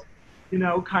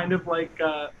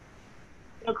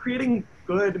 creating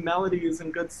good melodies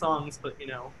and good songs, but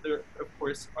there of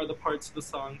course are the parts of the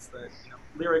songs that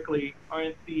lyrically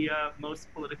aren't the most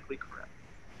politically correct.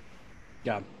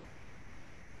 Yeah.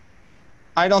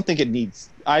 I don't think it needs.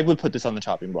 I would put this on the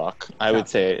chopping block. I would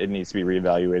say it needs to be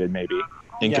reevaluated, maybe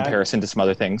in comparison to some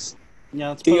other things. Yeah,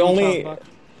 let's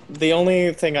The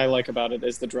only thing I like about it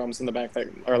is the drums in the back that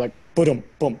are like boom,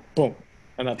 boom, boom,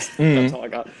 and that's all I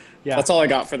got. Yeah, that's all I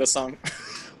got for this song.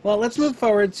 Well, let's move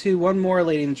forward to one more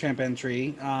Lady and the Tramp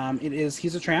entry. It is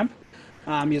 "He's a Tramp,"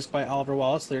 music by Oliver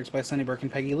Wallace, lyrics by Sonny Burke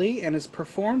and Peggy Lee, and is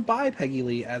performed by Peggy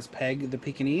Lee as Peg the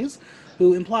Pekingese,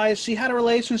 who implies she had a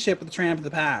relationship with the Tramp in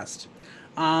the past.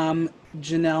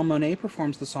 Janelle Monáe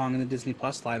performs the song in the Disney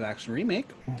Plus live-action remake,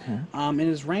 and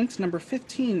is ranked number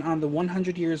 15 on the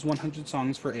 100 Years, 100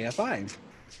 Songs for AFI.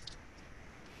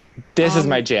 This is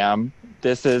my jam.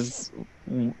 This is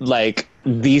like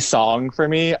the song for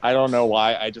me. I don't know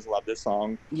why. I just love this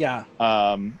song. Yeah.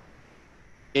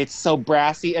 It's so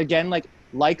brassy. Again,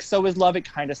 like So Is Love. It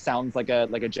kind of sounds like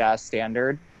a jazz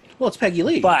standard. Well, it's Peggy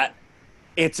Lee, but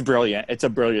it's brilliant. It's a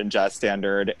brilliant jazz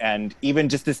standard, and even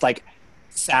just this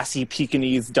sassy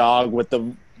Pekingese dog with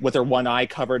her one eye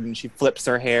covered and she flips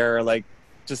her hair,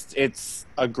 it's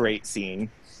a great scene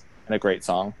and a great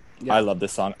song. Yeah. I love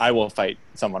this song. I will fight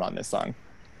someone on this song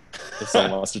if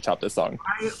someone wants to chop this song.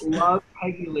 I love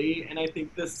Peggy Lee, and I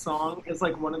think this song is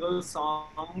one of those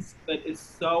songs that is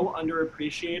so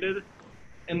underappreciated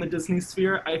in the Disney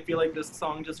sphere. I feel like this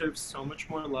song deserves so much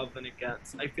more love than it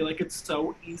gets. I feel like it's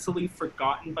so easily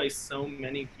forgotten by so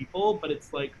many people, but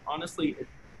it's honestly,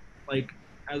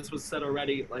 as was said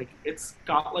already, it's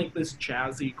got this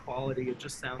jazzy quality. It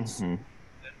just sounds so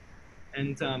good.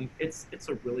 And it's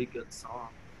a really good song.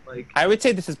 I would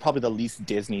say this is probably the least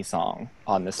Disney song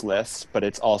on this list, but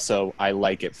it's also, I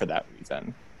like it for that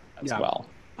reason as well.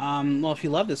 Well, if you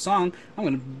love this song, I'm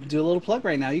going to do a little plug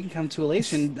right now. You can come to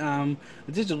Elation, the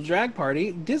digital drag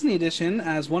party, Disney edition,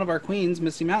 as one of our queens,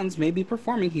 Misty Mountains, may be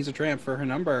performing He's a Tramp for her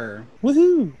number.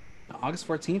 Woohoo! August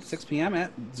 14th, 6 p.m.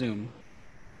 at Zoom.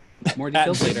 More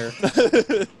details later.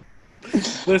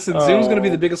 Listen, Zoom's going to be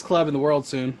the biggest club in the world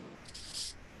soon.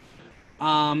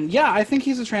 I think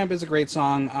He's a Tramp is a great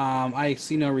song. I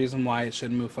see no reason why it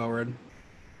shouldn't move forward.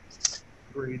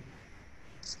 Agreed.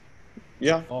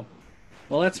 Yeah. Well,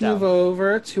 let's move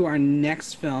over to our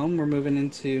next film. We're moving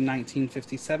into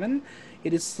 1957.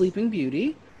 It is Sleeping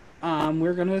Beauty.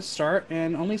 We're going to start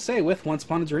and only say with Once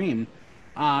Upon a Dream.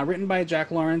 Written by Jack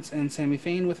Lawrence and Sammy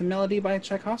Fain with a melody by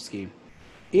Tchaikovsky.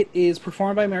 It is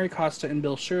performed by Mary Costa and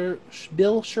Bill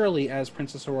Shirley as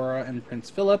Princess Aurora and Prince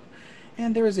Philip,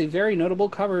 and there is a very notable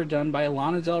cover done by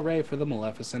Lana Del Rey for the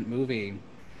Maleficent movie.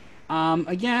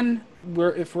 Again,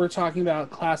 if we're talking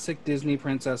about classic Disney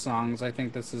princess songs, I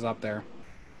think this is up there.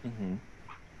 Mm-hmm.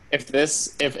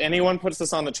 If anyone puts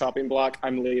this on the chopping block,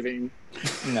 I'm leaving.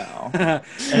 No.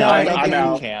 I'm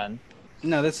out. Can.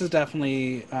 No, this is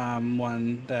definitely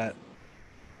one that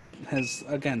has,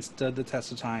 again, stood the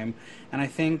test of time. And I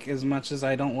think as much as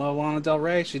I don't love Lana Del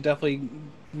Rey, she definitely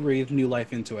breathed new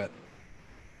life into it.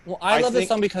 Well, I love this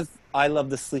song because I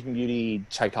love the Sleeping Beauty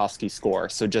Tchaikovsky score.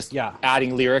 So just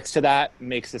adding lyrics to that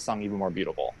makes this song even more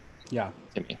beautiful. Yeah.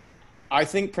 To me. I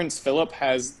think Prince Philip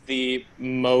has the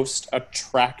most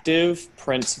attractive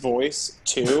Prince voice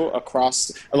too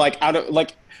across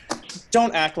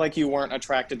don't act like you weren't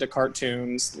attracted to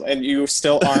cartoons and you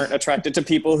still aren't attracted to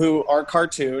people who are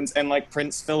cartoons. And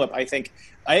Prince Philip, I think,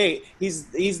 he's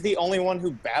the only one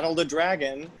who battled a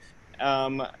dragon.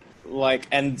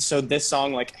 And so this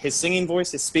song, his singing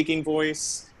voice, his speaking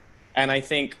voice, and I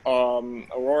think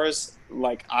Aurora's,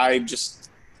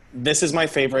 this is my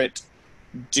favorite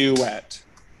duet.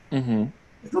 Mm-hmm.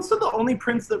 He's also the only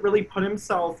prince that really put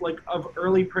himself, of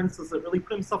early princes, that really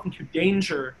put himself into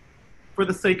danger for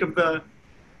the sake of the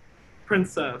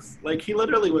princess. He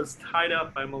literally was tied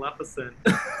up by Maleficent.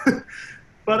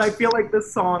 But I feel like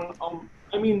this song,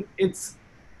 it's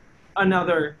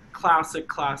another classic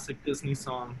Disney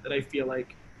song that I feel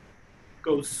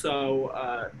goes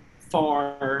so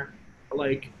far,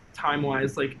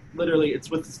 time-wise. Literally,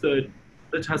 it's withstood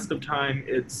the test of time.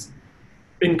 It's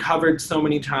been covered so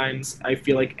many times. I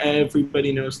feel like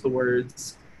everybody knows the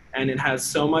words, and it has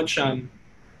so much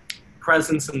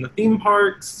presence in the theme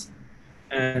parks,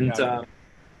 and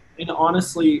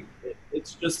honestly,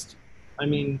 it's just,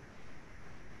 a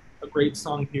great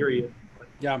song, period.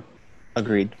 Yeah.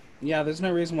 Agreed. Yeah, there's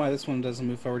no reason why this one doesn't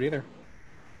move forward either.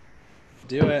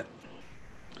 Do it.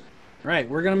 Right,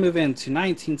 we're going to move into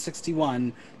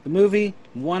 1961. The movie,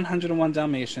 101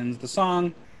 Dalmatians. The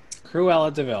song,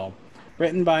 Cruella de Vil.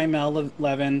 Written by Mel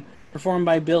Levin, performed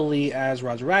by Bill Lee as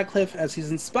Roger Radcliffe, as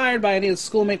he's inspired by Anita's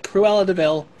schoolmate Cruella de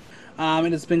Vil.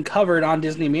 And it's been covered on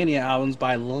Disney Mania albums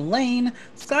by Lalaine,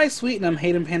 Sky Sweetnam,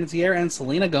 Hayden Panettiere, and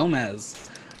Selena Gomez.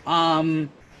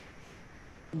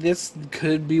 This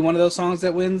could be one of those songs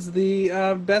that wins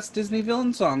the best Disney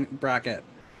villain song bracket.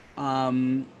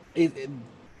 It's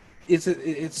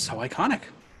so iconic.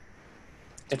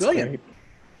 It's brilliant. great.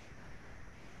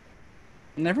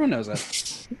 And everyone knows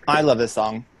it. I love this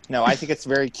song. No, I think it's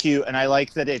very cute, and I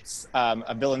like that it's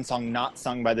a villain song not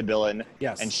sung by the villain.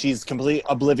 Yes. And she's completely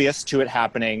oblivious to it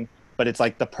happening, but it's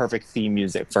like the perfect theme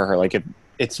music for her. Like,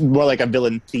 it's more like a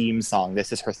villain theme song.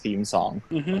 This is her theme song.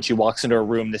 Mm-hmm. When she walks into a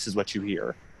room, this is what you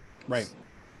hear. Right.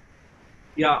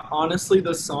 Yeah, honestly,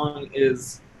 this song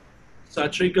is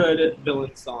such a good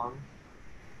villain song.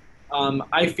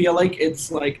 I feel like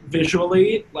it's like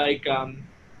visually like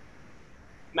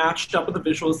matched up with the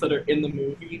visuals that are in the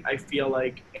movie. I feel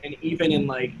like, and even in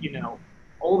like, you know,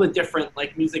 all the different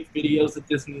like music videos that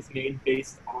Disney's made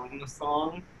based on the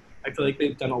song, I feel like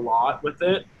they've done a lot with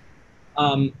it.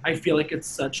 I feel like it's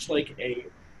such like a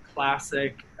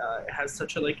classic. It has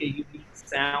such a like a unique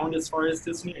sound as far as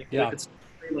Disney. I feel like it's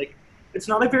very, like, it's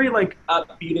not a very like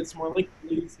upbeat. It's more like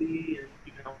bluesy, and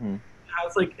you know, it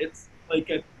has like, it's like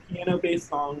a piano-based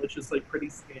song, which is like pretty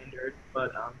standard.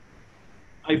 But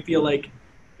I feel like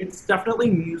it's definitely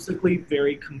musically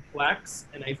very complex,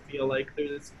 and I feel like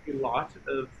there's a lot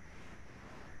of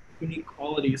unique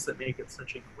qualities that make it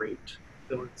such a great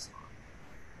villain song.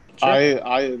 Sure.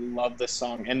 I love this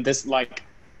song, and this like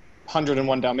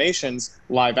 101 Dalmatians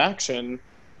live action,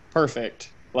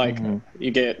 perfect. Like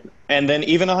you get, and then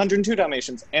even 102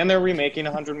 Dalmatians, and they're remaking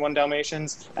 101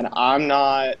 Dalmatians, and I'm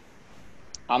not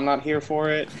here for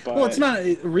it. But Well, it's not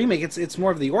a remake. It's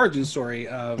more of the origin story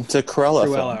of It's a Cruella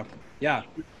Cruella. film. Yeah,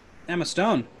 Emma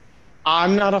Stone.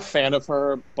 I'm not a fan of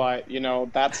her, but you know,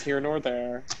 that's here nor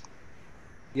there.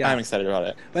 Yeah, I'm excited about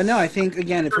it. but no, I think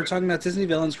again, if we're talking about Disney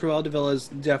villains, Cruella de Vil is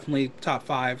definitely top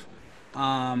 5.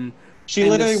 She And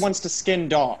literally this- wants to skin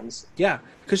dogs. Yeah,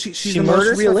 because she's She the most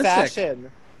murders for realistic.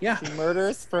 fashion. Yeah, She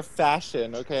murders for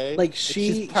fashion, okay? Like,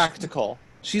 she's practical.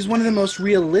 she's one of the most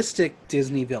realistic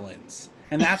Disney villains,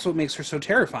 and that's what makes her so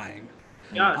terrifying.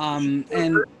 Yeah,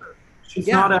 And she's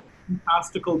yeah. not a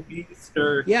fantastical beast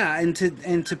or yeah, and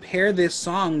to pair this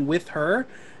song with her,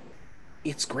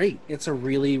 it's great. It's a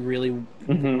really, really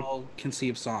well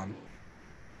conceived song.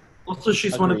 also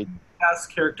she's one of the Agreed.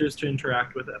 best characters to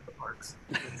interact with at the parks.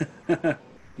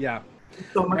 Yeah.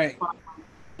 So much Right. fun.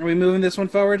 Are we moving this one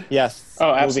forward? Yes. Oh,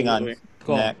 Moving absolutely. on.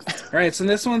 Cool. Next. All right, so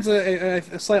this one's a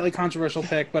slightly controversial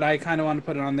pick, but I kind of want to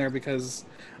put it on there because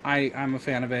I'm a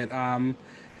fan of it.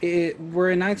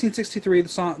 We're in 1963.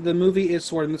 The movie is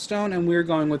Sword in the Stone, and we're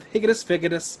going with Higgitus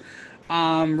Figitus,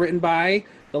 written by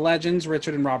the legends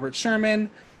Richard and Robert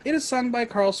Sherman. It is sung by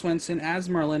Carl Swenson as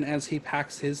Merlin as he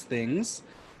packs his things,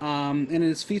 and it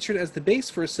is featured as the bass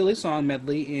for a silly song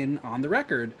medley in On the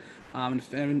Record.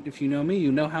 And if you know me,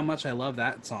 you know how much I love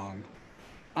that song.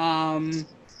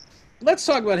 Let's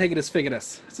talk about Higgitus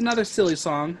Figitus. It's another silly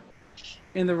song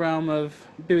in the realm of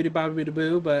Bibbidi Bobbidi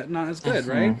Boo, but not as good,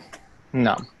 right?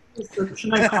 No. He's such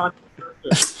an iconic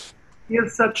character. He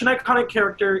is such an iconic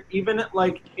character, even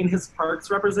like in his parks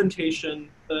representation.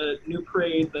 The new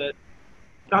parade that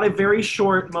got a very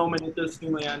short moment at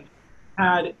Disneyland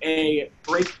had a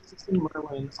break in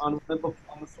Merlin on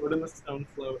the Sword in the Stone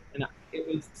float, and it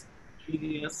was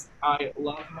genius. I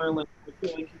love Merlin. I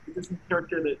feel like he's a Disney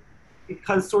character that,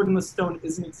 because Sword in the Stone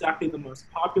isn't exactly the most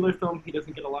popular film, he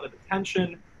doesn't get a lot of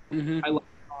attention. Mm-hmm. I love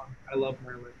the song. I love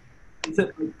Merlin. Is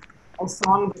it like a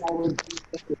song that I would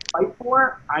fight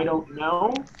for? I don't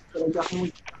know, but I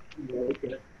definitely like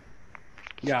it.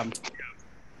 Yeah.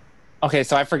 Okay,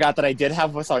 so I forgot that I did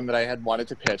have a song that I had wanted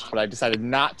to pitch, but I decided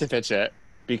not to pitch it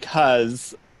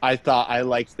because I thought I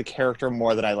liked the character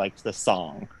more than I liked the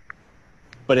song.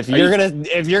 But if you're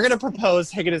gonna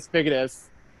propose Higgitus Figitus,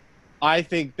 I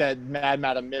think that Mad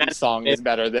Madam Mim's song is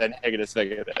better than Higgitus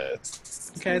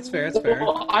Figitus. Okay, it's fair. It's fair.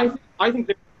 Well,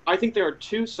 I think there are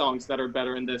two songs that are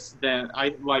better in this than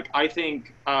I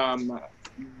think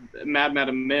Mad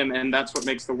Madam Mim, and That's What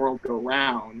Makes the World Go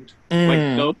Round.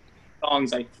 Like those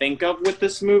songs I think of with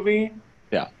this movie.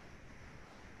 Yeah.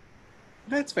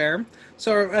 That's fair.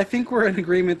 So I think we're in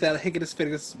agreement that Higgitus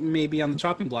Figitus may be on the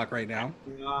chopping block right now.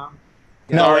 Yeah.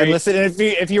 No, Sorry. and listen.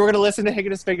 If you were going to listen to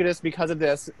Higgitus Figitus because of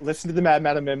this, listen to the Mad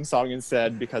Madam Mim song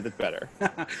instead because it's better.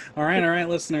 all right,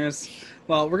 listeners.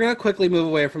 Well, we're going to quickly move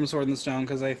away from Sword in the Stone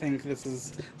because I think this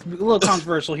is a little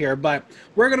controversial here, but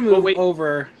we're going to move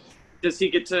over. Does he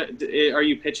get to? Are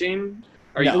you pitching?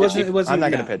 Are No. you pitching? It wasn't, I'm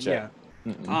not yeah, gonna pitch it. yeah.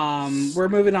 We're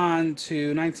moving on to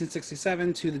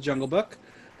 1967 to The Jungle Book,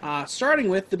 starting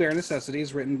with The Bare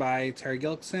Necessities, written by Terry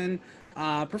Gilkson,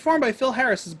 performed by Phil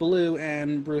Harris as Baloo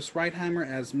and Bruce Reitheimer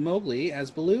as Mowgli, as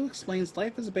Baloo explains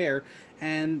life as a bear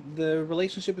and the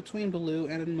relationship between Baloo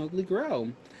and Mowgli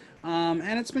grow.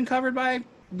 And it's been covered by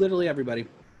literally everybody.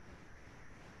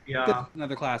 Yeah.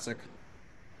 Another classic.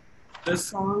 This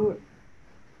song,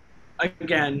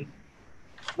 again,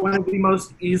 one of the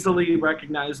most easily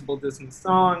recognizable Disney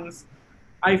songs.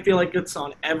 I feel like it's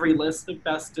on every list of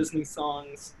best Disney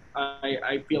songs.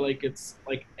 I feel like it's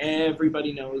like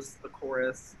everybody knows the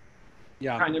chorus.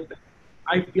 Yeah. Kind of.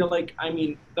 I feel like, I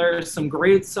mean, there's some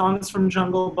great songs from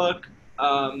Jungle Book.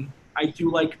 I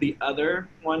do like the other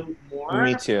one more.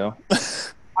 Me too.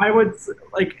 I would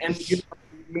like, and you know what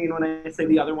I mean when I say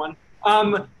the other one.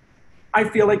 I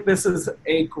feel like this is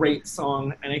a great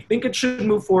song, and I think it should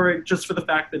move forward just for the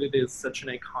fact that it is such an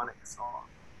iconic song.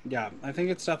 Yeah, I think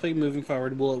it's definitely moving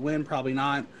forward. Will it win? Probably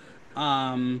not.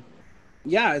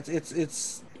 Yeah,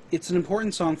 it's an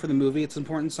important song for the movie. It's an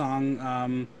important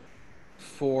song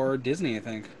for Disney, I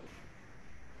think.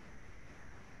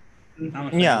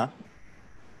 Yeah.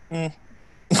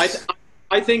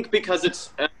 I think because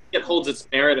it holds its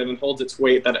merit and it holds its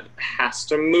weight that it has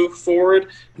to move forward.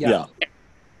 Yeah.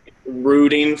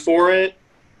 Rooting for it,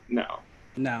 no.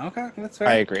 No, okay, that's fair.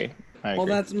 I agree. Well,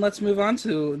 let's move on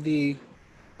to the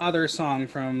other song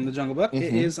from The Jungle Book. Mm-hmm.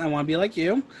 It is "I Want to Be Like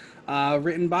You,"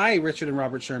 written by Richard and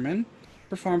Robert Sherman,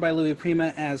 performed by Louis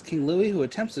Prima as King Louie, who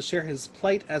attempts to share his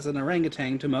plight as an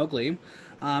orangutan to Mowgli.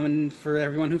 And for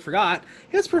everyone who forgot,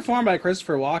 it's performed by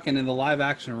Christopher Walken in the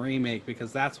live-action remake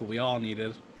because that's what we all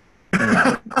needed.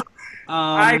 I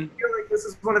feel like this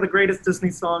is one of the greatest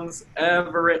Disney songs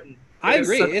ever written. I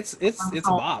agree. It's a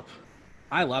bop.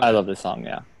 I love it. I love this song.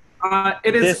 Yeah.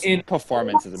 It is This in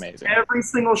performance is amazing. every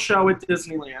single show at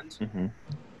Disneyland. Mm-hmm.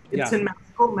 It's in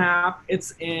Magical Map.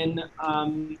 It's in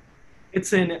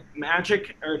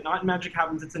Magic, or not in Magic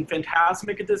Happens. It's in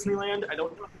Fantasmic at Disneyland. I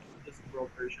don't know if it's the Disney World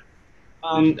version.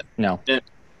 No. Okay,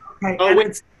 Oh, and wait.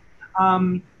 it's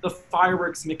the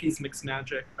Fireworks Mickey's Mix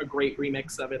Magic, a great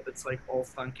remix of it that's like all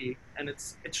funky, and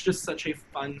it's just such a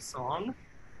fun song,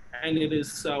 and it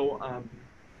is so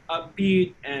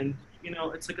upbeat, and you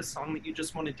know it's like a song that you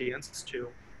just want to dance to,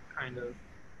 kind of.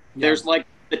 There's like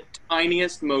the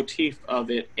tiniest motif of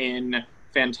it in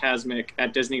Fantasmic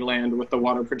at Disneyland with the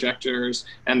water projectors,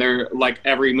 and they're like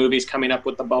every movie's coming up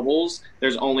with the bubbles.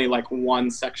 There's only like one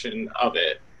section of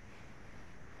it.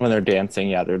 When they're dancing,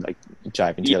 yeah, they're like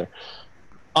jiving together.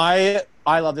 I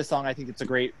love this song. I think it's a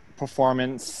great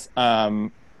performance.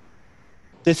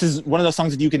 This is one of those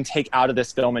songs that you can take out of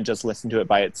this film and just listen to it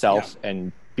by itself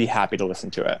and be happy to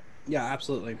listen to it. Yeah,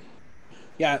 absolutely.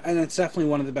 Yeah, and it's definitely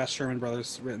one of the best Sherman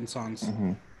Brothers written songs.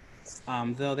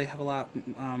 Mm-hmm. Though they have a lot,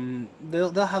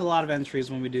 they'll have a lot of entries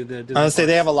when we do the Disney I would say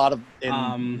they Plus. have a lot of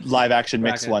live action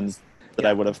mix bracket. ones that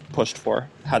I would have pushed for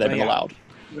had I been allowed.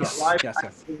 Yes, Live yes,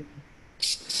 yes. action.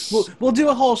 We'll do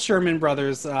a whole Sherman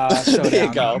Brothers showdown. There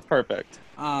you go, perfect.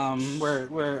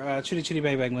 Where Chitty Chitty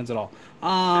Bang Bang wins it all.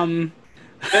 In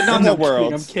I'm what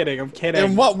world? kidding.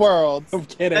 In what world? I'm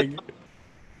kidding.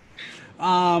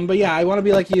 But yeah, I Want to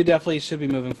Be Like You definitely should be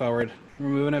moving forward. We're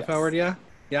moving it forward, yeah?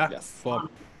 Yeah? Yes. Cool.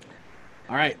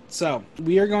 All right, so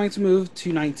we are going to move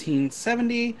to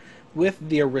 1970 with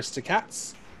the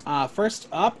Aristocats. First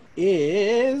up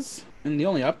is, and the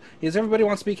only up, is Everybody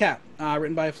Wants to Be Cat,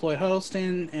 written by Floyd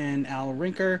Huddleston and Al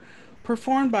Rinker,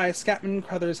 performed by Scatman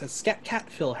Crothers as Scat Cat,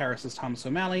 Phil Harris as Thomas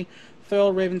O'Malley,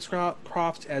 Thurl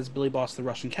Ravenscroft as Billy Boss the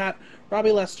Russian Cat,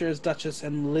 Robbie Lester as Duchess,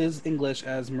 and Liz English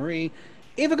as Marie.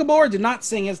 Ava Gabor did not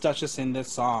sing as Duchess in this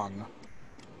song.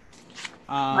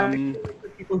 I feel like the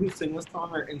people who sing this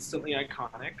song are instantly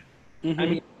iconic. Mhm. I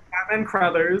mean, Scatman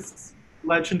Crothers,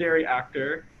 legendary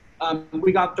actor.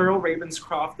 We got Thurl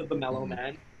Ravenscroft of the Mellow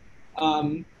Men.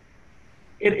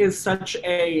 It is such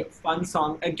a fun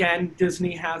song. Again,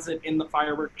 Disney has it in the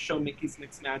fireworks show Mickey's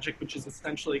Mix Magic, which is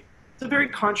essentially, it's a very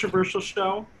controversial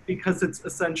show because it's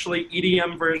essentially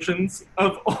EDM versions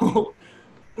of all.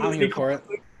 I'm here for it.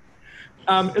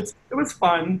 It was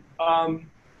fun.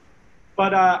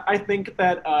 But I think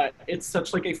that it's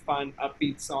such like a fun,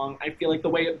 upbeat song. I feel like the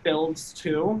way it builds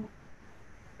too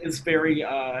is very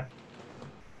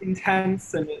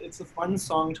intense, and it's a fun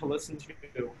song to listen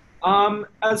to.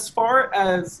 As far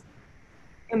as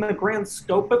in the grand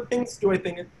scope of things, do I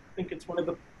think it's one of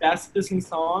the best Disney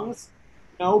songs?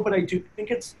 No, but I do think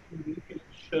it's unique and it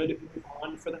should move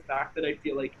on for the fact that I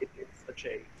feel like it is such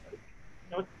a,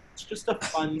 it's just a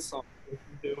fun song to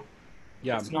listen to.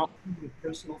 Yeah. It's not one of my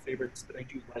personal favorites, but I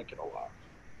do like it a lot.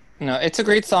 No, it's a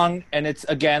great song, and it's,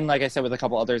 again, like I said with a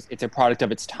couple others, it's a product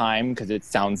of its time because it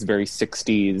sounds very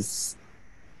 60s.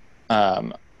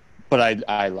 But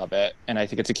I love it, and I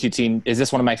think it's a cute scene. Is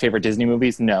this one of my favorite Disney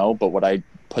movies? No, but would I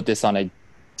put this on a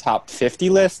top 50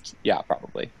 list? Yeah,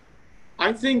 probably.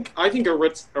 I think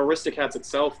Aristocats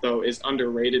itself though is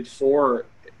underrated for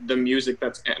the music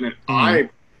that's in it.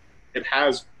 It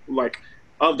has, like,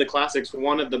 of the classics,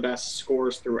 one of the best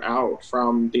scores throughout,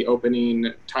 from the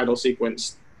opening title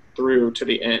sequence through to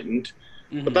the end.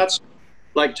 But that's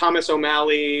like Thomas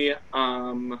O'Malley.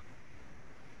 What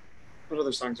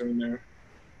other songs are in there?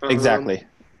 Exactly.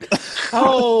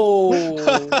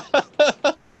 Oh.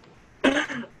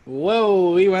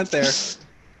 Whoa, we went there.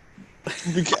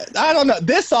 I don't know.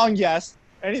 This song, yes.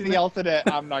 Anything else in it,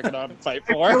 I'm not gonna fight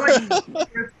I for. feel like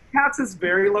Cats is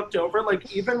very looked over.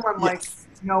 Like, even when, like,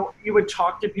 you know, you would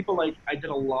talk to people, like, I did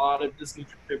a lot of Disney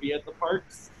trivia at the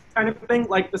parks kind of thing.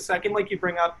 Like, the second, like, you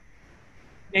bring up,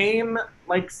 name,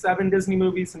 like, 7 Disney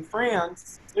movies in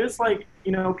France, there's, like,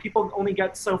 you know, people only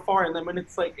get so far. And then when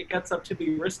it's, like, it gets up to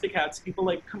the Aristocats, people,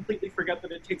 like, completely forget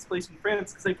that it takes place in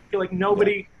France because I feel like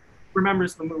nobody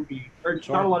remembers the movie. Or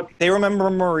not a lot of people. They remember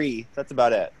Marie. That's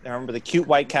about it. They remember the cute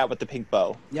white cat with the pink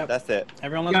bow. Yep. That's it.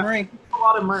 Everyone loves Marie. A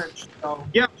lot of merch. So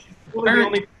Yeah. she's really the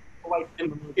only people, like, in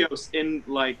the movie.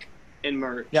 in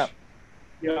merch. Yeah.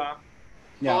 Yeah.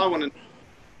 Yeah. All I want to.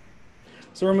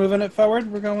 So we're moving it forward.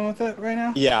 We're going with it right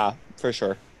now. Yeah, for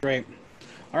sure. Great.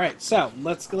 All right. So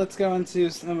let's go into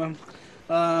some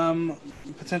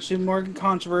potentially more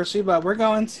controversy, but we're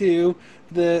going to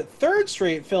the third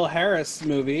straight Phil Harris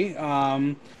movie,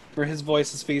 where his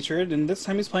voice is featured, and this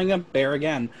time he's playing a bear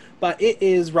again. But it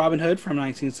is Robin Hood from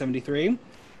 1973.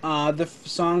 The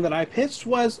song that I pitched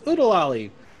was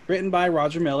Oodalali, written by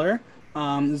Roger Miller.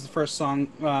 This is the first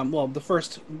song, the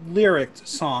first lyric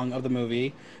song of the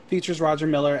movie. Features Roger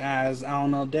Miller as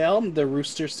Alan Dale, the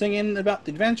rooster, singing about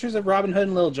the adventures of Robin Hood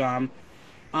and Little John.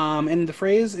 And the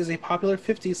phrase is a popular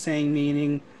 50s saying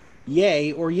meaning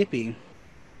yay or yippee.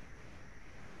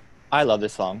 I love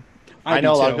this song. I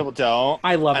know do a lot too. of people don't.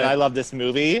 I love and it. I love this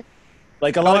movie.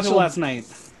 Like, a I lot of watched it people, last night.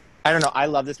 I don't know. I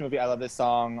love this movie. I love this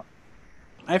song.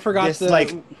 I forgot This, the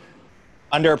like,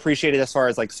 underappreciated as far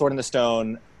as, like, Sword in the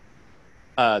Stone,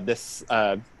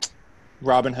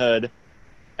 Robin Hood,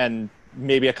 and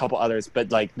maybe a couple others.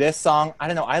 But, like, this song, I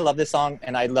don't know. I love this song,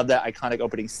 and I love that iconic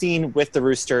opening scene with the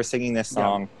rooster singing this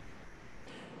song.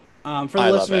 For the I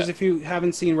love listeners, it. if you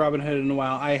haven't seen Robin Hood in a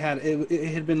while, it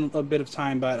had been a bit of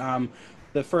time, but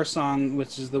the first song,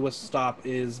 which is the Whistle Stop,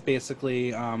 is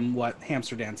basically what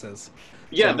Hamster Dance is.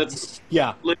 Yeah, So, that's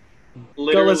yeah.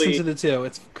 literally. Go listen to the two.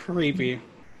 It's creepy.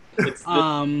 It's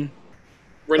the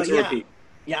rinse but and yeah. repeat.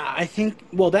 Yeah, I think.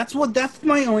 Well, that's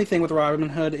my only thing with Robin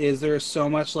Hood is there's so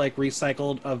much like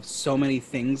recycled of so many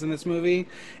things in this movie.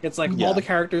 It's like all the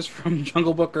characters from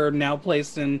Jungle Book are now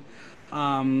placed in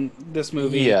this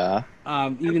movie. Yeah.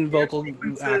 Even vocal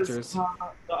actors.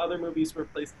 The other movies were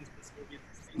placed into this movie.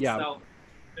 Yeah. Itself,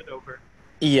 it over.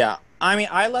 Yeah. I mean,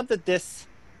 I love that this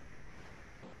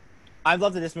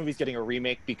movie's getting a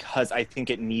remake because I think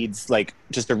it needs, like,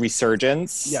 just a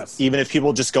resurgence. Yes. Even if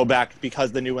people just go back,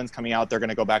 because the new one's coming out, they're going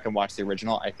to go back and watch the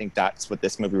original. I think that's what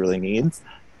this movie really needs.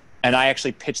 And I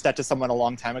actually pitched that to someone a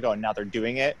long time ago, and now they're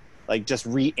doing it. Like, just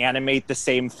reanimate the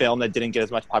same film that didn't get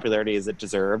as much popularity as it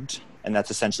deserved. And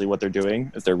that's essentially what they're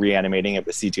doing, is they're reanimating it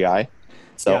with CGI.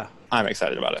 So Yeah. I'm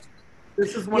excited about it.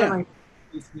 This is one of my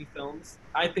Disney films.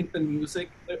 I think the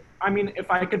music. I mean, if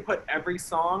I could put every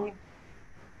song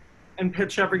and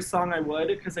pitch every song, I would,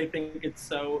 because I think it's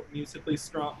so musically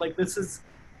strong. Like, this is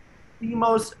the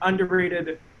most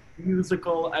underrated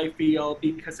musical, I feel,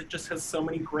 because it just has so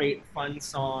many great, fun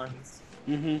songs.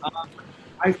 Mm-hmm.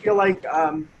 I feel like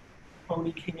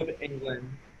Pony King of England,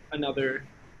 another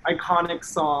iconic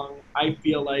song. I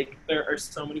feel like there are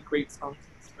so many great songs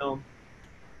in this film.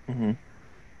 Mm-hmm.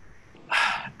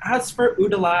 As for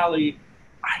Oodalali,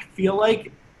 I feel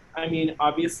like, I mean,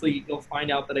 obviously you'll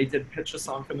find out that I did pitch a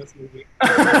song from this movie.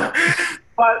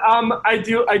 But I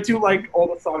do like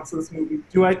all the songs in this movie.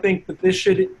 Do I think that this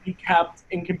should be kept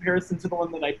in comparison to the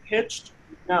one that I pitched?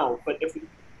 No, but if we,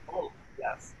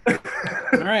 yes.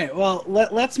 All right. Well,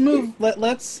 let's move.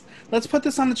 Let's put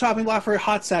this on the chopping block for a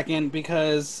hot second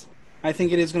because I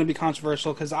think it is going to be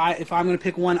controversial. Because if I'm going to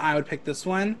pick one, I would pick this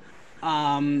one.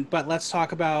 But let's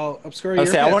talk about Obscura.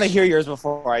 I want to hear yours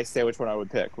before I say which one I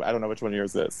would pick. I don't know which one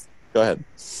yours is. Go ahead.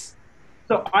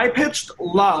 So I pitched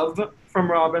Love from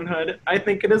Robin Hood. I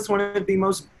think it is one of the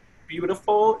most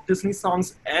beautiful Disney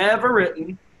songs ever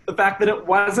written. The fact that it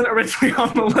wasn't originally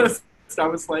on the list, I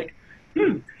was like,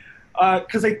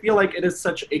 because I feel like it is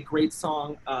such a great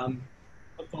song.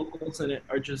 the vocals in it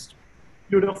are just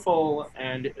beautiful,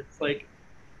 and it's like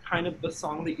kind of the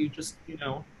song that you just, if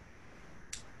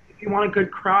you want a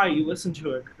good cry, you listen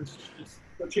to it. It's just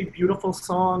such a beautiful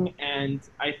song, and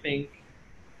I think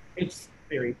it's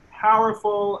very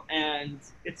powerful, and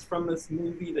it's from this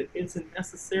movie that isn't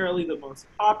necessarily the most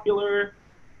popular,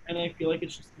 and I feel like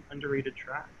it's just an underrated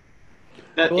track.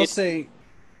 That I will it's, say,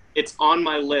 it's on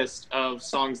my list of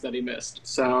songs that he missed,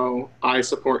 so I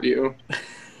support you.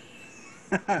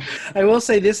 I will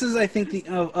say this is, I think,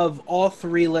 of all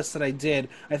three lists that I did,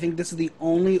 I think this is the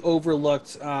only overlooked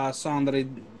song that I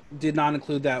did not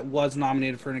include that was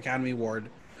nominated for an Academy Award.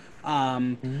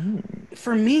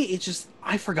 For me, it just,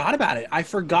 I forgot about it. I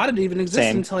forgot it even existed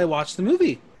Same. until I watched the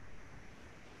movie.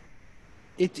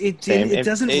 It Same.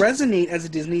 doesn't It- resonate as a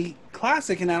Disney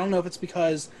classic, and I don't know if it's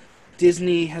because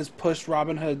Disney has pushed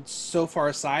Robin Hood so far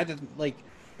aside that like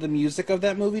the music of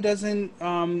that movie doesn't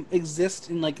exist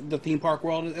in like the theme park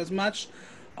world as much.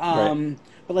 Right.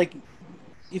 But like,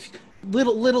 if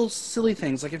little silly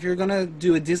things, like if you're gonna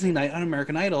do a Disney night on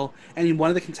American Idol and one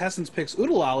of the contestants picks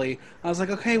Oodalali, I was like,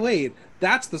 okay, wait,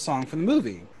 that's the song from the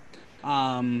movie.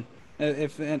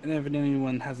 If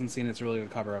anyone hasn't seen it, it's a really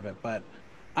good cover of it. But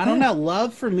I don't know.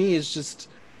 Love for me is just,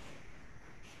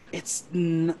 is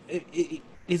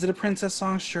it a princess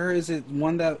song? Sure. Is it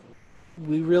one that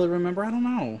we really remember? I don't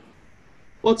know.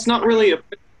 Well, it's not really a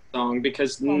song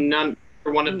because none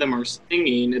one of them are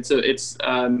singing. It's a In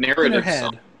her narrative head.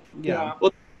 song. Yeah.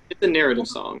 Well, it's a narrative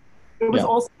song. It was Yeah.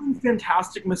 also in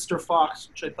Fantastic Mr. Fox,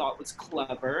 which I thought was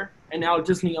clever, and now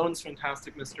Disney owns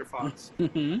Fantastic Mr. Fox.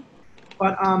 Hmm.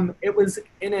 But it was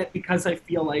in it because I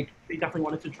feel like they definitely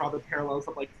wanted to draw the parallels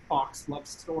of like Fox love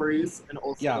stories, and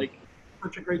also Yeah. like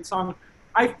such a great song.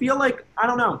 I feel like, I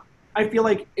don't know. I feel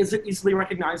like, is it easily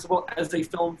recognizable as a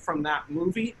film from that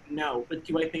movie? No. But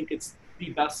do I think it's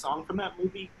the best song from that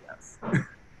movie? Yes.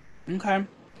 Okay.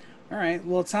 All right.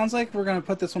 Well, it sounds like we're gonna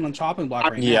put this one on chopping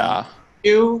block right Yeah.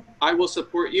 I will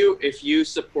support you if you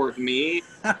support me.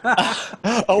 now.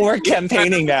 Oh, we're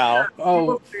campaigning now.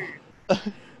 Oh.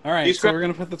 All right, You so scrap- we're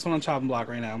gonna put this one on chopping block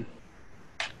right now.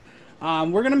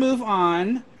 We're gonna move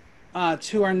on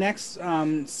to our next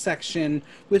section,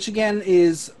 which again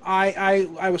is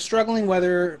I was struggling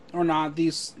whether or not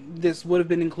this would have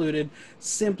been included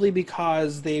simply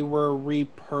because they were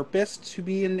repurposed to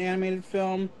be an animated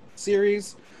film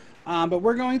series. But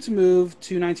we're going to move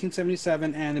to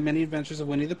 1977 and The Many Adventures of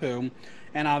Winnie the Pooh,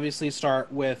 and obviously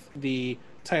start with the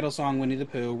title song Winnie the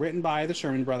Pooh, written by the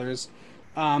Sherman Brothers.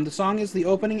 The song is the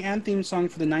opening and theme song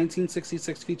for the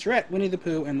 1966 featurette Winnie the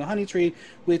Pooh and the Honey Tree,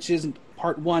 which is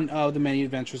part one of The Many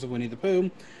Adventures of Winnie the Pooh.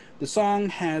 The song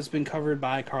has been covered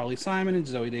by Carly Simon and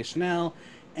Zooey Deschanel,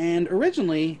 and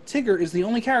originally, Tigger is the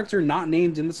only character not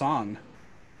named in the song.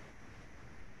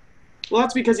 Well,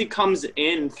 that's because he comes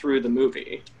in through the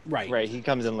movie. Right. He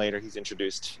comes in later. He's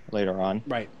introduced later on.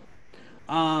 Right.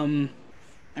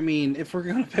 I mean, if we're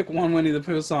gonna pick one Winnie the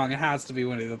Pooh song, it has to be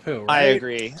Winnie the Pooh, right?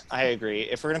 I agree.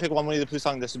 If we're gonna pick one Winnie the Pooh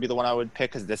song, this would be the one I would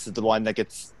pick because this is the one that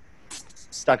gets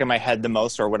stuck in my head the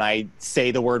most. Or when I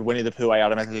say the word Winnie the Pooh, I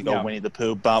automatically go Yeah. Winnie the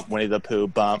Pooh bump, Winnie the Pooh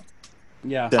bump.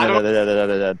 Yeah.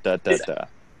 Da-da-da-da-da-da-da-da-da.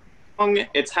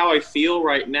 It's how I feel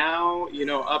right now.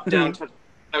 Up, down, touch.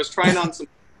 I was trying on some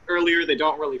earlier. They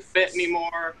don't really fit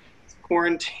anymore. It's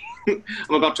quarantine.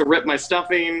 I'm about to rip my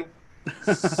stuffing.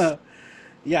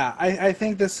 Yeah, I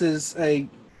think this is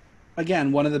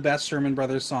again one of the best Sherman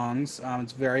Brothers songs.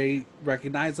 It's very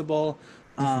recognizable.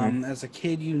 As a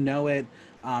kid, you know it.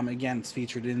 Again, it's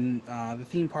featured in the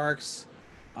theme parks.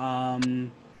 So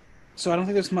I don't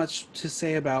think there's much to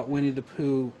say about Winnie the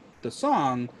Pooh, the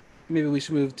song. Maybe we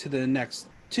should move to the next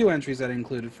two entries that are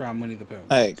included from Winnie the Pooh.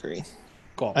 I agree.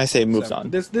 Cool. I say moves So on.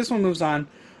 This one moves on.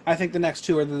 I think the next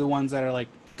two are the ones that are like,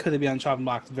 could they be on chopping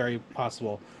block? Very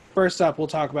possible. First up, we'll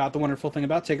talk about The Wonderful Thing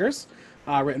About Tiggers,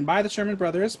 written by the Sherman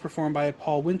Brothers, performed by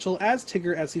Paul Winchell as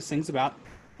Tigger as he sings about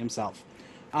himself.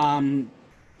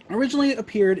 Originally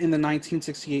appeared in the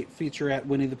 1968 featurette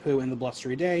Winnie the Pooh and the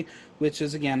Blustery Day, which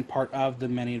is again part of The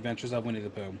Many Adventures of Winnie the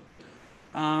Pooh.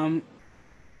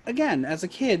 Again, as a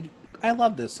kid, I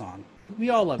love this song. We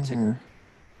all love Tigger.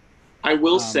 I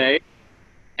will say,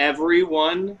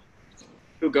 everyone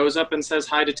who goes up and says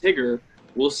hi to Tigger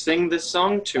will sing this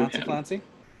song to Bouncy him. Clancy?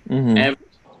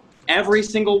 Every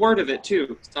single word of it,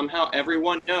 too. Somehow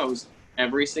everyone knows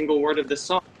every single word of this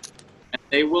song. And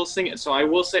they will sing it. So I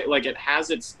will say, it has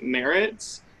its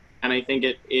merits, and I think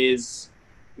it is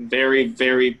very,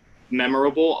 very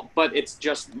memorable, but it's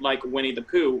just like Winnie the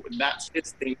Pooh. That's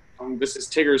his theme song. This is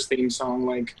Tigger's theme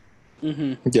song.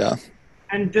 Yeah.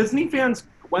 And Disney fans,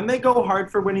 when they go hard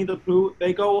for Winnie the Pooh,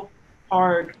 they go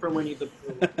hard for Winnie the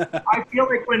Pooh. I feel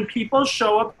like when people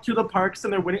show up to the parks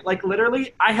and they're winning, like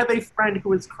literally, I have a friend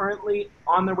who is currently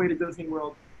on their way to Disney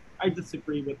World. I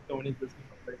disagree with going to Disney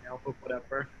World right now, but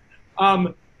whatever.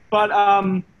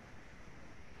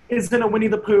 Is in a Winnie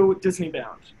the Pooh Disney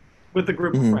bound with a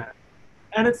group of friends.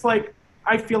 And it's like,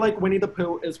 I feel like Winnie the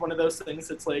Pooh is one of those things.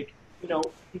 It's like, you know,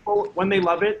 people, when they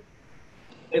love it,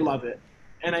 they love it.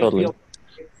 And Totally. I feel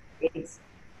it's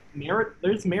merit.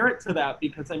 There's merit to that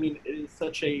because, I mean, it is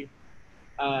such a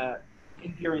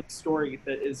endearing story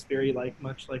that is very like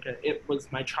much like it was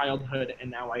my childhood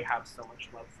and now I have so much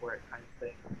love for it kind of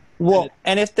thing. Well,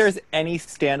 and if there's any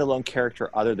standalone character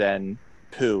other than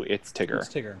Pooh, it's Tigger. It's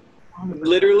Tigger.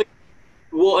 Literally.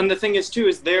 Well, and the thing is, too,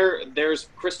 is there's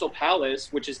Crystal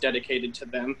Palace, which is dedicated to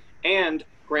them, and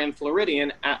Grand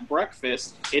Floridian at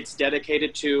breakfast. It's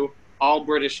dedicated to all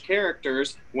British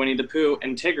characters, Winnie the Pooh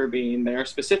and Tigger being there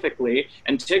specifically.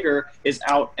 And Tigger is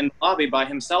out in the lobby by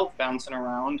himself bouncing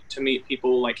around to meet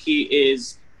people. Like, he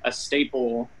is a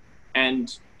staple.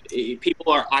 And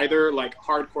people are either, like,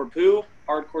 hardcore Pooh,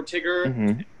 hardcore Tigger.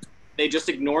 Mm-hmm. They just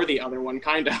ignore the other one,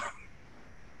 kind of.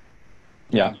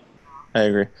 Yeah, I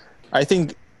agree. I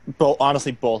think,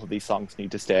 honestly, both of these songs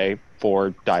need to stay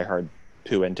for diehard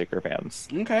Pooh and Tigger fans.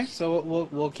 Okay, so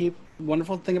we'll keep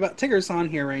Wonderful Thing About Tigger's on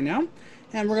here right now.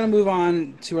 And we're going to move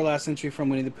on to our last entry from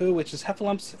Winnie the Pooh, which is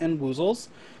Heffalumps and Woozles.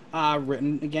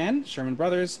 Written, again, Sherman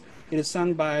Brothers. It is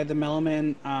sung by the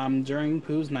Mellowmen during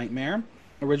Pooh's Nightmare.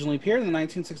 Originally appeared in the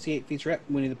 1968 featurette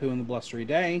Winnie the Pooh and the Blustery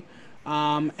Day.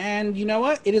 And you know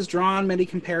what? It has drawn many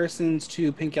comparisons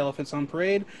to Pink Elephants on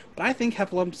Parade, but I think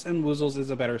Heffalumps and Woozles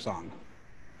is a better song.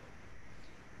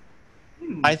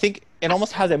 I think it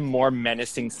almost has a more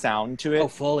menacing sound to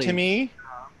it fully. To me.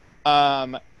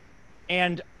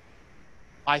 And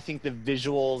I think the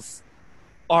visuals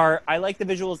I like the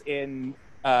visuals in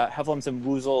Heffalumps and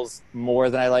Woozles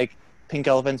more than I like Pink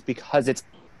Elephants because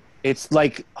it's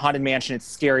like Haunted Mansion. It's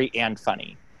scary and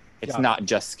funny. It's not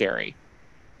just scary.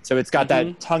 So it's got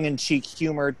that tongue-in-cheek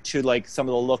humor to like some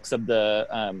of the looks of the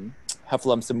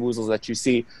Heffalumps and Woozles that you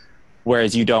see,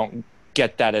 whereas you don't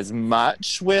get that as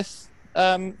much with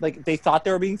like they thought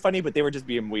they were being funny, but they were just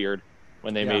being weird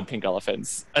when they made Pink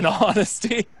Elephants. In all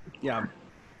honesty, yeah.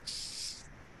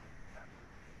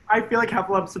 I feel like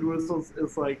Heffalumps and Woozles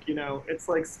is like, you know, it's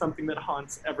like something that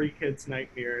haunts every kid's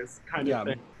nightmares kind of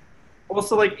thing.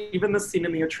 Also, like even the scene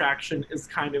in the attraction is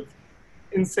kind of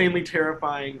insanely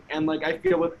terrifying, and like I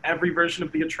feel with every version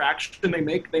of the attraction they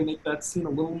make that scene a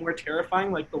little more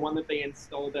terrifying. Like the one that they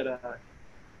installed at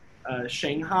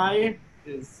Shanghai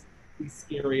is the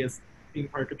scariest theme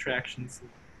park attractions.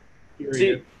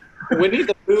 See, Winnie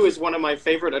the Pooh is one of my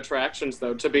favorite attractions,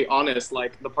 though, to be honest,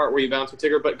 like the part where you bounce with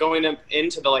Tigger, but going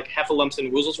into the like Heffalumps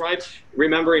and Woozles ride,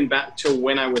 remembering back to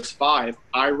when I was 5,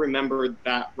 I remembered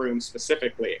that room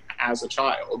specifically as a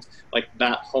child, like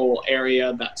that whole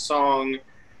area, that song.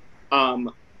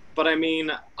 But I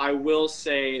mean, I will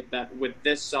say that with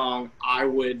this song, I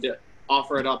would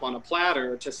offer it up on a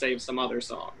platter to save some other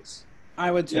songs. I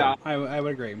would too. Yeah. I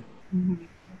would agree. Mm-hmm.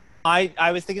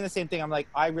 I was thinking the same thing. I'm like,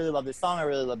 I really love this song. I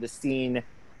really love this scene,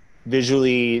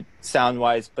 visually,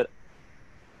 sound-wise. But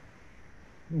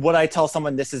would I tell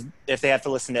someone this is, if they have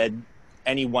to listen to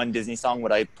any one Disney song,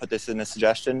 would I put this in a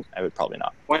suggestion? I would probably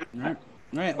not. Why not?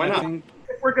 Right. Why not?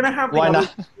 If we're gonna have why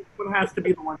not? One has to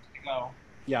be the one to go.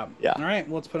 Yeah. Yeah. All right.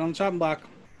 Well, let's put it on the chopping block.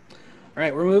 All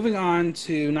right. We're moving on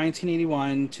to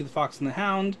 1981 to The Fox and the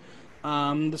Hound.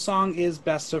 The song is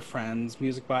Best of Friends,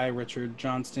 music by Richard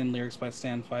Johnston, lyrics by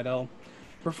Stan Fiedel.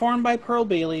 Performed by Pearl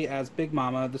Bailey as Big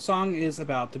Mama, the song is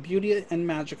about the beauty and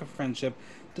magic of friendship,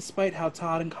 despite how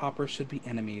Todd and Copper should be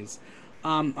enemies.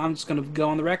 I'm just going to go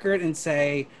on the record and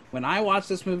say, when I watched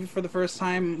this movie for the first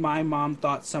time, my mom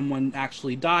thought someone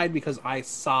actually died because I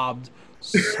sobbed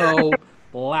so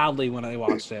loudly when I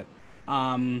watched it.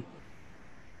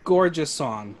 Gorgeous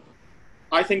song.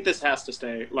 I think this has to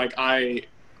stay. Like, I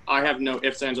have no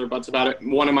ifs, ands, or buts about it.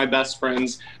 One of my best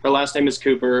friends, her last name is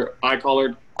Cooper. I call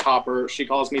her Copper. She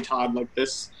calls me Todd. Like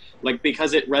this, like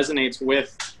because it resonates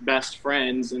with best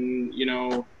friends, and you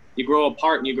know, you grow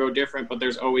apart and you grow different, but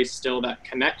there's always still that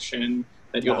connection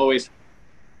that you'll always.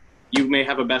 You may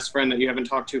have a best friend that you haven't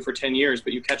talked to for 10 years,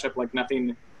 but you catch up like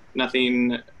nothing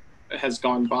has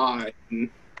gone by. And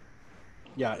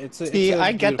yeah, See,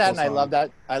 I get that, and song. I love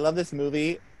that. I love this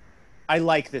movie. I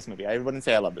like this movie. I wouldn't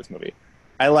say I love this movie.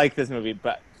 I like this movie,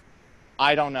 but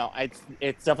I don't know.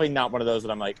 It's definitely not one of those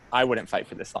that I'm like, I wouldn't fight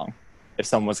for this song. If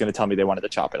someone was going to tell me they wanted to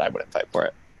chop it, I wouldn't fight for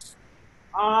it.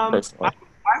 Personally.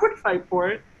 I would fight for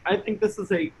it. I think this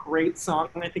is a great song,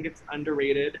 and I think it's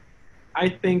underrated. I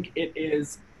think it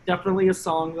is definitely a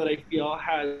song that I feel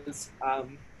has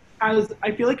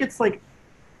I feel like it's like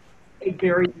a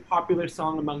very popular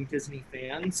song among Disney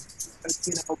fans.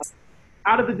 You know,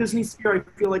 out of the Disney sphere,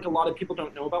 I feel like a lot of people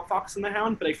don't know about Fox and the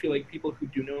Hound, but I feel like people who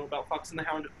do know about Fox and the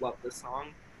Hound love this song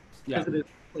because it is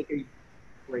like a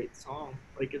great song.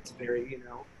 Like it's very,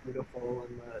 beautiful,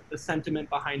 and the sentiment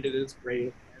behind it is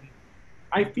great. And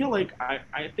I feel like I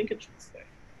think it should stay.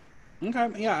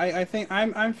 Okay, yeah, I think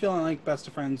I'm feeling like Best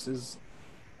of Friends is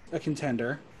a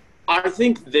contender. I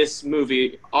think this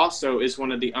movie also is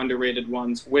one of the underrated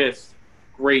ones with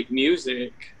great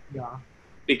music. Yeah.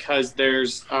 Because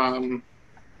there's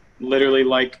literally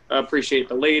like Appreciate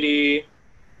the Lady.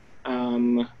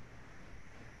 There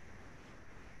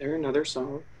another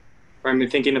song? Or I'm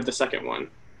thinking of the second one.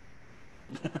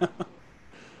 I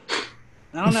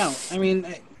don't know. I mean,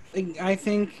 I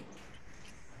think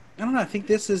I don't know. I think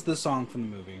this is the song from the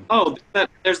movie. Oh,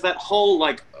 there's that whole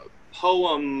like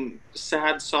poem,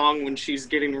 sad song when she's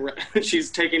she's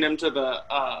taking him to the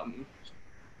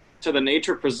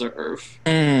nature preserve.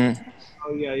 Oh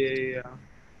yeah.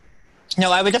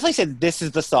 No, I would definitely say this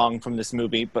is the song from this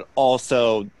movie, but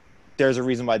also there's a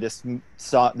reason why this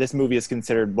movie is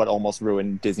considered what almost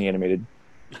ruined Disney Animated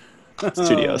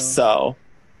Studios. So,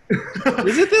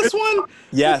 is it this one?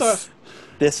 Yes,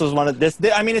 this was one of this.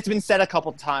 I mean, it's been said a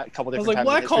couple different times. I was like,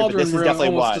 Black Cauldron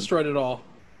almost destroyed it all.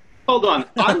 Hold on,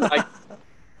 I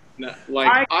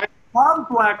love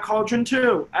Black Cauldron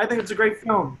too. I think it's a great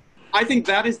film. I think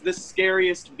that is the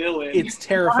scariest villain. It's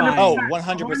terrifying.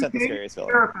 100% the scariest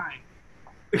villain. Terrifying.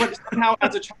 But somehow,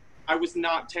 as a child, I was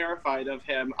not terrified of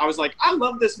him. I was like, I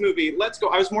love this movie. Let's go.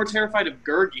 I was more terrified of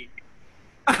Gurgi.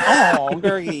 Oh,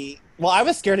 Gurgi. Well, I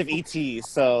was scared of E.T.,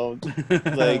 so,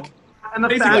 like... And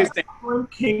the fact that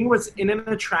King was in an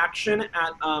attraction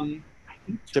at, I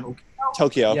think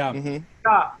Tokyo. Yeah. Mm-hmm.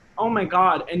 Yeah. Oh my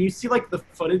god. And you see, like, the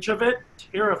footage of it?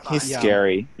 Terrifying. He's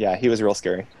scary. Yeah, he was real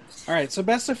scary. All right, so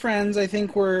Best of Friends, I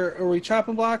think are we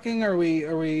chopping blocking? Are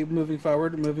we moving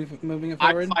forward? Moving it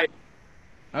forward?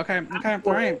 Okay,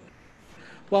 all right.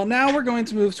 Well, now we're going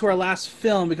to move to our last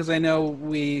film because I know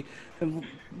we have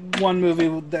one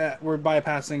movie that we're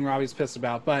bypassing. Robbie's pissed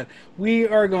about, but we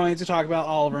are going to talk about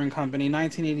Oliver and Company,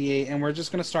 1988, and we're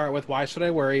just going to start with Why Should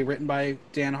I Worry, written by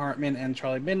Dan Hartman and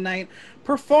Charlie Midnight,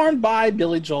 performed by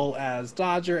Billy Joel as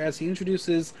Dodger as he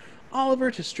introduces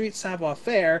Oliver to Street Savoir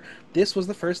Faire. This was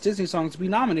the first Disney song to be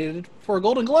nominated for a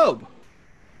Golden Globe.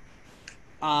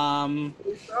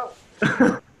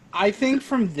 I think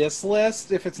from this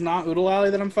list, if it's not Oodle Alley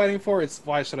that I'm fighting for, it's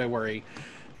Why Should I Worry.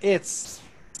 It's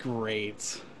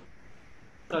great.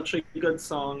 Such a good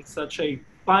song, such a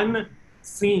fun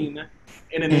scene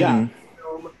in an film.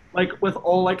 Like with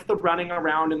all like the running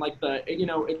around and like the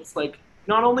it's like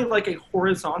not only like a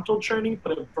horizontal journey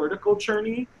but a vertical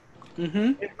journey. Mm-hmm.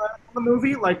 In the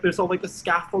movie, like there's all like the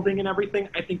scaffolding and everything.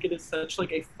 I think it is such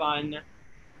like a fun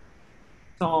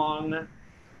song.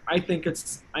 I think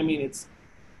it's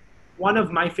one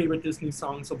of my favorite Disney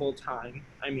songs of all time.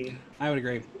 I mean, I would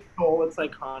agree. It's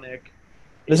iconic.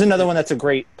 There's another one that's a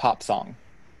great pop song.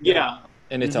 Yeah.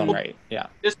 In its own right, yeah.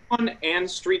 This one and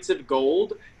Streets of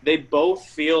Gold, they both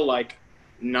feel like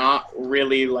not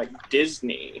really like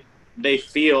Disney. They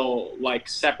feel like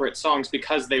separate songs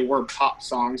because they were pop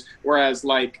songs, whereas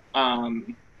like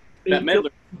Bette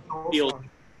Midler feels...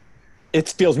 It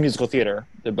feels musical theater,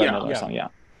 the Bette Midler song, yeah.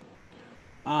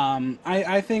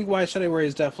 I think Why Should I Worry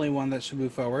is definitely one that should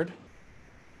move forward.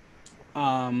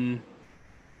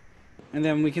 And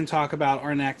then we can talk about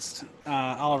our next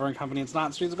Oliver and Company. It's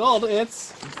not Streets of Gold,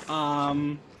 it's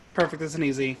Perfect Isn't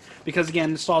Easy. Because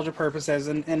again, nostalgia purposes,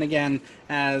 and again,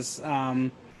 as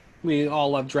we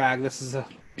all love drag, this is a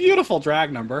beautiful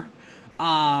drag number.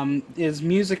 Is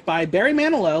music by Barry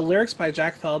Manilow, lyrics by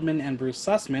Jack Feldman and Bruce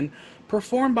Sussman,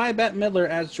 performed by Bette Midler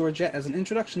as Georgette as an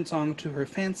introduction song to her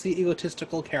fancy,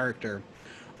 egotistical character.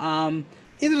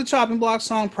 Is it a chopping block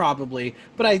song? Probably,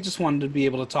 but I just wanted to be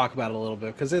able to talk about it a little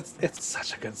bit because it's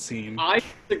such a good scene. I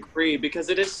agree because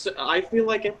it is. I feel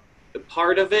like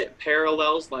part of it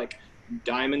parallels like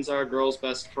Diamonds Are a Girl's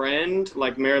Best Friend,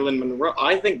 like Marilyn Monroe.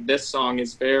 I think this song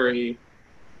is very,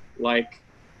 like,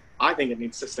 I think it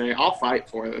needs to stay. I'll fight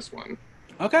for this one.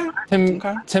 Okay.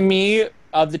 To me,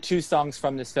 of the two songs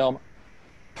from this film,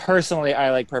 personally,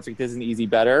 I like Perfect Isn't Easy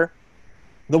better.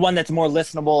 The one that's more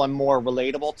listenable and more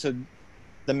relatable to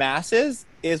the masses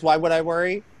is Why Would I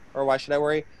Worry? Or Why Should I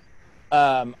Worry?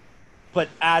 But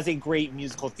as a great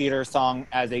musical theater song,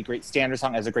 as a great standard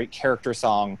song, as a great character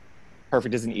song,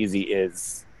 Perfect Isn't Easy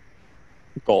is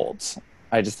gold.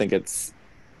 I just think it's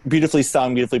beautifully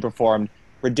sung, beautifully performed,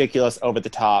 ridiculous, over the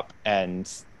top, and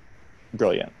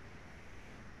brilliant.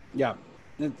 Yeah.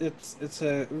 It's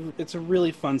a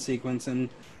really fun sequence, and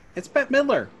it's Bette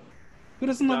Midler. Who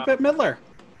doesn't love Bette Midler?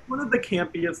 One of the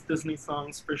campiest Disney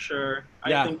songs for sure.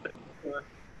 Yeah.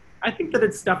 I think that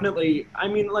it's definitely. I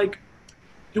mean, like,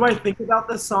 do I think about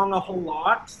this song a whole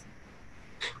lot?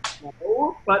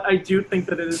 No, but I do think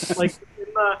that it is like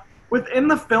within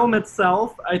the film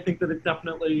itself. I think that it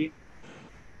definitely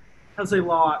has a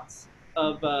lot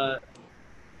of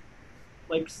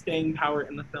like staying power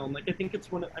in the film. Like I think it's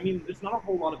I mean, there's not a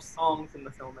whole lot of songs in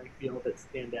the film I feel that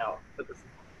stand out, but this is.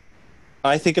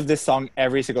 I think of this song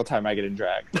every single time I get in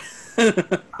drag.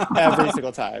 Every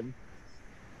single time.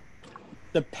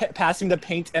 The passing the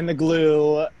paint and the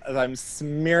glue as I'm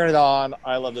smearing it on.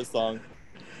 I love this song.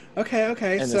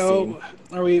 Okay. And So,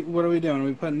 what are we doing? Are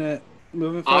we putting it,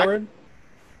 moving forward?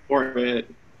 Or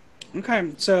it.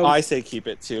 Okay, so I say keep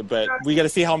it too, but we got to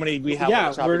see how many we have. yeah,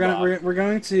 on the chopping block. we're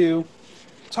going to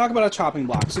talk about a chopping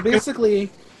block. So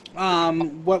basically,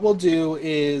 what we'll do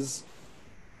is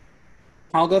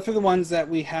I'll go through the ones that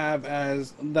we have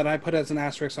that I put as an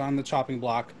asterisk on the chopping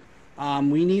block.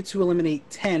 We need to eliminate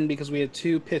 10 because we had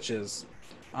 2 pitches.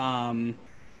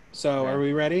 So are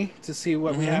we ready to see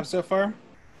what we have so far?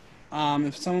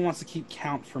 If someone wants to keep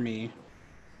count for me.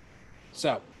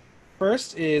 So,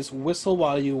 first is Whistle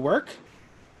While You Work.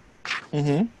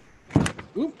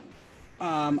 Oop.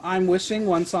 I'm Wishing,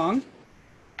 one song.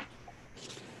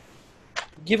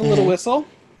 Give a Little Whistle.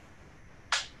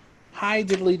 Hi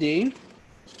Diddly Dee.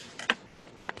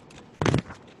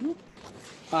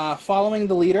 Following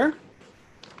the Leader.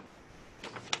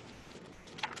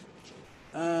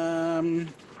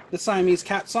 The Siamese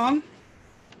Cat Song.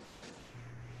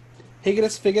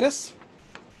 Higgitus Figgitus.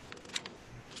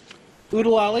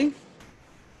 Oodalolly.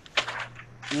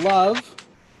 Love.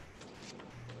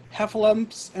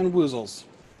 Heffalumps and Woozles.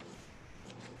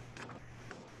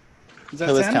 Is that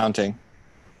Who is 10? counting?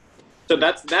 So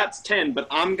that's 10, but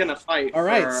I'm gonna fight. All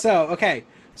right, so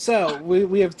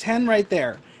we have 10 right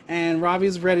there, and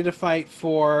Ravi's ready to fight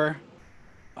for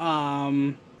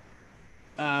One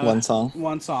song.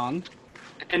 One song.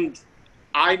 And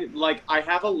I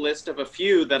have a list of a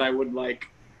few that I would like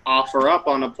offer up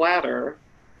on a platter.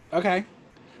 Okay.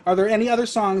 Are there any other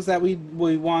songs that we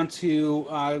want to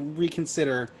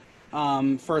reconsider?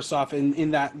 First off,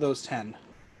 in those 10.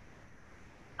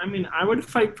 I mean, I would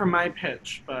fight for my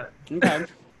pitch, but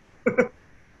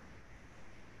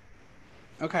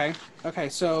Okay. Okay.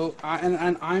 So,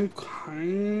 and I'm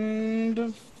kind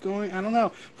of going. I don't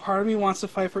know. Part of me wants to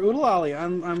fight for Oodalolly.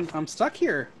 I'm stuck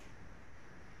here.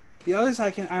 The others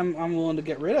I'm willing to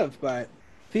get rid of, but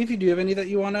Fifi, do you have any that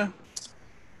you want to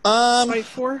fight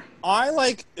for? I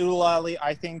like Oodalolly.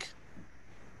 I think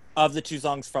of the 2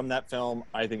 songs from that film,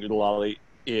 I think Oodalolly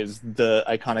is the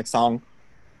iconic song.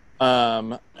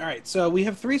 All right, so we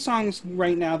have 3 songs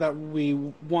right now that we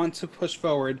want to push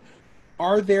forward.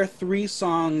 Are there 3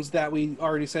 songs that we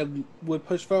already said would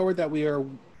push forward that we are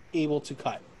able to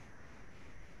cut?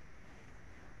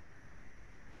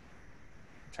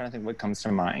 I'm trying to think what comes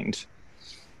to mind.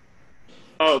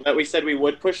 Oh, that we said we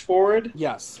would push forward?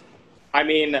 Yes. I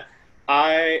mean,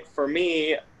 for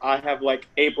me, I have like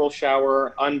April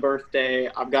Shower,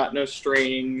 Unbirthday, I've Got No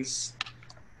Strings.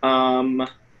 I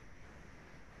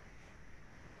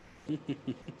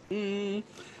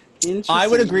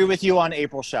would agree with you on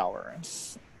April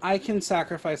Showers. I can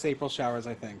sacrifice April Showers,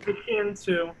 I think. I can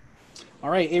too. All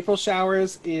right, April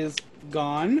Showers is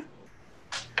gone.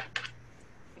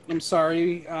 I'm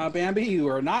sorry, Bambi, you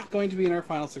are not going to be in our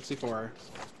final 64.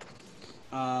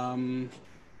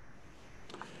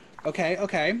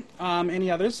 Okay.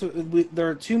 Any others? There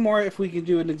are 2 more if we could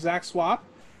do an exact swap,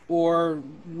 or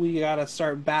we gotta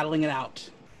start battling it out.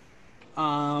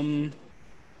 I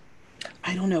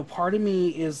don't know. Part of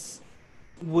me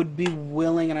would be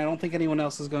willing, and I don't think anyone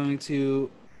else is going to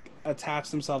attach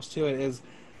themselves to it, is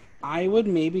I would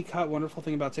maybe cut Wonderful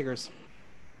Thing About Tiggers.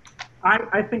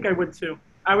 I think I would too.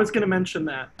 I was going to mention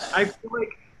that. I feel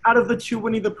like out of the 2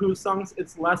 Winnie the Pooh songs,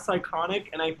 it's less iconic,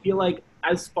 and I feel like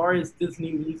as far as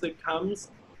Disney music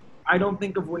comes, I don't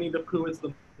think of Winnie the Pooh as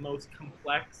the most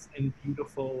complex and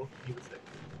beautiful music.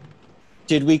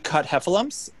 Did we cut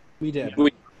Heffalumps? We did.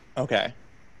 Okay.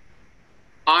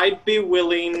 I'd be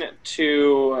willing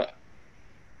to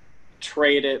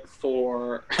trade it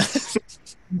for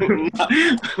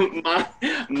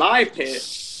my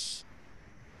pitch.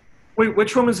 Wait,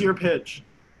 which one was your pitch?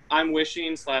 I'm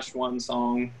Wishing / One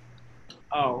Song.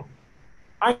 Oh.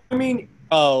 I mean,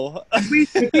 Oh.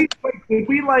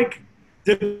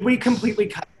 did we completely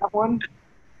cut that one?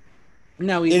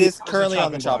 No, It is currently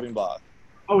on the chopping block.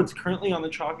 Oh, it's currently on the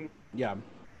chopping. Yeah.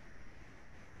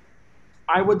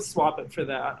 I would swap it for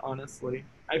that, honestly.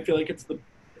 I feel like it's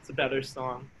it's a better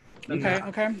song. than Okay, that.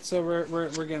 okay. So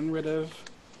we're getting rid of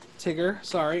Tigger.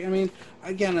 Sorry. I mean,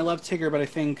 again, I love Tigger, but I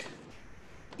think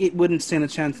it wouldn't stand a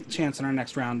chance in our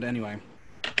next round anyway.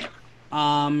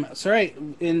 So right,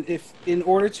 in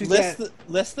order to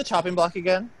List the chopping block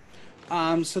again.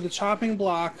 so the chopping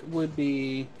block would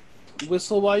be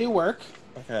Whistle While You Work.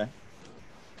 Okay.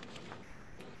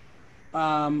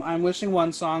 I'm wishing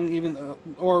one song, even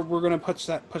or we're gonna push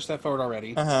that forward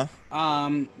already.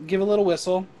 Give a little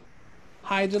whistle.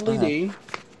 Hi diddly dee.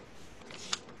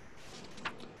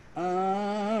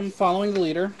 Following the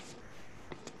leader.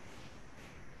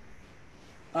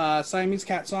 Siamese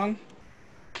Cat Song.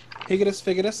 Higgitus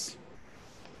Figgitus.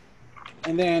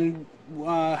 And then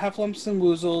Hefflumps and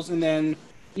Woozles, and then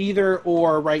either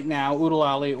or right now,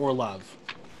 Oodalali or Love.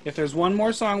 If there's one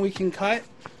more song we can cut,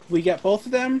 we get both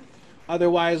of them.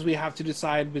 Otherwise, we have to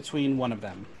decide between one of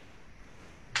them.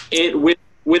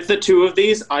 With the two of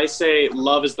these, I say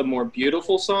Love is the more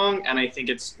beautiful song, and I think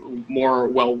it's more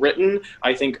well written.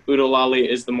 I think Oodalali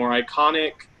is the more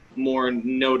iconic, more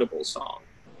notable song.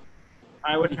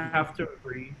 I would have to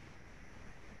agree.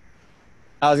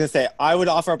 I was gonna say I would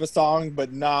offer up a song,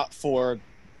 but not for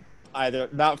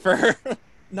not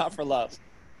for Love.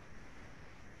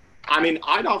 I mean,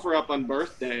 I'd offer up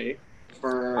On-Birthday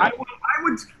for. I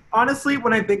would honestly,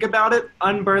 when I think about it,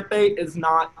 Unbirthday is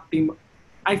not the.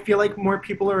 I feel like more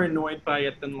people are annoyed by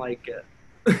it than like it.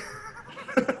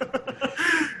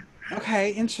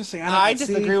 Okay, interesting. I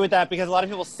disagree with that because a lot of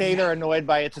people say they're annoyed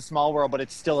by It's a Small World, but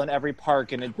it's still in every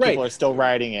park and people are still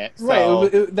riding it. So.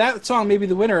 Right, that song may be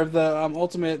the winner of the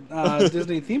ultimate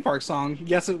Disney theme park song.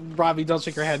 Yes, Robbie, don't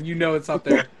shake your head. You know it's up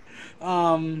there.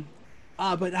 But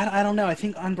I don't know. I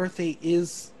think Unbirthday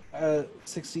is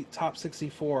top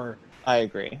 64. I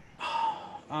agree.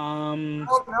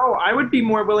 Oh no, I would be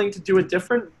more willing to do a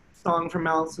different song from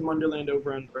Alice in Wonderland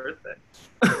over Unbirthday.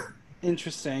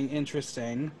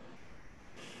 Interesting.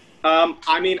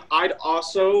 I mean, I'd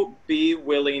also be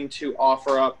willing to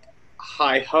offer up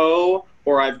Hi Ho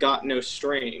or I've Got No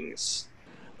Strings.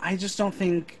 I just don't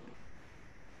think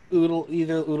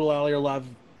either Oodalali or Love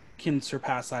can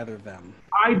surpass either of them.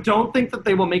 I don't think that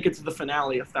they will make it to the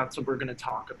finale if that's what we're going to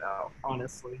talk about,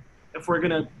 honestly. If we're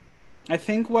going to... I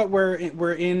think what we're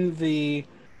in the...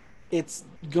 It's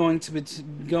going to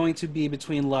be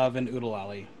between Love and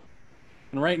Oodalali.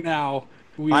 And right now,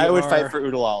 I would fight for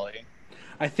Oodalali.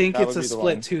 I think it's a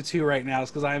split 2-2 right now,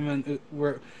 because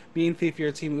me and Fifi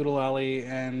are team Oodalali,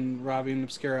 and Robbie and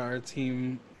Obscura are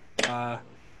team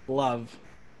Love.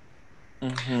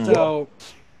 Mm-hmm. So,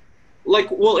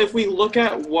 if we look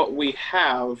at what we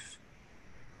have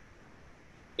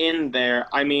in there,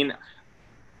 I mean,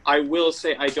 I will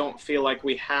say I don't feel like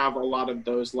we have a lot of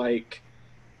those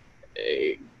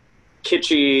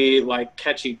kitschy,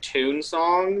 catchy tune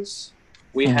songs.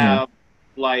 We have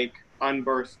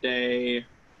Unbirthday.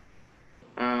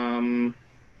 And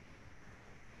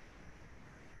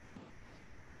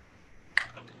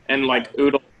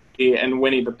Oodalali and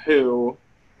Winnie the Pooh,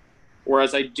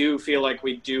 whereas I do feel like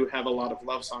we do have a lot of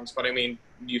love songs. But I mean,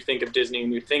 you think of Disney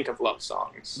and you think of love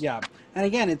songs. Yeah, and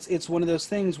again, it's one of those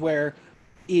things where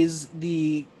is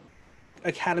the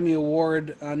Academy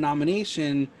Award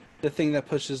nomination the thing that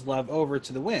pushes Love over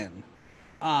to the win?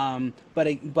 But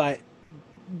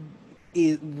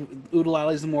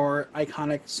Oodalali is the more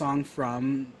iconic song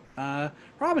from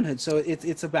Robin Hood, so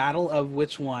it's a battle of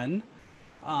which one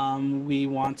we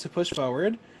want to push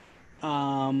forward.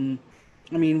 I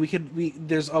mean,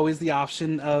 there's always the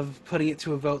option of putting it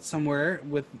to a vote somewhere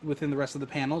within the rest of the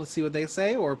panel to see what they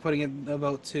say, or putting it a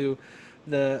vote to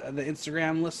the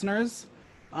Instagram listeners.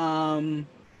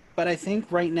 But I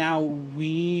think right now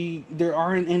there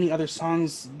aren't any other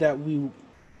songs that we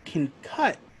can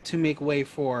cut to make way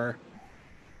for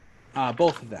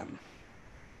both of them.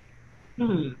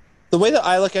 The way that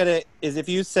I look at it is if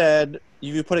you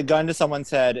put a gun to someone's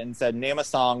head and said, name a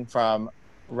song from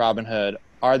Robin Hood,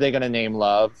 are they going to name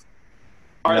Love?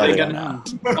 Are they going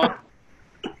to?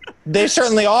 They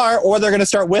certainly are, or they're going to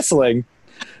start whistling.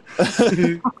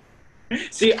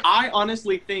 See, I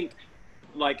honestly think,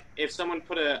 if someone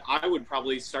I would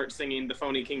probably start singing The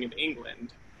Phony King of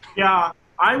England. Yeah,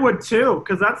 I would too,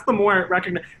 because that's the more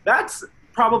that's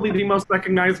probably the most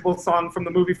recognizable song from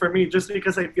the movie for me, just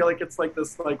because I feel like it's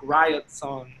this riot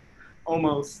song,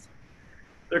 almost.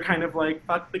 They're kind of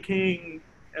fuck the king,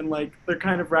 and they're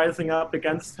kind of rising up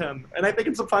against him, and I think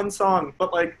it's a fun song.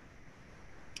 But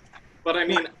but I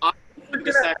mean, I would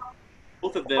just have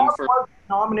both of them for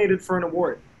nominated for an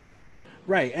award.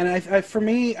 Right, and for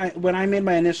me, when I made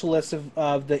my initial list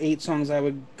of the 8 songs I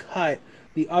would cut,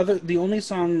 the only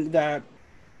song that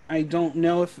I don't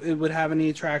know if it would have any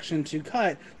attraction to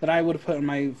cut, that I would have put in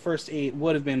my first 8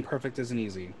 would have been Perfect Isn't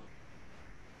Easy.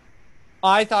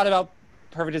 I thought about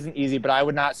Perfect Isn't Easy, but I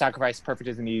would not sacrifice Perfect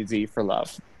Isn't Easy for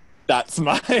love. That's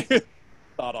my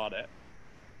thought on it.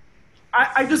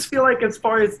 I just feel like as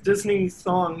far as Disney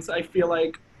songs, I feel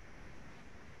like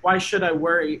Why Should I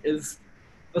Worry is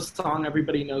a song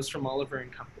everybody knows from Oliver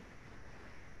and Company.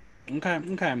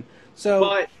 Okay. So,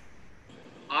 But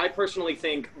I personally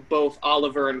think both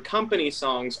Oliver and Company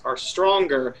songs are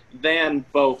stronger than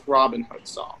both Robin Hood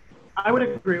songs. I would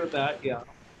agree with that, yeah.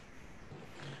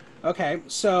 okay,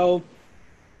 so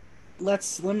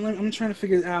I'm trying to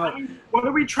figure it out. I mean, what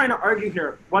are we trying to argue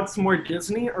here? What's more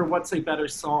Disney or what's a better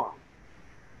song?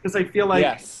 Because I feel like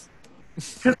Yes.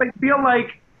 Because I feel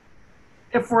like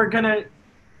if we're gonna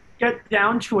get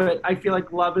down to it, I feel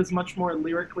like Love is much more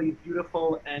lyrically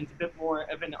beautiful and a bit more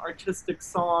of an artistic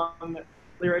song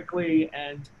lyrically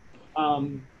and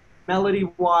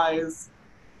melody-wise.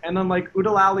 And then like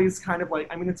Oodalali's kind of like,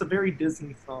 I mean, it's a very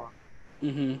Disney song.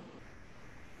 Mm-hmm.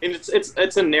 And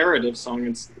it's a narrative song.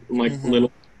 It's like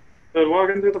little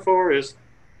walking through the forest.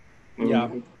 Yeah.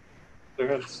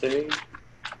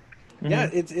 Yeah,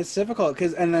 it's difficult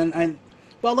because let me.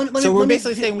 So we're let me-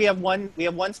 basically saying we have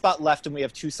one spot left and we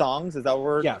have 2 songs. Is that what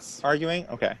we're Yes. arguing?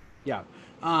 Okay. Yeah.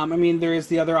 I mean, there is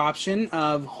the other option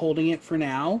of holding it for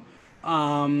now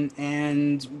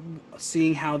and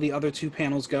seeing how the other 2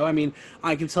 panels go. I mean,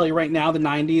 I can tell you right now the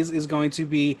 90s is going to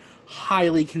be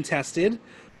highly contested.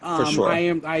 For sure.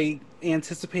 I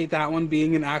anticipate that one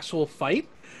being an actual fight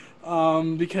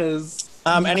because...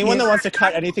 anyone that wants to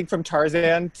cut anything from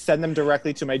Tarzan, send them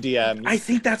directly to my DMs. I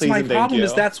think that's Please my and thank problem. you.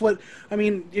 Is that's what I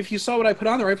mean. If you saw what I put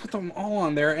on there, I put them all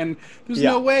on there, and there's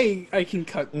Yeah. no way I can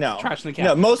cut No. Trash in the Can.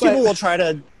 No, most But- people will try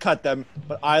to cut them,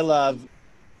 but I love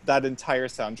that entire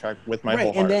soundtrack with my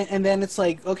whole heart. and then it's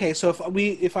like, okay, so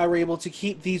if I were able to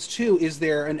keep these 2, is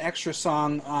there an extra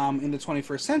song in the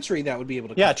 21st century that would be able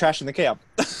to? Yeah, cut? Trash in the Camp.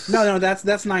 No, that's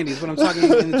 90s. But I'm talking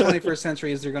in the 21st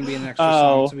century. Is there going to be an extra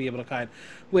song to be able to cut?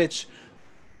 Which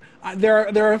there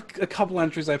are a couple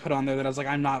entries I put on there that I was like,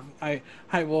 I'm not. I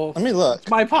will. Let me look.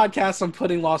 It's my podcast. I'm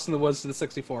putting Lost in the Woods to the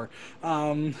 64.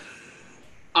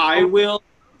 I will.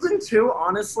 Frozen 2,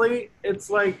 honestly, it's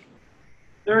like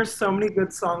there are so many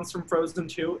good songs from Frozen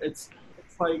 2. It's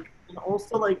like, and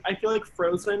also like I feel like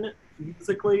Frozen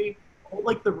musically, all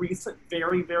like the recent,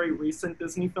 very very recent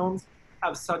Disney films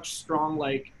have such strong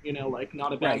like like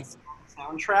not a bad Right. song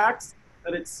soundtracks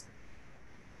that it's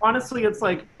honestly it's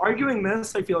like arguing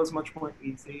this I feel is much more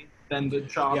easy than the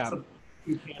jobs Yeah. of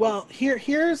two panels. Well,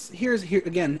 here's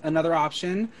again another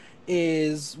option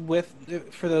is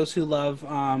for those who love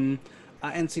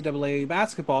NCAA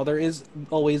basketball. There is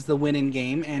always the win in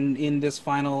game, and in this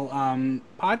final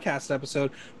podcast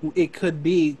episode, it could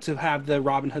be to have the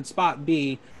Robin Hood spot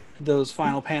be those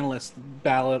final panelists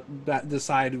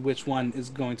decide which one is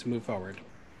going to move forward.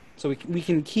 So we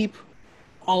can keep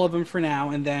all of them for now,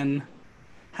 and then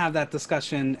have that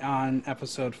discussion on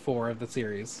episode 4 of the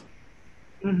series.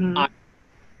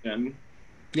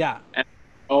 Yeah.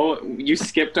 Oh, you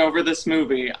skipped over this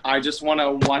movie. I just want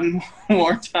to one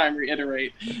more time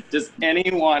reiterate. Does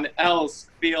anyone else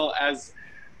feel as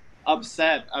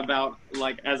upset about,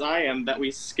 like, as I am, that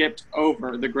we skipped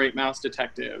over The Great Mouse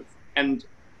Detective and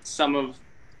some of...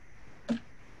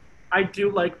 I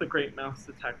do like The Great Mouse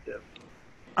Detective.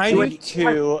 I do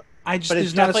too. I just But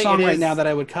it's there's not a definitely- song it right is- now that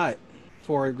I would cut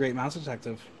for Great Mouse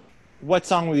Detective. What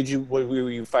song were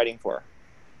you fighting for?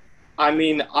 I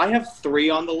mean, I have 3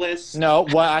 on the list. No,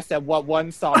 what I said. What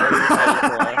one song were you fighting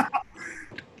for?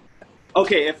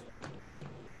 Okay, if...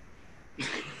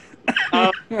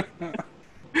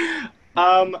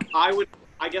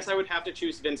 I guess I would have to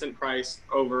choose Vincent Price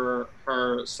over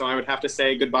her, so I would have to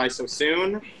say Goodbye So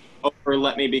Soon over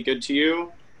Let Me Be Good to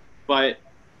You, but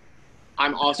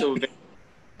I'm also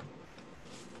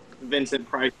Vincent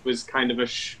Price was kind of a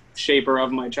shaper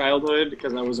of my childhood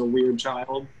because I was a weird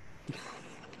child.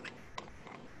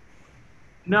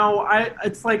 No,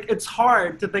 it's like it's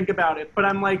hard to think about it, but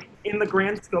I'm like in the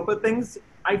grand scope of things,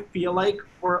 I feel like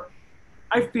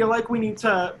we need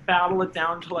to battle it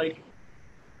down to like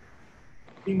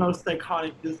the most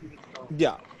iconic Disney film.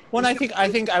 Yeah. Well, I think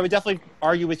I would definitely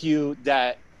argue with you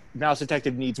that Mouse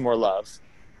Detective needs more love,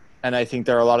 and I think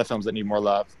there are a lot of films that need more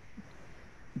love.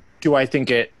 Do I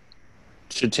think it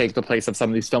should take the place of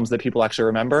some of these films that people actually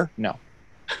remember? No.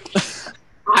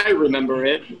 I remember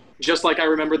it, just like I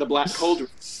remember The Black Cauldron.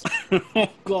 Oh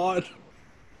God,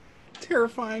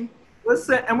 terrifying.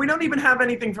 Listen, and we don't even have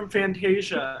anything from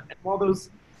Fantasia, and while those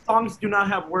songs do not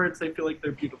have words, I feel like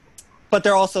they're beautiful. But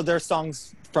they're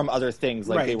songs from other things,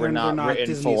 like right, they were they're not written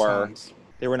Disney for. songs.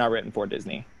 They were not written for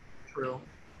Disney. True.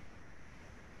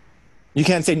 You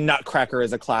can't say Nutcracker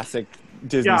is a classic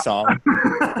Disney song.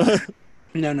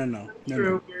 No.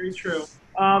 True, very true.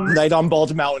 Night on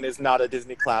Bald Mountain is not a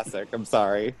Disney classic. I'm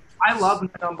sorry. I love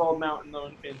Night on Bald Mountain, though,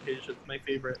 in Fantasia. It's my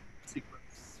favorite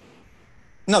sequence.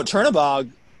 No,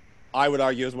 Chernabog, I would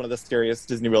argue, is one of the scariest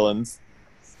Disney villains.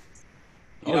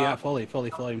 Oh yeah, fully.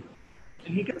 And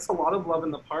he gets a lot of love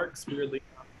in the parks, weirdly.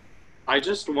 I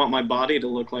just want my body to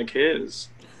look like his.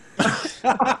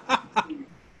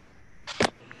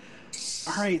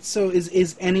 All right, so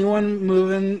is anyone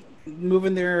moving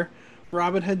their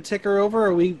Robin Hood ticker over,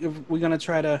 or are we gonna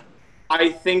try to? I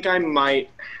think I might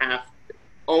have,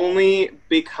 only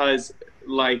because,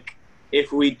 like,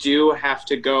 if we do have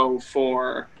to go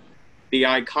for the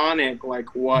iconic,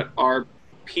 like, what are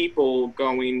people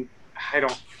going? I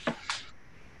don't.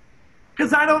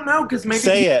 Because I don't know. Because maybe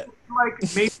Say it.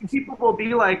 maybe people will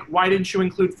be like, "Why didn't you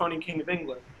include Phony King of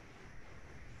England?"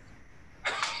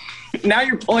 Now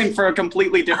you're pulling for a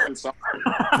completely different song.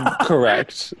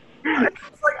 Correct.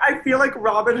 It's like I feel like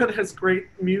Robin Hood has great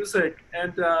music,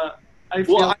 and I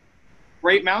feel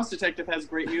Great Mouse Detective has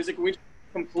great music. We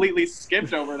completely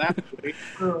skipped over that.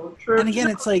 true. And again,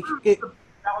 it's like It's a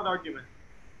valid argument.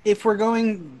 if we're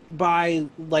going by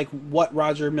like what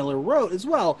Roger Miller wrote as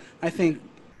well, I think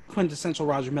quintessential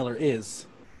Roger Miller is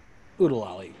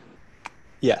Oodalali.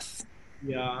 Yes.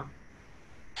 Yeah.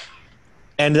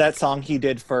 And that song he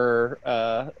did for,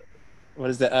 what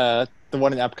is it? The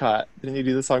one in Epcot. Didn't you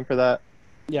do the song for that?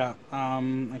 Yeah,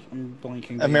 I'm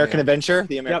blanking. American Adventure?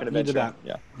 The American Yep, he Adventure. did that.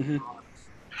 Yeah. Mm-hmm.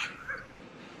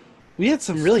 We had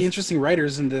some really interesting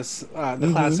writers in this, the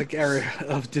classic era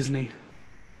of Disney.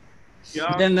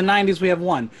 Yeah. Then the 90s we have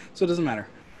one, so it doesn't matter.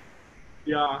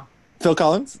 Yeah. Phil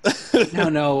Collins?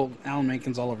 No, Alan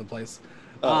Menken's all over the place.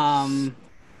 Oh.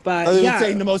 But I was yeah,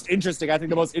 saying the most interesting. I think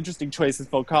the most interesting choice is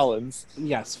Phil Collins.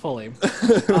 yes, fully.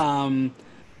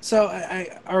 So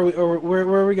where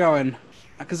are we going?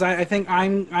 Because I think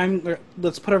I'm.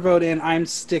 Let's put our vote in. I'm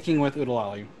sticking with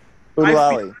Oodalali.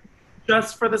 Oodalali.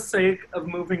 Just for the sake of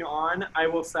moving on, I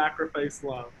will sacrifice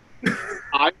love.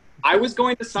 I was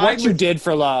going to side What you with did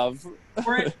for love.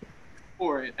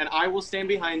 for it, and I will stand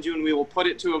behind you, and we will put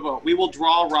it to a vote. We will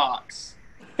draw rocks.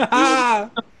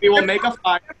 We will make a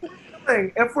fire.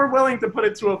 If we're willing to put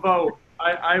it to a vote,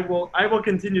 I will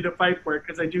continue to fight for it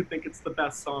because I do think it's the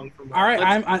best song from. All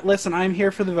right, listen. I'm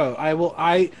here for the vote.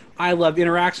 I love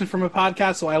interaction from a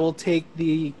podcast, so I will take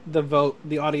the vote,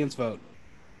 the audience vote.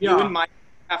 Yeah. You and Mike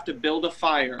have to build a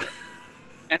fire,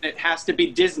 and it has to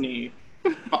be Disney.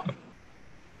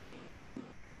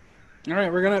 All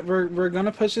right, we're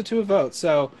gonna push it to a vote.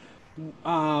 So,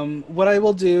 what I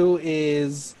will do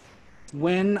is,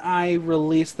 when I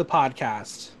release the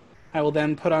podcast, I will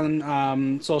then put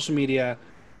on social media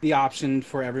the option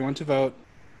for everyone to vote,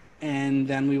 and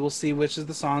then we will see which is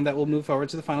the song that will move forward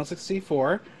to the final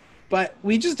 64. But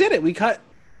we just did it. We cut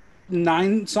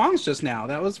 9 songs just now.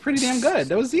 That was pretty damn good.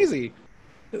 That was easy.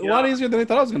 A lot easier than I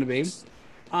thought it was going to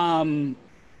be.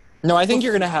 No, I think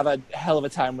you're going to have a hell of a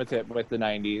time with it with the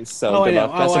 90s. So Oh, I good know.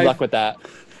 luck. Best of luck with that.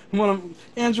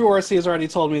 Andrew Orsi has already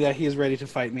told me that he is ready to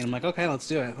fight me. I'm like, okay, let's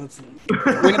do it. Let's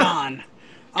bring it on.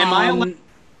 Am I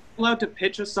allowed to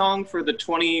pitch a song for the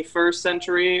 21st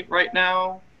century right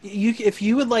now? If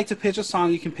you would like to pitch a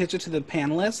song, you can pitch it to the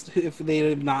panelists if they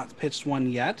have not pitched one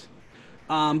yet.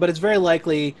 But it's very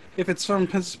likely, if it's from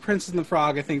Princess and the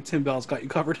Frog, I think Tim Bell's got you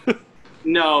covered.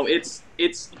 No, it's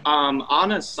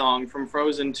Anna's song from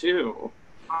Frozen 2.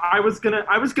 I was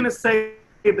gonna say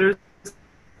there's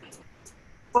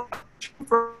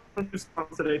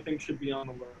songs that I think should be on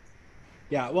the list.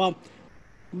 Yeah, well,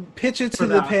 pitch it to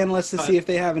the panelists to see if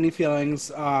they have any feelings.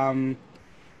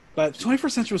 But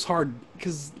 21st Century was hard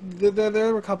because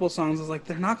there were a couple of songs I was like,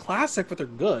 they're not classic, but they're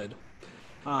good.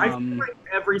 I feel like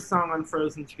every song on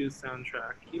Frozen 2's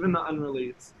soundtrack, even the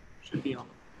unreleased, should be on.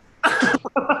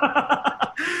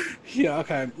 Yeah,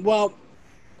 okay. Well,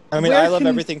 I mean, I love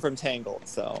everything from Tangled,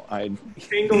 so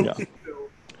Tangled. Yeah.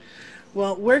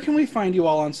 Well, where can we find you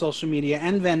all on social media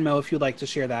and Venmo if you'd like to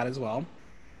share that as well?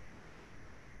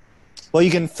 Well,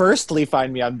 you can firstly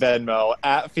find me on Venmo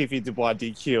at Fifi Dubois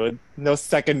DQ. No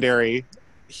secondary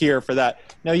here for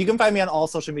that. No, you can find me on all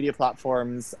social media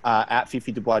platforms at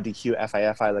Fifi Dubois DQ,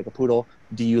 Fifi like a poodle,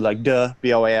 DU like duh,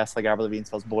 BOAS like Avril Lavigne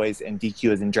spells boys, and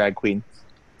DQ as in drag queen.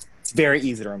 It's very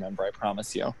easy to remember, I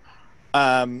promise you.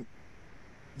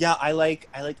 Yeah, I like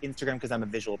Instagram because I'm a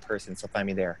visual person, so find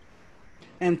me there.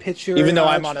 And pitch your even though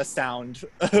I'm on a sound.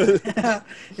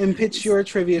 And pitch your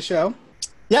trivia show.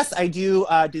 Yes, I do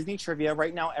Disney trivia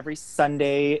right now every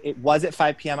Sunday. It was at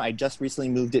 5 p.m. I just recently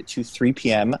moved it to 3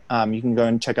 p.m. You can go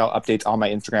and check out updates on my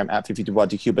Instagram at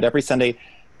FifiDuboisDQ. But every Sunday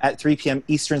at 3 p.m.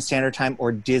 Eastern Standard Time,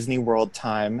 or Disney World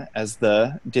Time, as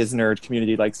the Disnerd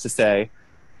community likes to say.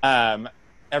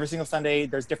 Every single Sunday,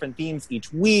 there's different themes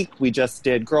each week. We just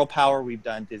did Girl Power. We've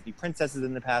done Disney Princesses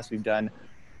in the past. We've done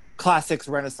Classics,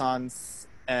 Renaissance,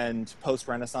 and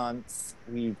Post-Renaissance.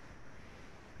 We've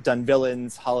done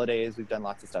villains, holidays. We've done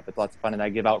lots of stuff. It's lots of fun, and I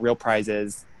give out real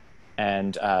prizes,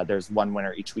 and there's one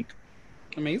winner each week.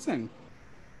 Amazing.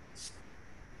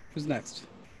 Who's next?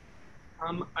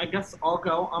 I guess I'll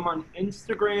go. I'm on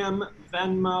Instagram,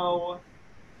 Venmo.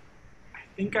 I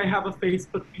think I have a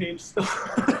Facebook page still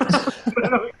that I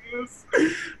don't use.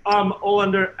 All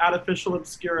under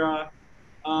 @OfficialObscura.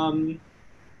 I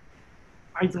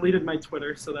deleted my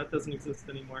Twitter, so that doesn't exist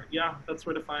anymore. Yeah, that's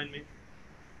where to find me.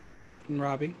 And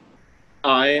Robbie?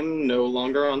 I'm no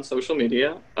longer on social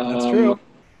media. That's true.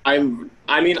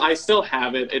 I still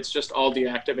have it. It's just all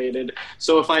deactivated.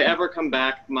 So if I ever come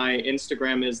back, my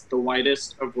Instagram is the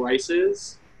whitest of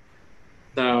rices.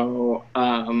 So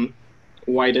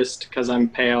whitest because I'm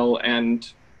pale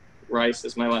and Rice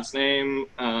is my last name.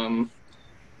 I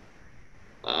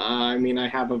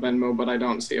have a Venmo, but I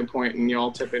don't see a point in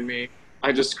y'all tipping me.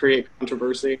 I just create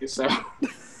controversy, so.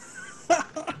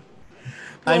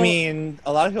 I mean,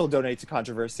 a lot of people donate to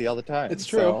controversy all the time. It's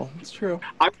true. So. It's true.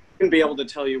 I wouldn't be able to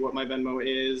tell you what my Venmo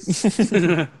is.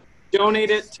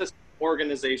 Donate it to some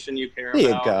organization you care There you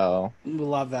about. go. We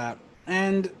love that.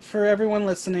 And for everyone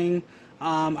listening,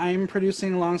 I'm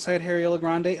producing alongside Harry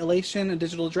Grande Elation, a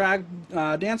digital drag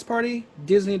dance party,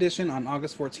 Disney edition on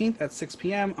August 14th at 6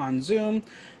 p.m. on Zoom.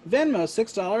 Venmo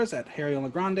 $6 at Harry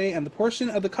Grande, and the portion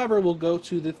of the cover will go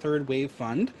to the Third Wave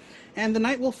Fund. And the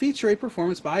night will feature a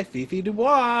performance by Fifi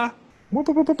Dubois.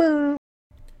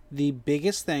 The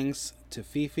biggest thanks to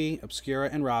Fifi, Obscura,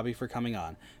 and Robbie for coming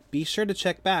on. Be sure to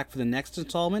check back for the next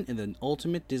installment in the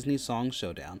Ultimate Disney Song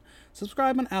Showdown.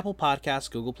 Subscribe on Apple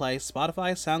Podcasts, Google Play,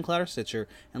 Spotify, SoundCloud, or Stitcher,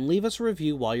 and leave us a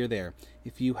review while you're there.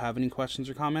 If you have any questions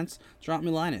or comments, drop me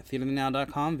a line at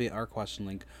theaterthenow.com via our question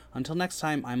link. Until next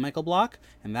time, I'm Michael Block,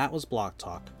 and that was Block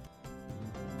Talk.